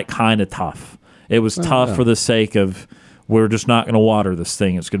not the right kind of tough. It was tough for the sake of we're just not going to water this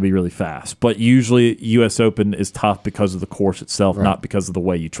thing. It's going to be really fast. But usually U.S. Open is tough because of the course itself, not because of the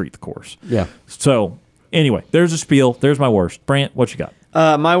way you treat the course. Yeah. So anyway, there's a spiel. There's my worst. Brant, what you got?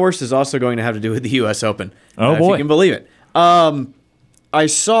 My worst is also going to have to do with the U.S. Open. Oh, if boy. you can believe it. I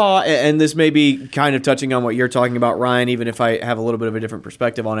saw, and this may be kind of touching on what you're talking about, Ryan, even if I have a little bit of a different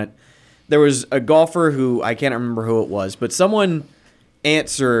perspective on it. There was a golfer who, I can't remember who it was, but someone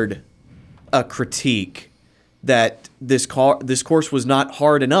answered a critique that this course was not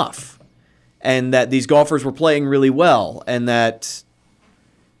hard enough, and that these golfers were playing really well, and that,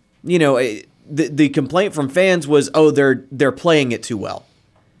 the complaint from fans was, they're playing it too well.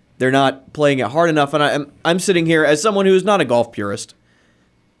 They're not playing it hard enough. And I'm sitting here as someone who is not a golf purist,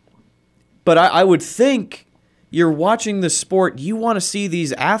 but I would think you're watching the sport, you want to see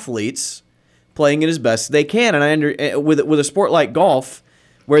these athletes playing it as best they can. And with a sport like golf,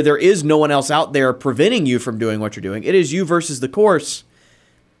 where there is no one else out there preventing you from doing what you're doing, it is you versus the course.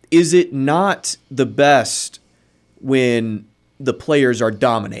 Is it not the best when the players are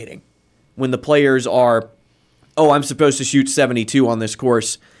dominating? When the players are, I'm supposed to shoot 72 on this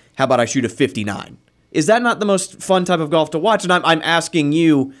course, how about I shoot a 59? Is that not the most fun type of golf to watch? And I'm asking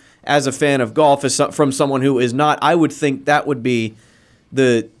you, as a fan of golf, from someone who is not, I would think that would be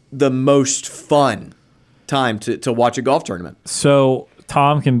the most fun time to watch a golf tournament. So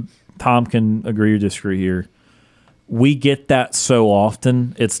Tom can agree or disagree here. We get that so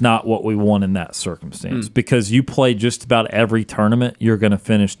often, it's not what we want in that circumstance. Because you play just about every tournament, you're going to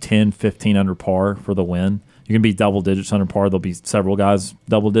finish 10, 15 under par for the win. You're going to be double digits under par. There'll be several guys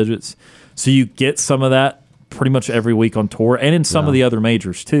double digits. So you get some of that pretty much every week on tour and in some of the other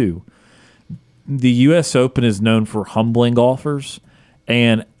majors too. The U.S. Open is known for humbling golfers.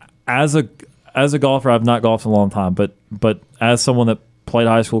 And as a golfer, I've not golfed in a long time, but as someone that played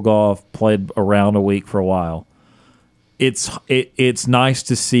high school golf, played around a week for a while, it's nice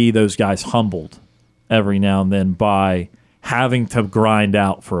to see those guys humbled every now and then by having to grind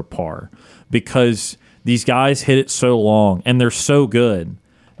out for a par, because these guys hit it so long and they're so good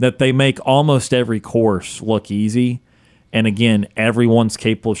that they make almost every course look easy. And again, everyone's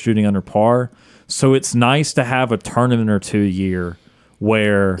capable of shooting under par. So it's nice to have a tournament or two a year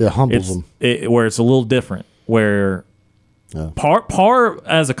where it humbles them. Where it's a little different, where par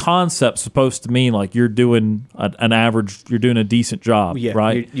as a concept supposed to mean like you're doing an average, you're doing a decent job,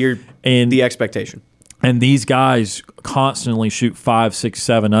 right? You're and the expectation. And these guys constantly shoot 5, 6,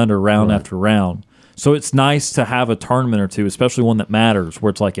 7 under round after round. So it's nice to have a tournament or two, especially one that matters,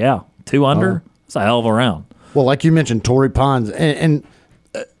 where it's like, 2 under, it's a hell of a round. Well, like you mentioned, Torrey Pines, and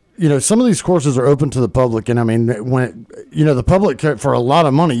some of these courses are open to the public, and I mean, the public, for a lot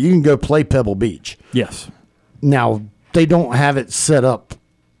of money, you can go play Pebble Beach. Yes. Now, they don't have it set up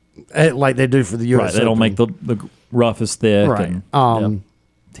like they do for the U.S. Right, they don't make the rough as thick. Right. And,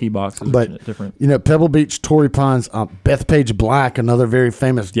 tee boxes, but different. Pebble Beach, Torrey Pines, Bethpage Black, another very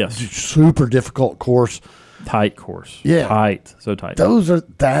famous, super difficult course, tight course, so tight. Those are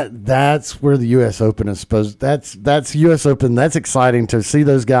that's where the U.S. Open is supposed. That's U.S. Open. That's exciting to see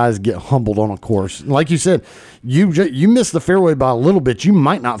those guys get humbled on a course. Like you said, you miss the fairway by a little bit, you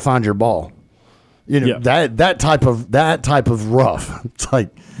might not find your ball. That type of rough. It's like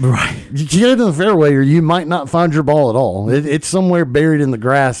you get into the fairway, or you might not find your ball at all. It's somewhere buried in the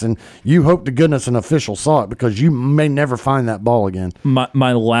grass, and you hope to goodness an official saw it, because you may never find that ball again.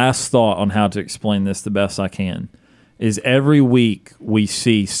 My last thought on how to explain this the best I can is every week we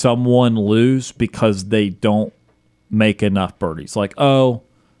see someone lose because they don't make enough birdies. Like,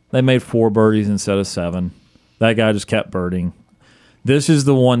 they made 4 birdies instead of 7. That guy just kept birding. This is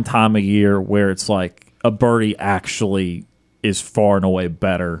the one time a year where it's like a birdie actually is far and away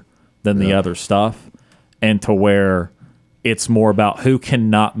better than the other stuff, and to where it's more about who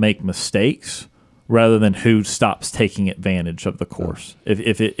cannot make mistakes rather than who stops taking advantage of the course.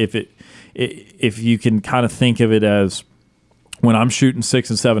 If you can kind of think of it as, when I'm shooting 6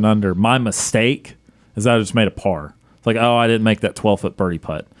 and 7 under, my mistake is I just made a par. It's like, I didn't make that 12-foot birdie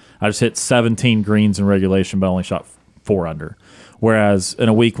putt. I just hit 17 greens in regulation, but only shot 4 under. Whereas in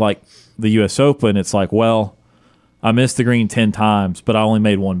a week like the U.S. Open, it's like, I missed the green 10 times, but I only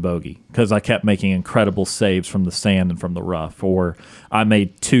made 1 bogey because I kept making incredible saves from the sand and from the rough. Or I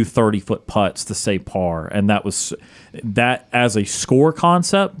made 2 30-foot putts to say par. And that as a score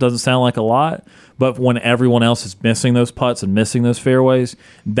concept doesn't sound like a lot, but when everyone else is missing those putts and missing those fairways,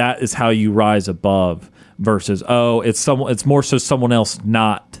 that is how you rise above versus, it's more so someone else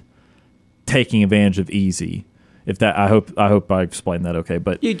not taking advantage of easy. If that, I hope I explained that okay.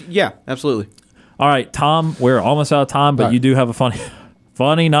 But yeah, absolutely. All right, Tom, we're almost out of time, but you do have a funny,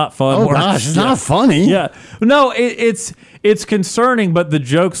 not fun. Oh word. gosh, it's not funny. Yeah, no, it's concerning, but the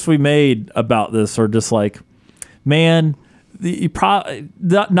jokes we made about this are just like, man,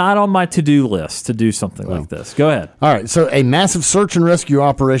 not on my to-do list to do something like this. Go ahead. All right, so a massive search and rescue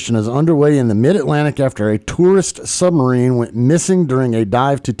operation is underway in the mid-Atlantic after a tourist submarine went missing during a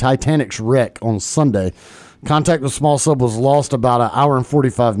dive to Titanic's wreck on Sunday. Contact with small sub was lost about an hour and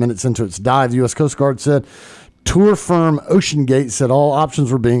 45 minutes into its dive, the U.S. Coast Guard said. Tour firm OceanGate said all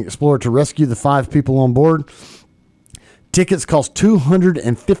options were being explored to rescue the 5 people on board. Tickets cost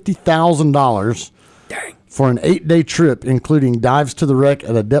 $250,000 for an 8-day trip, including dives to the wreck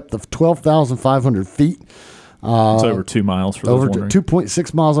at a depth of 12,500 feet. It's over 2 miles. For over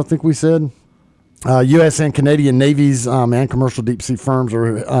 2.6 miles, I think we said. U.S. and Canadian navies and commercial deep-sea firms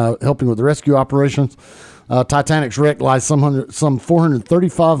are helping with the rescue operations. Titanic's wreck lies some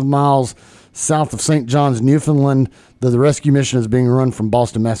 435 miles south of St. John's, Newfoundland. The rescue mission is being run from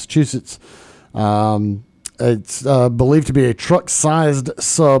Boston, Massachusetts. It's believed to be a truck-sized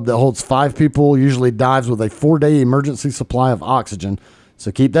sub that holds 5 people, usually dives with a 4-day emergency supply of oxygen.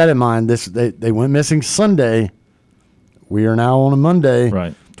 So keep that in mind. They went missing Sunday. We are now on a Monday.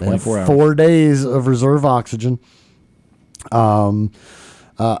 Right, 24 hours. 4 days of reserve oxygen.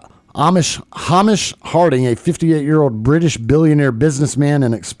 Hamish Harding, a 58-year-old British billionaire businessman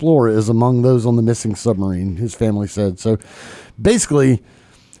and explorer, is among those on the missing submarine, his family said. So basically,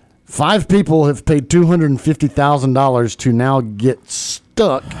 5 people have paid $250,000 to now get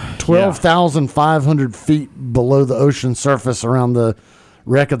stuck 12,500 feet below the ocean surface around the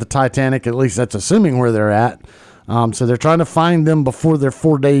wreck of the Titanic. At least that's assuming where they're at. So they're trying to find them before their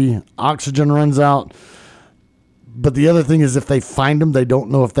 4-day oxygen runs out. But the other thing is, if they find them, they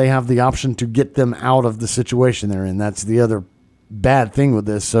don't know if they have the option to get them out of the situation they're in. That's the other bad thing with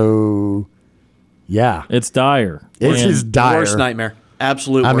this. So, yeah. It's dire. It's just dire. Worst nightmare.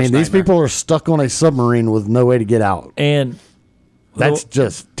 Absolute worst these nightmare. people are stuck on a submarine with no way to get out. And that's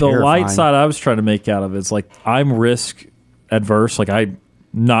just the terrifying. light side I was trying to make out of it is like, I'm risk adverse. Like, I'm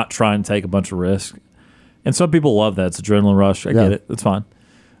not trying to take a bunch of risk. And some people love that. It's adrenaline rush. I get it. It's fine.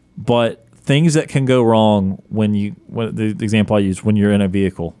 But things that can go wrong the example I use, when you're in a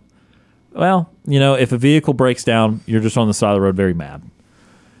vehicle. Well, if a vehicle breaks down, you're just on the side of the road very mad.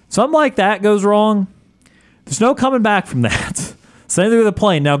 Something like that goes wrong, there's no coming back from that. Same thing with a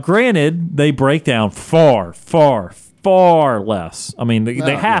plane. Now, granted, they break down far, far, far less. I mean,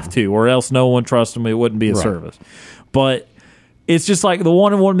 they have to, or else no one trusts them. It wouldn't be a service. But it's just like the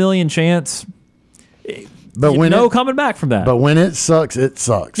 1 in 1 million chance. But coming back from that. But when it sucks, it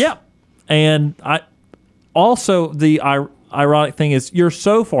sucks. Yep. And the ironic thing is, you're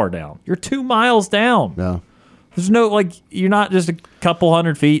so far down. You're 2 miles down. Yeah. There's you're not just a couple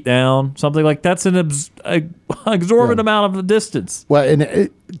hundred feet down. Something like that's an exorbitant amount of distance. Well, and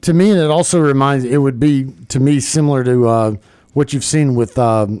to me, it also it would be, to me, similar to what you've seen with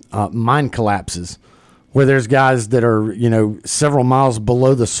mine collapses, where there's guys that are, several miles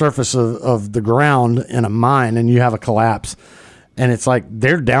below the surface of the ground in a mine, and you have a collapse. And it's like,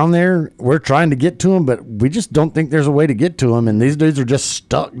 they're down there, we're trying to get to them, but we just don't think there's a way to get to them. And these dudes are just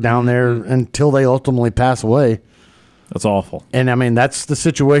stuck down there until they ultimately pass away. That's awful. And, that's the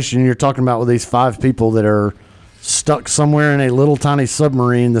situation you're talking about with these 5 people that are stuck somewhere in a little tiny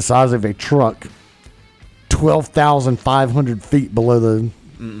submarine the size of a truck, 12,500 feet below the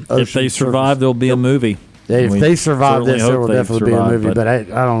ocean. If they survive, there'll be a movie. If they survive this, there will definitely be a movie. But I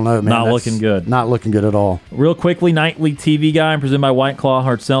don't know, man. Not looking good. Not looking good at all. Real quickly, Nightly TV Guide presented by White Claw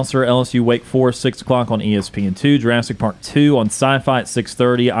Hard Seltzer. LSU Wake Forest, 6 o'clock on ESPN2. Jurassic Park 2 on Sci-Fi at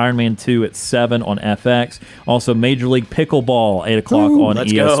 6:30. Iron Man 2 at 7 on FX. Also, Major League Pickleball, 8 o'clock on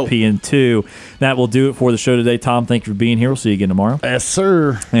ESPN2. That will do it for the show today. Tom, thank you for being here. We'll see you again tomorrow. Yes,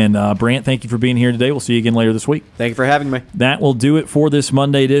 sir. And Brant, thank you for being here today. We'll see you again later this week. Thank you for having me. That will do it for this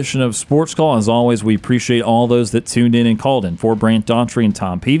Monday edition of Sports Call. As always, we appreciate all those that tuned in and called in. For Brant Daughtry and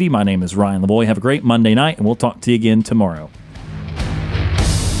Tom Peavy, my name is Ryan Lavoie. Have a great Monday night, and we'll talk to you again tomorrow.